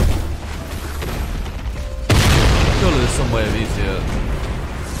 Surely there's some way of easier.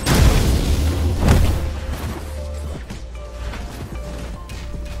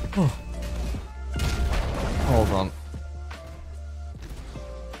 Oh. Hold on.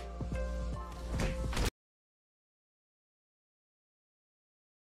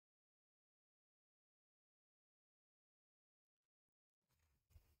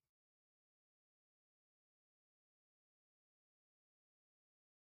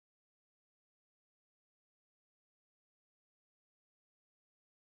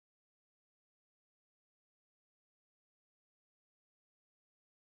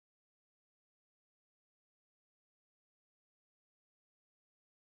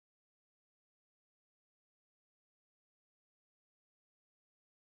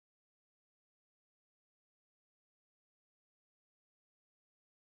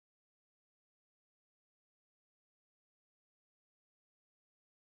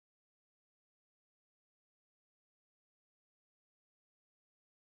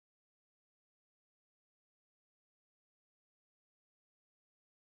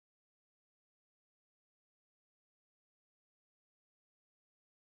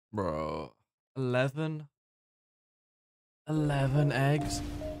 Bro. 11? 11 eggs?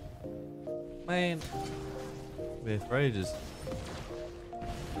 Man. Be here for ages.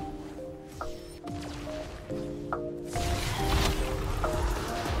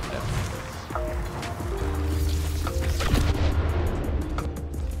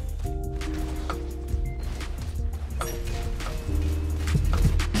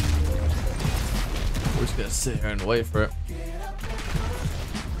 We're just gonna sit here and wait for it.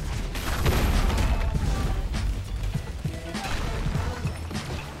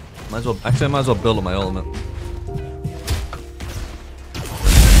 Might as well, actually I might as well build up my ultimate.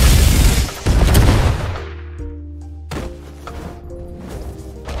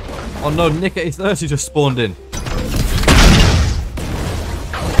 Oh no, Nick 830 just spawned in.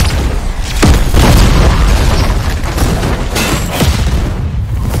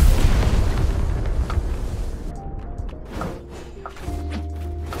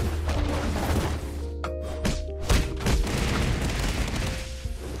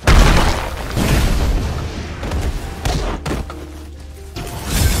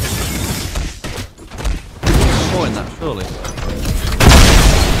 Destroying that, surely.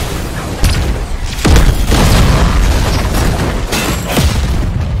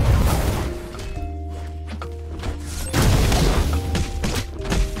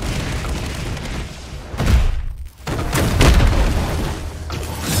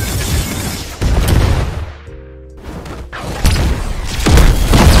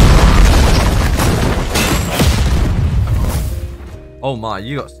 Oh my,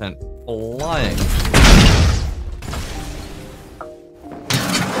 you got sent flying.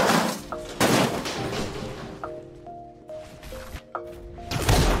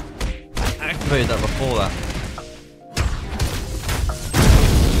 Activated that before that.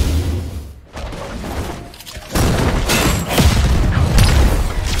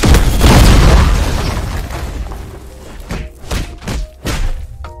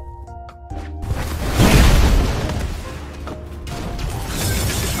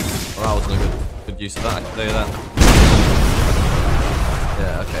 Well, that wasn't a good use of that, I can tell you that.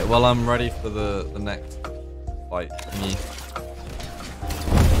 Yeah, okay, well I'm ready for the next fight.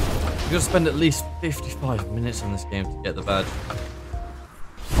 You gotta spend at least 55 minutes on this game to get the badge.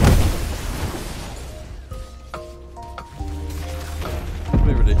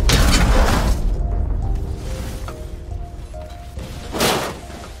 Pretty ridiculous.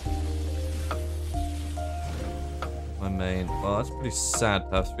 My main. Well, that's pretty sad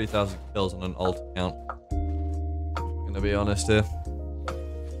to have 3,000 kills on an alt account. I'm gonna be honest here.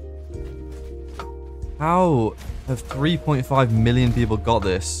 How have 3.5 million people got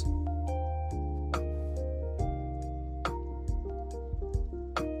this?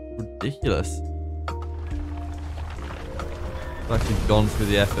 Ridiculous. I've actually gone through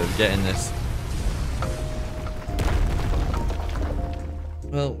the effort of getting this.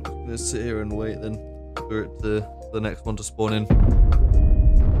 Well, I'm gonna sit here and wait then for it to the next one to spawn in.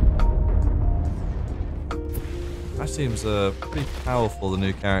 That seems pretty powerful, the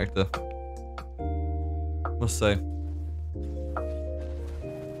new character. Must say.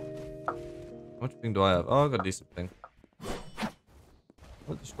 How much ping do I have? Oh, I've got a decent ping.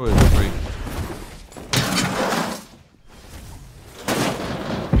 What destroyer is free?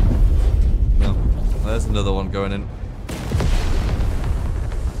 No. There's another one going in.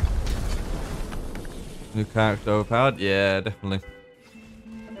 New character overpowered? Yeah, definitely.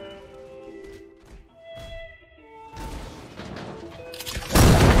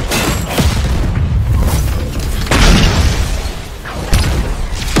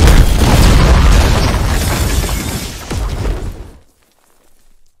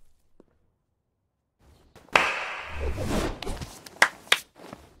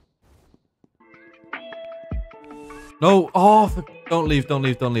 No! Oh, don't leave, don't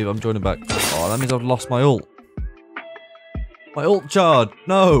leave, don't leave. I'm joining back. Oh, that means I've lost my ult. My ult charge!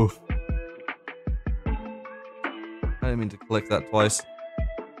 No! I didn't mean to click that twice.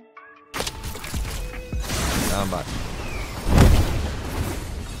 Now I'm back.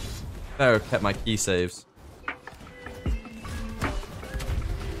 Better have kept my key saves.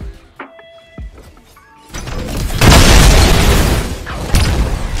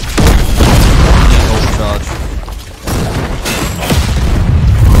 Ult charge.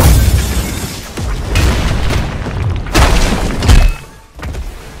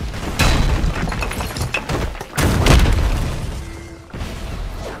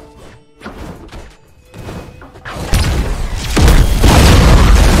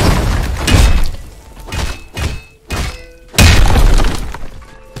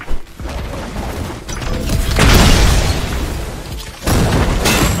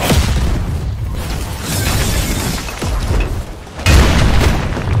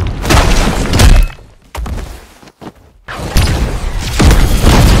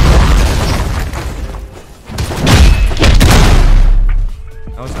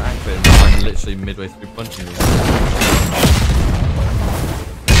 How is that activated when I'm literally midway through punching you?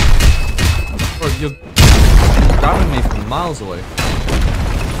 Bro, you're grabbing me from miles away.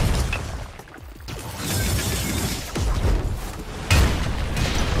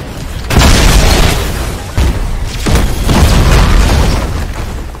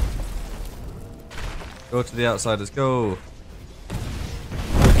 Go to the outsiders, go!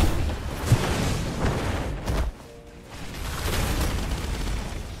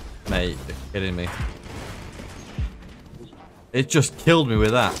 Mate, you're kidding me. It just killed me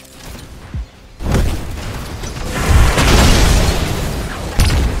with that.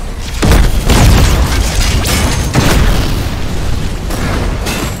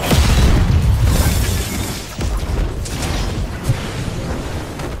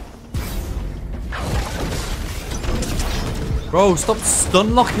 Bro, stop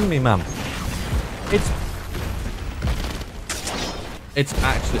stun locking me, man. It's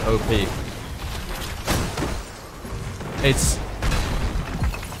actually OP. It's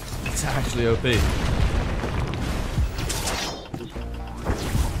actually OP.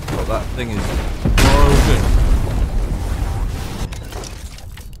 Oh, that thing is broken.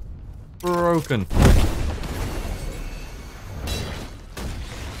 Broken.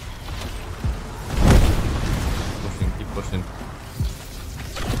 Pushing, keep pushing.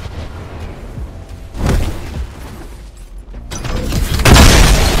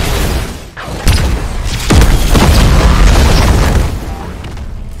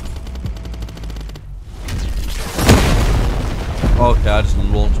 Okay, I just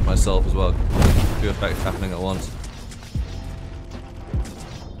launched myself as well. Two effects happening at once.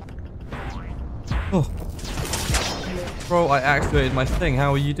 Oh. Bro, I activated my thing.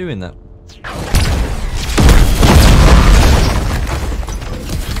 How are you doing that?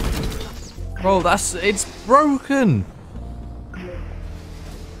 Bro, it's broken.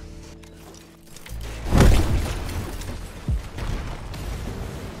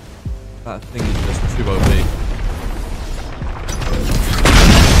 That thing is just too OP.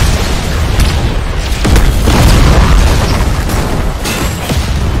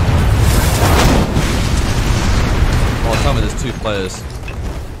 Oh, tell me there's 2 players.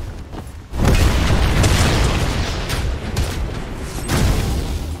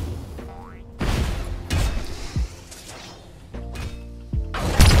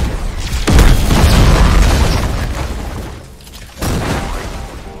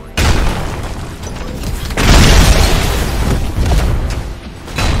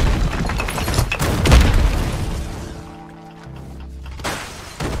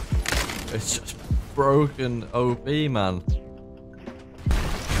 It's just broken OP, man.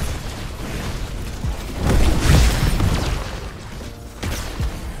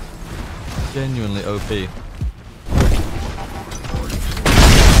 Genuinely OP.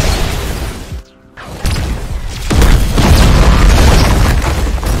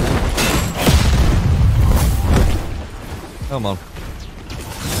 Come on.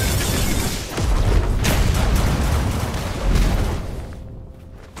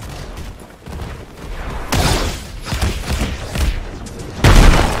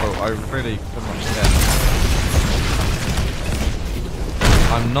 I really couldn't get.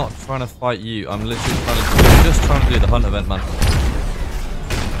 I'm not trying to fight you. I'm literally just trying to do the hunt event, man.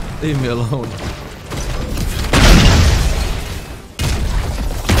 Leave me alone.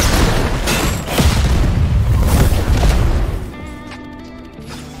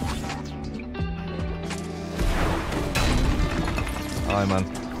 Hi, man.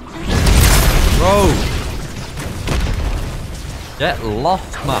 Bro! Get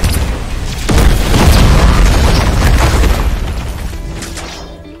lost, man.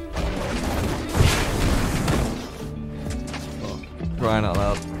 Oh, crying out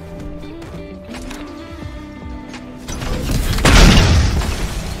loud.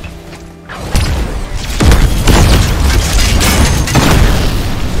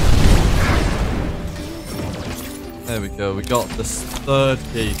 There we go, we got this 3rd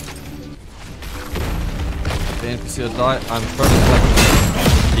key. The NPC will die. I'm currently collecting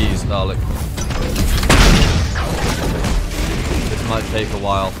the keys, darling. This might take a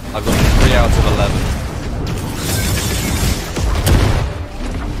while. I've got 3 out of 11.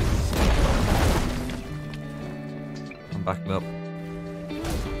 I'm backing up.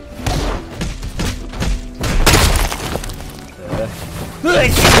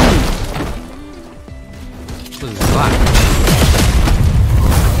 What is that?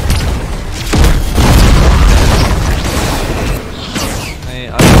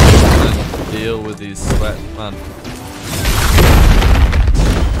 I don't know deal with these sweat, man.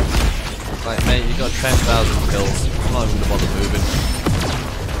 Like, mate, you got 10,000 kills. I'm not even gonna bother moving.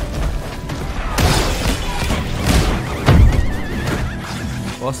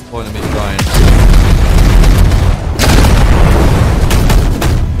 What's the point of me trying?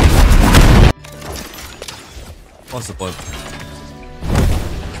 What's the point?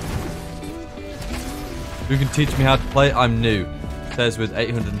 Who can teach me how to play? I'm new. Says with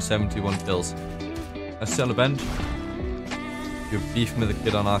 871 kills. I sit on a bench. You're beefing with a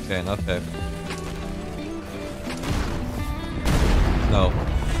kid on Arcane. Okay. No.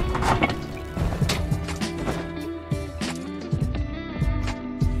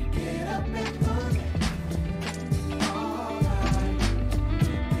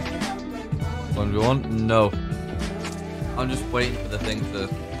 One v one? No. I'm just waiting for the thing to.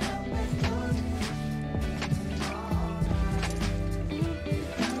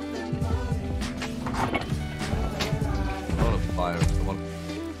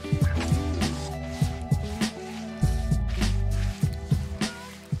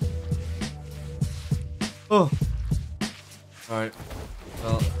 Oh. Alright.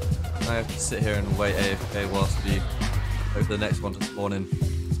 Well, I have to sit here and wait AFK whilst we wait for the next one to spawn in.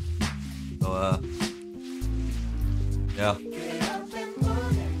 So, yeah.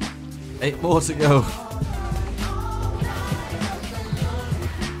 8 more to go.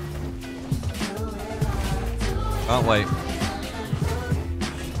 Can't wait.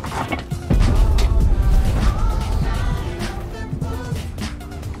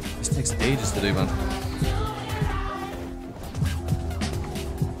 This takes ages to do, man.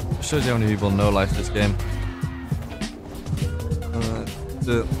 Shows you how many people know life this game.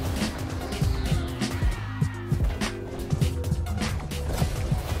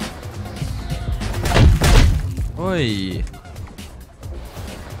 Oi.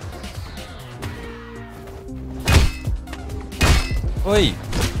 Oi.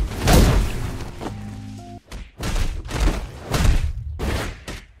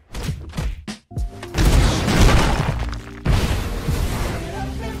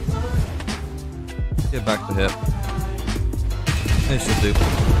 Get back to here. It should do.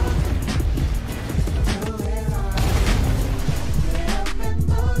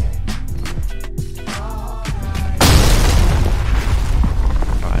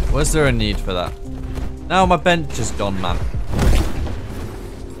 Alright, was there a need for that? Now my bench is gone, man.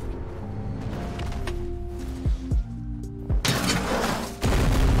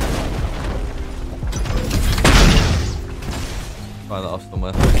 Try that off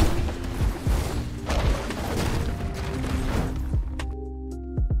somewhere.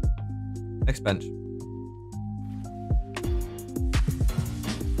 Next bench.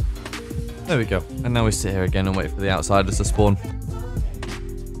 There we go. And now we sit here again and wait for the outsiders to spawn.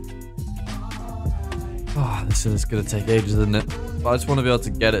 Oh, this is going to take ages, isn't it? But I just want to be able to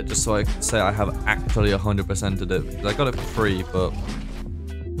get it just so I can say I have actually 100%ed it. Because I got it for free, but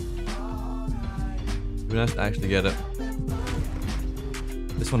it'd be nice to actually get it.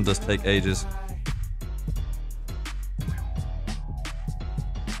 This one does take ages.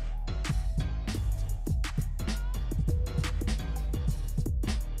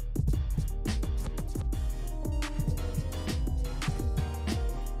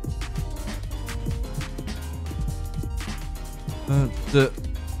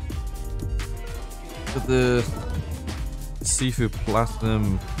 The Sifu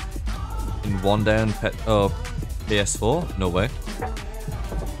Platinum in one day on PS4? No way.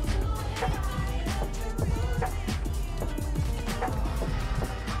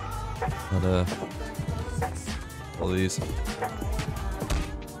 But all these.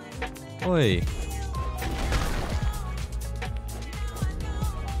 Oi.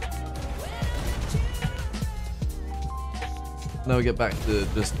 Now we get back to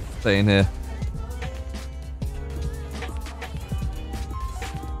just staying here.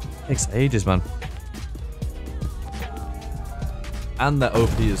 Takes ages, man. And they're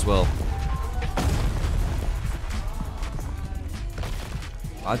OP as well.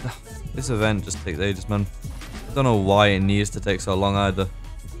 This event just takes ages, man. I don't know why it needs to take so long either.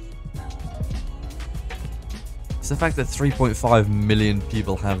 It's the fact that 3.5 million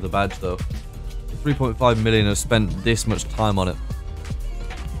people have the badge, though. 3.5 million have spent this much time on it.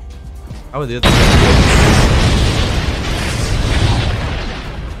 How are the other games?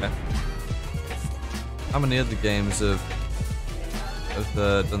 Okay. How many other games have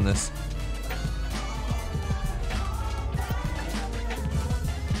done this?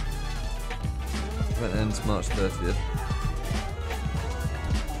 Event ends March 30th.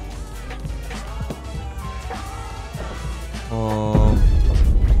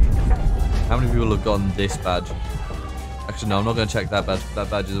 How many people have gotten this badge? Actually, no, I'm not going to check that badge. That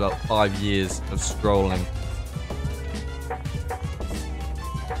badge is about 5 years of scrolling.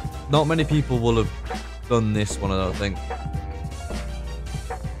 Not many people will have done this one, I don't think.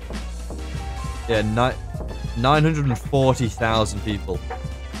 Yeah, 940,000 people.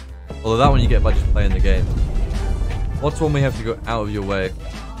 Although that one you get by just playing the game. What's one we have to go out of your way to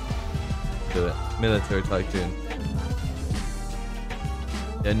do it? Military Tycoon.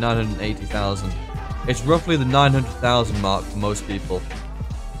 Yeah, 980,000. It's roughly the 900,000 mark for most people.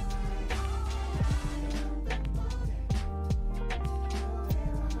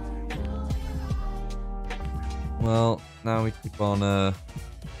 Well, now we keep on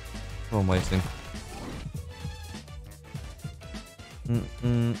waiting.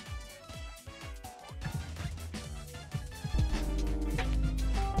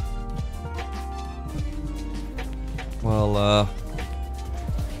 Well,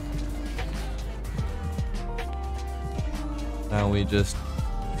 now we just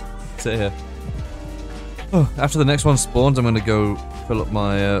sit here. Oh, after the next one spawns, I'm going to go fill up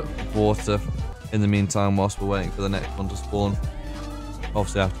my water in the meantime whilst we're waiting for the next one to spawn.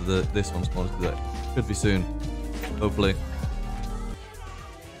 Obviously after this one spawns, because it could be soon. Hopefully.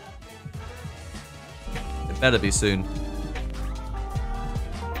 It better be soon.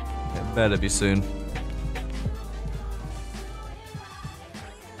 It better be soon.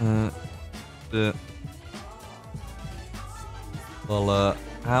 Well,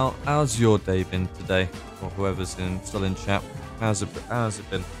 how's your day been today? Or whoever's still in chat. How's it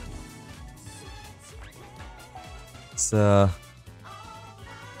been? It's for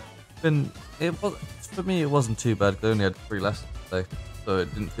me it wasn't too bad. I only had 3 lessons today, so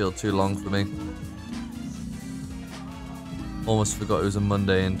it didn't feel too long for me. Almost forgot it was a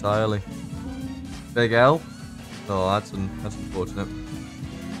Monday entirely. Big L? Oh, that's unfortunate.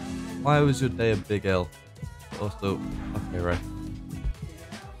 Why was your day a big L? Also, okay, right.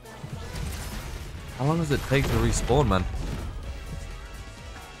 How long does it take to respawn, man?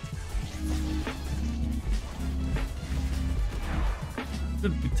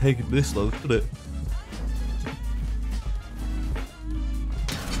 Shouldn't be taking this long, should it?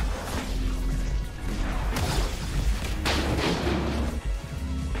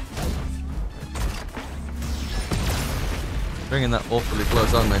 bringing that awfully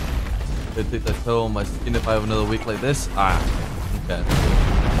close, aren't they? They think they toe on my skin if I have another week like this. Okay.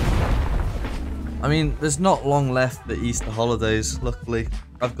 I mean, there's not long left the Easter holidays, luckily.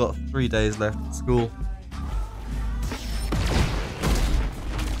 I've got 3 days left at school.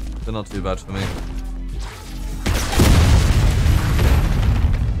 They're not too bad for me.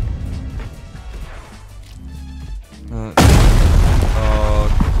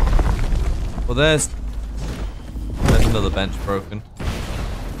 Well, there's another bench broken.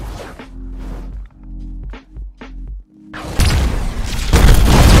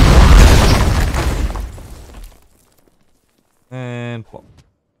 And plop.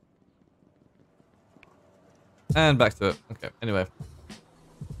 And back to it. Okay, anyway.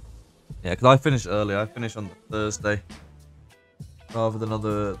 Yeah, because I finished early. I finished on the Thursday rather than on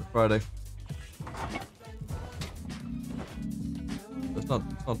the Friday. It's not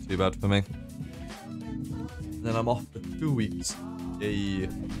too bad for me. And then I'm off for 2 weeks. Yay.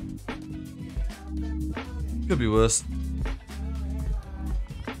 Could be worse.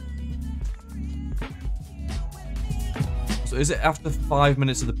 So is it after 5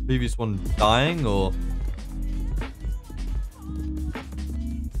 minutes of the previous one dying, or?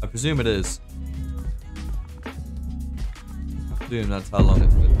 I presume it is. I presume that's how long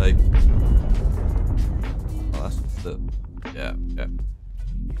it's going to take. Oh, that's just it. Yeah, okay.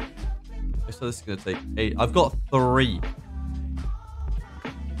 So this is going to take 8. I've got 3.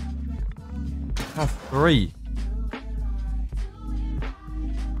 I have 3.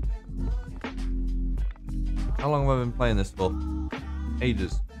 How long have I been playing this for?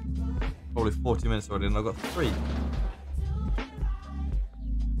 Ages. Probably 40 minutes already, and I've got 3.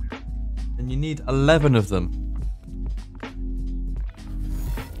 And you need 11 of them.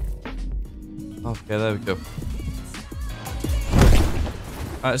 Okay, there we go.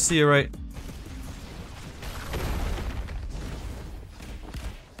 Alright, see you, right?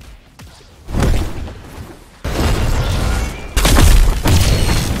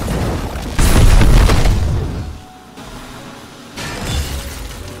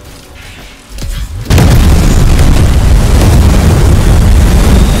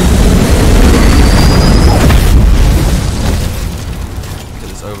 Get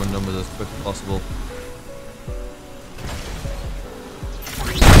this over numbers as quick as possible.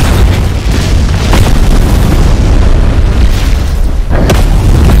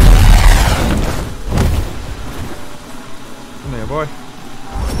 Boy.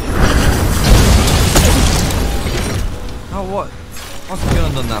 Oh, what? What's he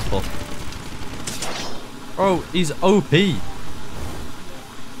gonna done that for? Oh, he's OP.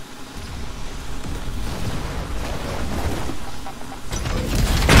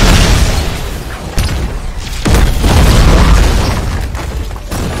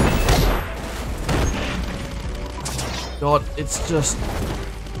 God, it's just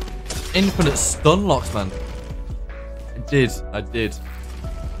infinite stun locks, man. I did.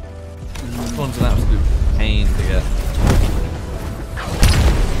 This one's an absolute pain to get.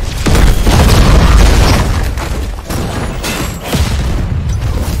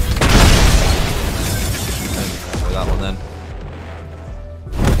 That one then.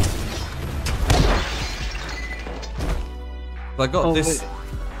 So I got this. Wait.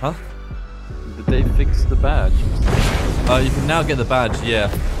 Huh? Did they fix the badge? You can now get the badge, yeah.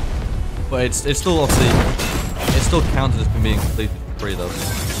 But it's still obviously. It's still counted as being completed for free though.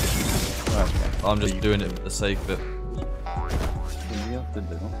 Okay. I'm just doing it for the sake of it. What do you have to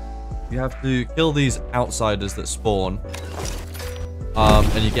do? You have to kill these outsiders that spawn.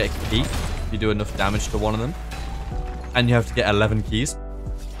 And you get a key if you do enough damage to one of them. And you have to get 11 keys.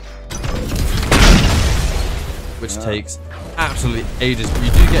 Which takes absolutely ages. But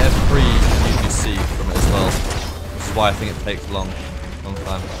you do get a free UGC from it as well. Which is why I think it takes a long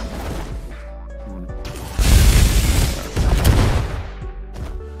time.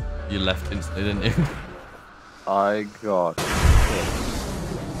 You left instantly, didn't you? I got kicked.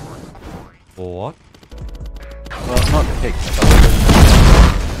 For what? Well, not kicked.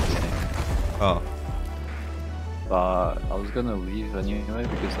 Oh. But I was gonna leave anyway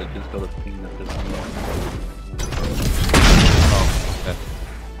because I just got a thing that doesn't work. Oh, okay.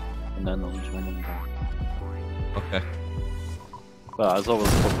 And then I was running back. Okay. But as I was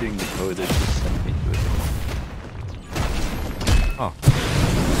copying the code, it just sent me to it. Oh.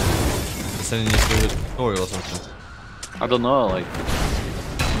 Sending you through a tutorial or something. I don't know, like.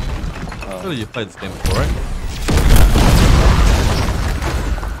 Surely you've played this game before, right?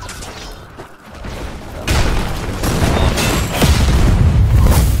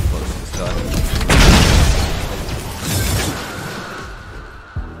 What's this guy?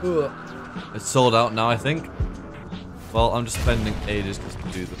 It's sold out now, I think. Well, I'm just spending ages just to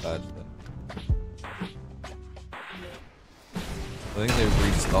do the badge then. I think they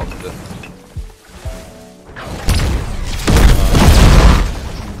restocked it.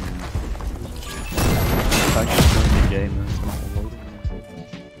 If I can join the game and it's not loading.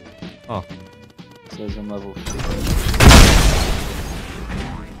 Oh. It says I'm level 3.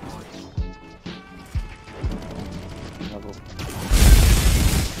 Level.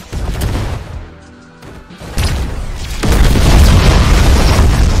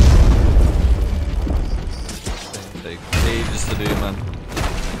 Take ages to do, man.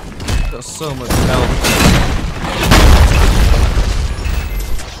 Got so much health.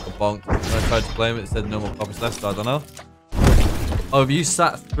 Bonk. When I tried to blame it, it said no more copies left, so I don't know. Oh, have you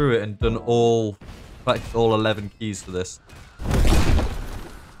sat through it and done all, collected all 11 keys for this?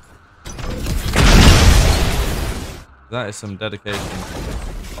 That is some dedication.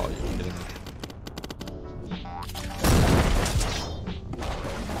 Oh, you're kidding me.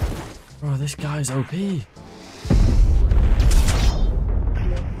 Bro, this guy's OP. He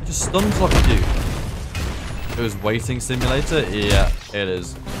just stun blocked you. It was waiting simulator? Yeah, it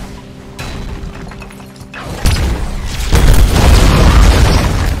is.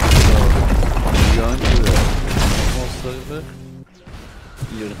 Going to the normal server,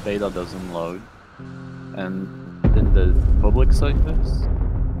 your data doesn't load, and in the public servers,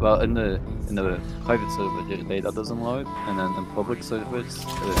 well, in the private server, your data doesn't load, and then in public servers, it's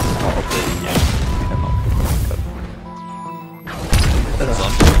not updating yet. You cannot put It's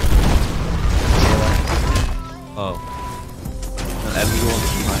on. Oh. and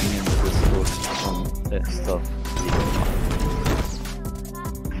everyone's trying in the Discord on their stuff.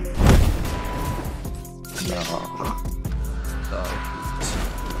 No.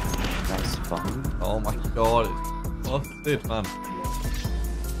 That's fun. Oh my god, it's busted, man.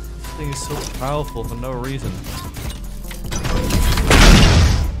 This thing is so powerful for no reason.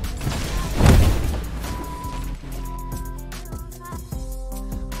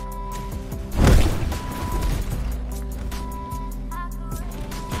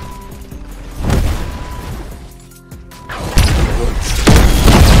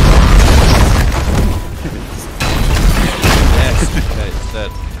 Yes, okay, it's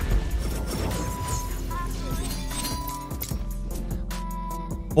dead.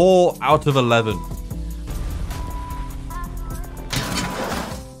 Four out of 11.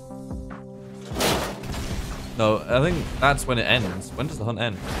 No, I think that's when it ends. When does the hunt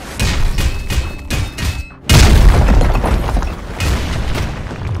end?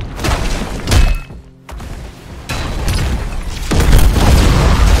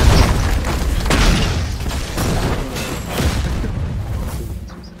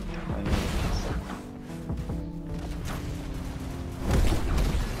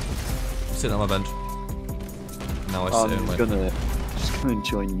 Sitting on my bench. Now I sit I'm just gonna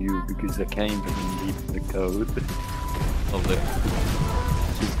join you because I can't even read the code. Lovely.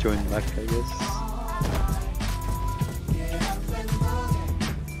 Just join back, I guess.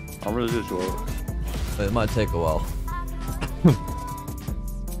 I'm gonna just roll. It might take a while.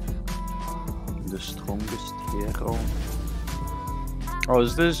 The strongest hero. Oh,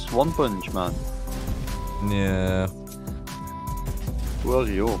 is this One Punch Man? Yeah. Who are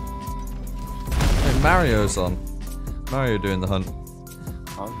you? Hey, Mario's on. Mario doing the hunt.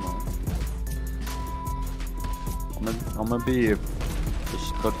 I don't know. I'm gonna be a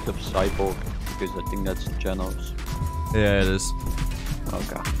destructive cyborg because I think that's Genos. Yeah, it is.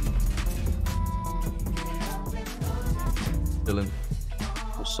 Okay. Dylan.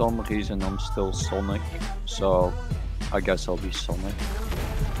 For some reason I'm still Sonic, so I guess I'll be Sonic.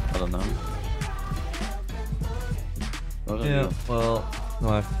 I don't know. What are Yeah, you? well, no,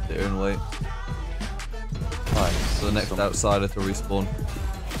 I have to sit here and wait. Alright, So the next outsider to respawn.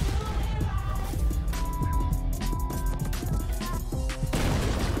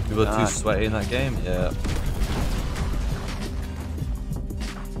 People are too sweaty in that game? Yeah.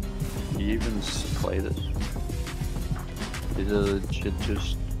 You even play this? Is it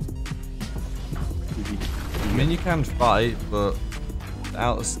just... I mean, you can fight, but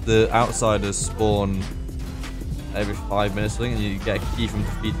the outsiders spawn every 5 minutes, I think, and you get a key from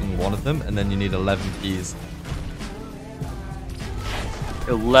defeating one of them, and then you need 11 keys.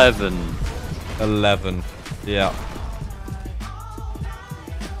 11. 11. Yeah.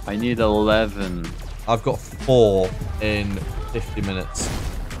 I need 11. I've got 4 in 50 minutes.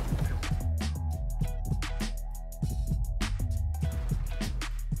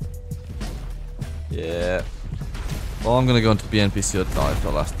 Yeah. Well, I'm gonna go into BNPC or die for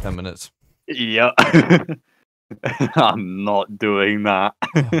the last 10 minutes. Yeah. I'm not doing that.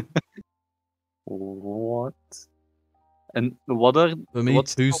 What? And what are For me,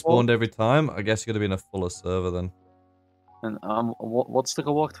 what's the 2 reward? spawned every time. I guess you're gonna be in a fuller server then. And what's the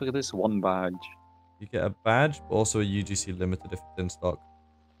reward for this 1 badge? You get a badge, but also a UGC limited if it's in stock.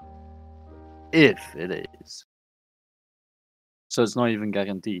 If it is. So it's not even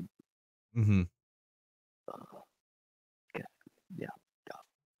guaranteed. Mm-hmm.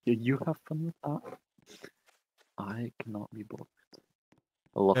 You have fun with that. I cannot be bothered.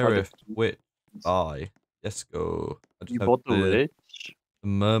 I love how Sheriff, the- witch, buy. Yes, go. I just You have bought the witch? the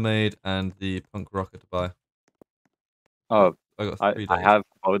mermaid and the punk rocker to buy. Oh, I got 3 I days. have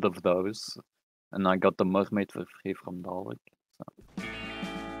both of those. And I got the mermaid for free from Dalek.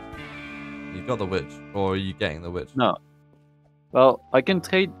 You got the witch, or are you getting the witch? No. Well, I can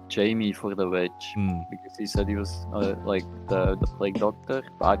trade Jamie for the witch. Hmm. Because he said he was like the plague doctor.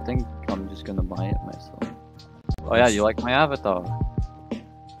 But I think I'm just gonna buy it myself. Oh yeah, you like my avatar?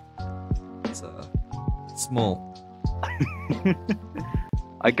 It's small.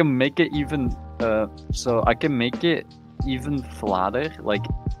 I can make it even so I can make it even flatter, like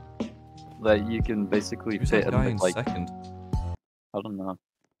that you can basically Who's fit that him guy with, in like, second? I don't know.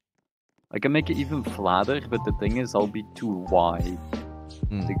 I can make it even flatter, but the thing is I'll be too wide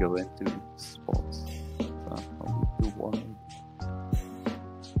Hmm. to go into spots. So I'll be too wide.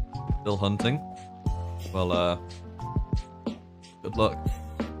 Still hunting? Well, good luck.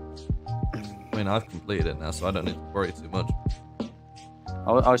 I mean, I've completed it now, so I don't need to worry too much.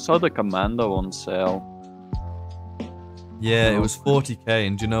 I saw the commando on sale. Yeah, it was 40k,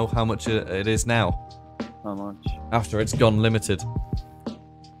 and do you know how much it is now? How much? After it's gone limited. How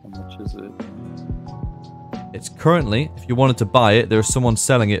much is it? It's currently, if you wanted to buy it, there's someone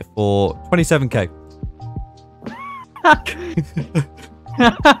selling it for 27k.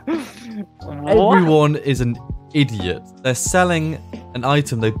 Everyone is an idiot. They're selling an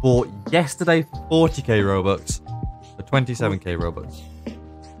item they bought yesterday for 40k Robux. For 27k Robux.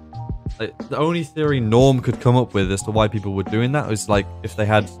 Like, the only theory Norm could come up with as to why people were doing that was like if they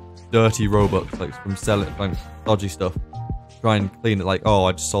had dirty Robux, like from selling like dodgy stuff. Try and clean it like, oh,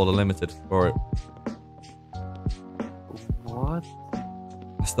 I just sold a limited for it. What?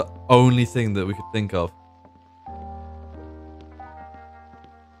 That's the only thing that we could think of.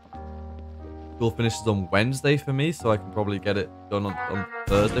 School finishes on Wednesday for me, so I can probably get it done on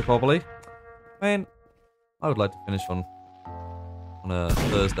Thursday probably. I mean, I would like to finish on a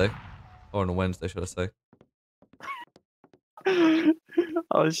Thursday. Or on a Wednesday, should I say. I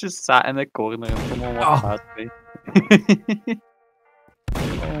was just sat in a corner and someone walked past me.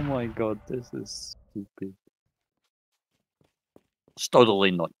 Oh my god, this is stupid. It's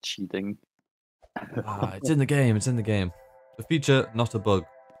totally not cheating. It's in the game, it's in the game. The feature, not a bug.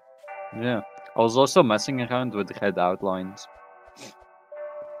 Yeah. I was also messing around with red outlines.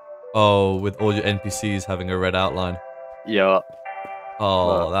 Oh, with all your NPCs having a red outline. Yeah.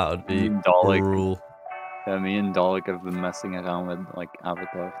 Oh, that would be Dalek. cruel. Yeah, me and Dalek have been messing around with like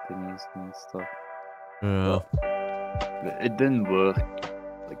avatar thingies and stuff. Yeah. But it didn't work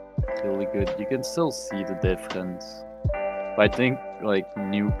like really good. You can still see the difference. But I think like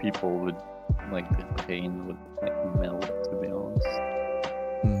new people would like their brain would like melt, to be honest.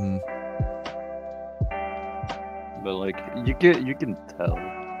 Mm-hmm. But like you can tell.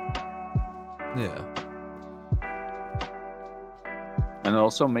 Yeah. And it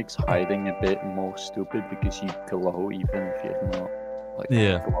also makes hiding a bit more stupid because you glow even if you're not like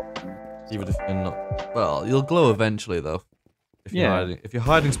Yeah. glowing. Even if you're not. Well, you'll glow eventually, though. If you're Yeah. hiding. If your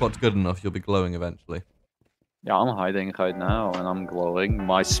hiding spot's good enough, you'll be glowing eventually. Yeah, I'm hiding right now and I'm glowing.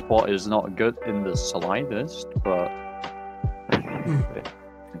 My spot is not good in the slightest, but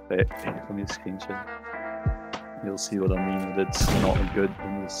wait, let me screenshot. You'll see what I mean. It's not good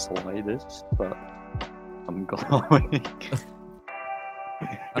in the slightest, but I'm glowing.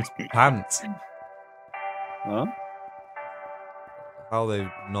 That's pants. Huh? How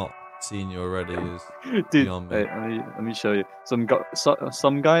they've not seen you already is Dude, beyond me. wait, let me show you.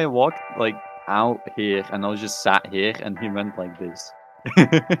 Some guy walked like out here, and I was just sat here, and he went like this. He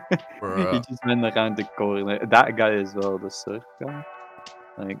Bruh. just went around the corner. That guy as well, the surf guy.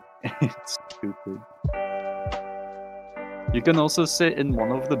 Like, it's stupid. You can also sit in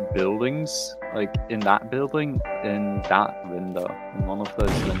one of the buildings, like in that building, in that window, in one of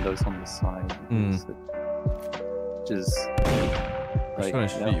those windows on the side. You can sit. Which is He's trying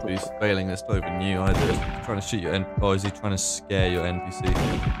to shoot you, but he's failing. That's not even you either. He's trying to shoot your or is he trying to scare your NPC?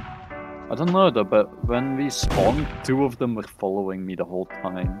 I don't know though, but when we spawned, 2 of them were following me the whole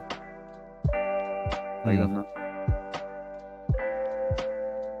time. I don't know.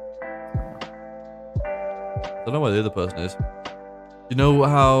 I don't know where the other person is. You know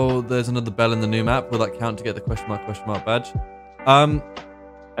how there's another bell in the new map? Will that count to get the question mark badge? I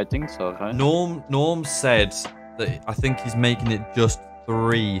think so, right? Norm said that I think he's making it just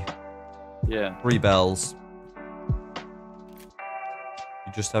 3. Yeah. 3 bells.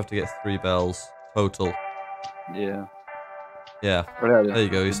 You just have to get 3 bells total. Yeah. Yeah. Right, There you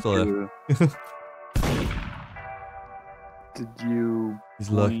go. He's still there. Did you? He's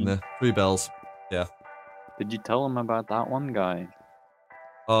lurking there. 3 bells. Yeah. Did you tell him about that one guy?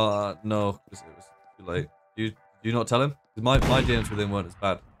 No, because it was too late. Do you not tell him? 'Cause my DMs with him weren't as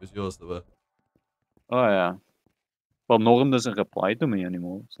bad. It was yours that were. Oh yeah. Well, Norm doesn't reply to me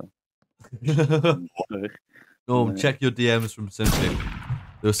anymore, so. Norm, check your DMs from Simply.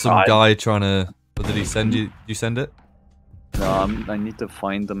 There was some guy trying to. Or did he send you? Did you send it? No, I need to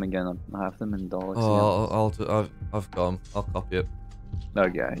find them again. I have them in dollars. Oh, I've got them. I'll copy it.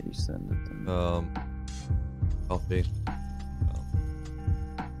 Okay, you send it to me. Copy.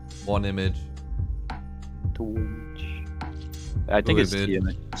 1 image. 2 inch. I think it's 3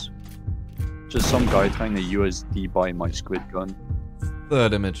 images. Just some guy trying to USD buy my squid gun.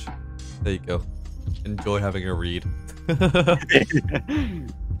 3rd image. There you go. Enjoy having a read. I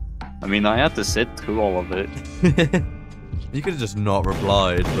mean, I had to sit through all of it. You could have just not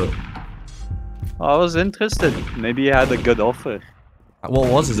replied, but I was interested. Maybe he had a good offer. what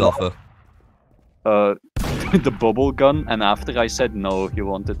was his offer? The bubble gun, and after I said no, he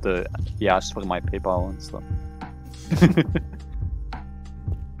asked for my PayPal and stuff.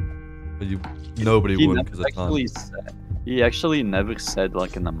 But nobody He would never because of time. He actually never said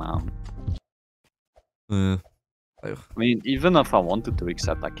like an amount. Yeah. I mean, even if I wanted to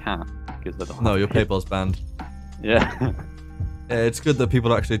accept, I can't because I don't. No, have your PayPal. PayPal's banned. Yeah. Yeah, it's good that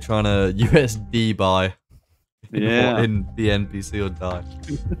people are actually trying to USD buy. Yeah. In the NPC or die.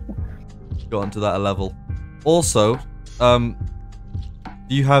 Got onto that level. Also, do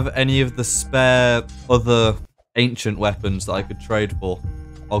you have any of the spare other ancient weapons that I could trade for?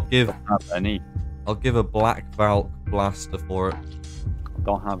 I'll give. Don't have any. I'll give a black Valk blaster for it.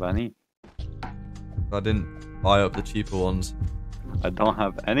 Don't have any. I didn't buy up the cheaper ones. I don't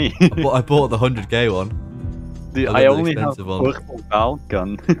have any. I bought the 100k one. Dude, I I got the only have expensive one. purple Valk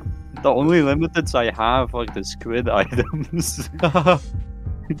gun. The only limiteds I have are the squid items.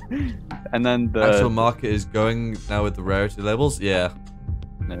 And then the Actual market is going now with the rarity levels. Yeah.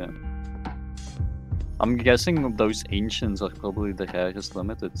 Yeah. I'm guessing those ancients are probably the rarest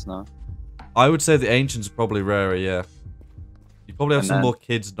limiteds now. I would say the ancients are probably rarer. Yeah. You probably have And some then- more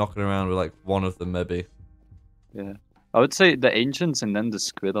kids knocking around with like one of them maybe. Yeah. I would say the ancients and then the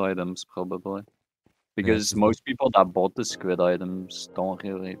squid items probably. Because Yeah. most people that bought the squid items don't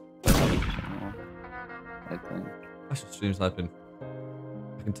really buy them anymore, I think. I should stream sniping.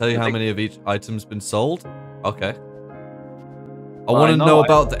 I can tell you I how think- many of each item's been sold. Okay. I Well, want I to know, know I-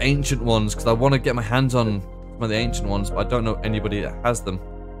 about the ancient ones because I want to get my hands on some of the ancient ones, but I don't know anybody that has them.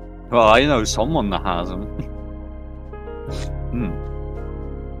 Well, I know someone that has them.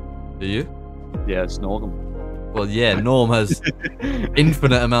 Do you? Yeah, it's Norm. Well, yeah. Norm has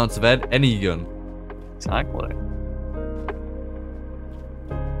infinite amounts of any gun. Exactly.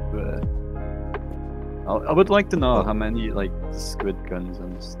 But I would like to know how many like squid guns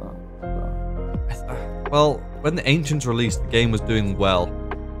and stuff. Well, when the ancients released, the game was doing well.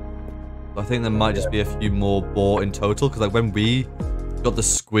 I think there might just be a few more bought in total because like when we got the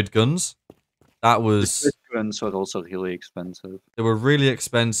squid guns, that The was squid guns are also really expensive. they were really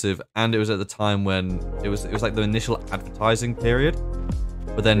expensive, and it was at the time when it was like the initial advertising period,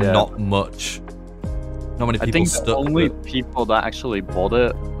 but then Yeah. not much. Not many I people think the stuck. only with it. people that actually bought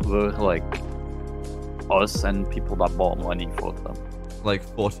it were like us and people that bought money for them. Like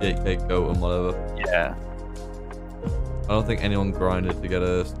 48k goat and whatever. Yeah. I don't think anyone grinded to get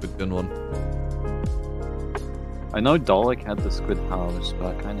a squid gun one. I know Dalek had the squid powers,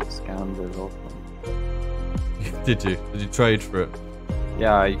 but I kind of scammed it off him. Did you? Did you trade for it?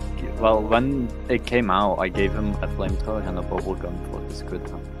 Yeah, well, when it came out, I gave him a flamethrower and a bubble gun for the squid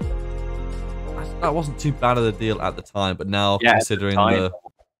power. That wasn't too bad of a deal at the time, but now Yeah, considering at the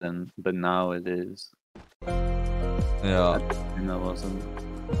time, but now it is. yeah. At the time it wasn't.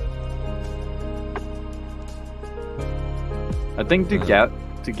 I think to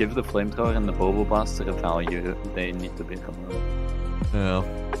give the flamethrower and the bubble blaster a value, they need to be removed. Yeah.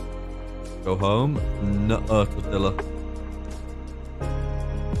 Go home. No, tortilla.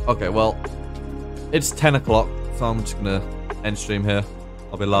 Okay, well, it's 10 o'clock, so I'm just gonna end stream here.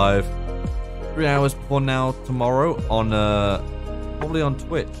 I'll be live 3 hours before now tomorrow on probably on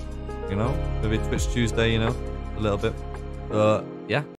Twitch. You know, maybe Twitch Tuesday. You know, a little bit. Yeah.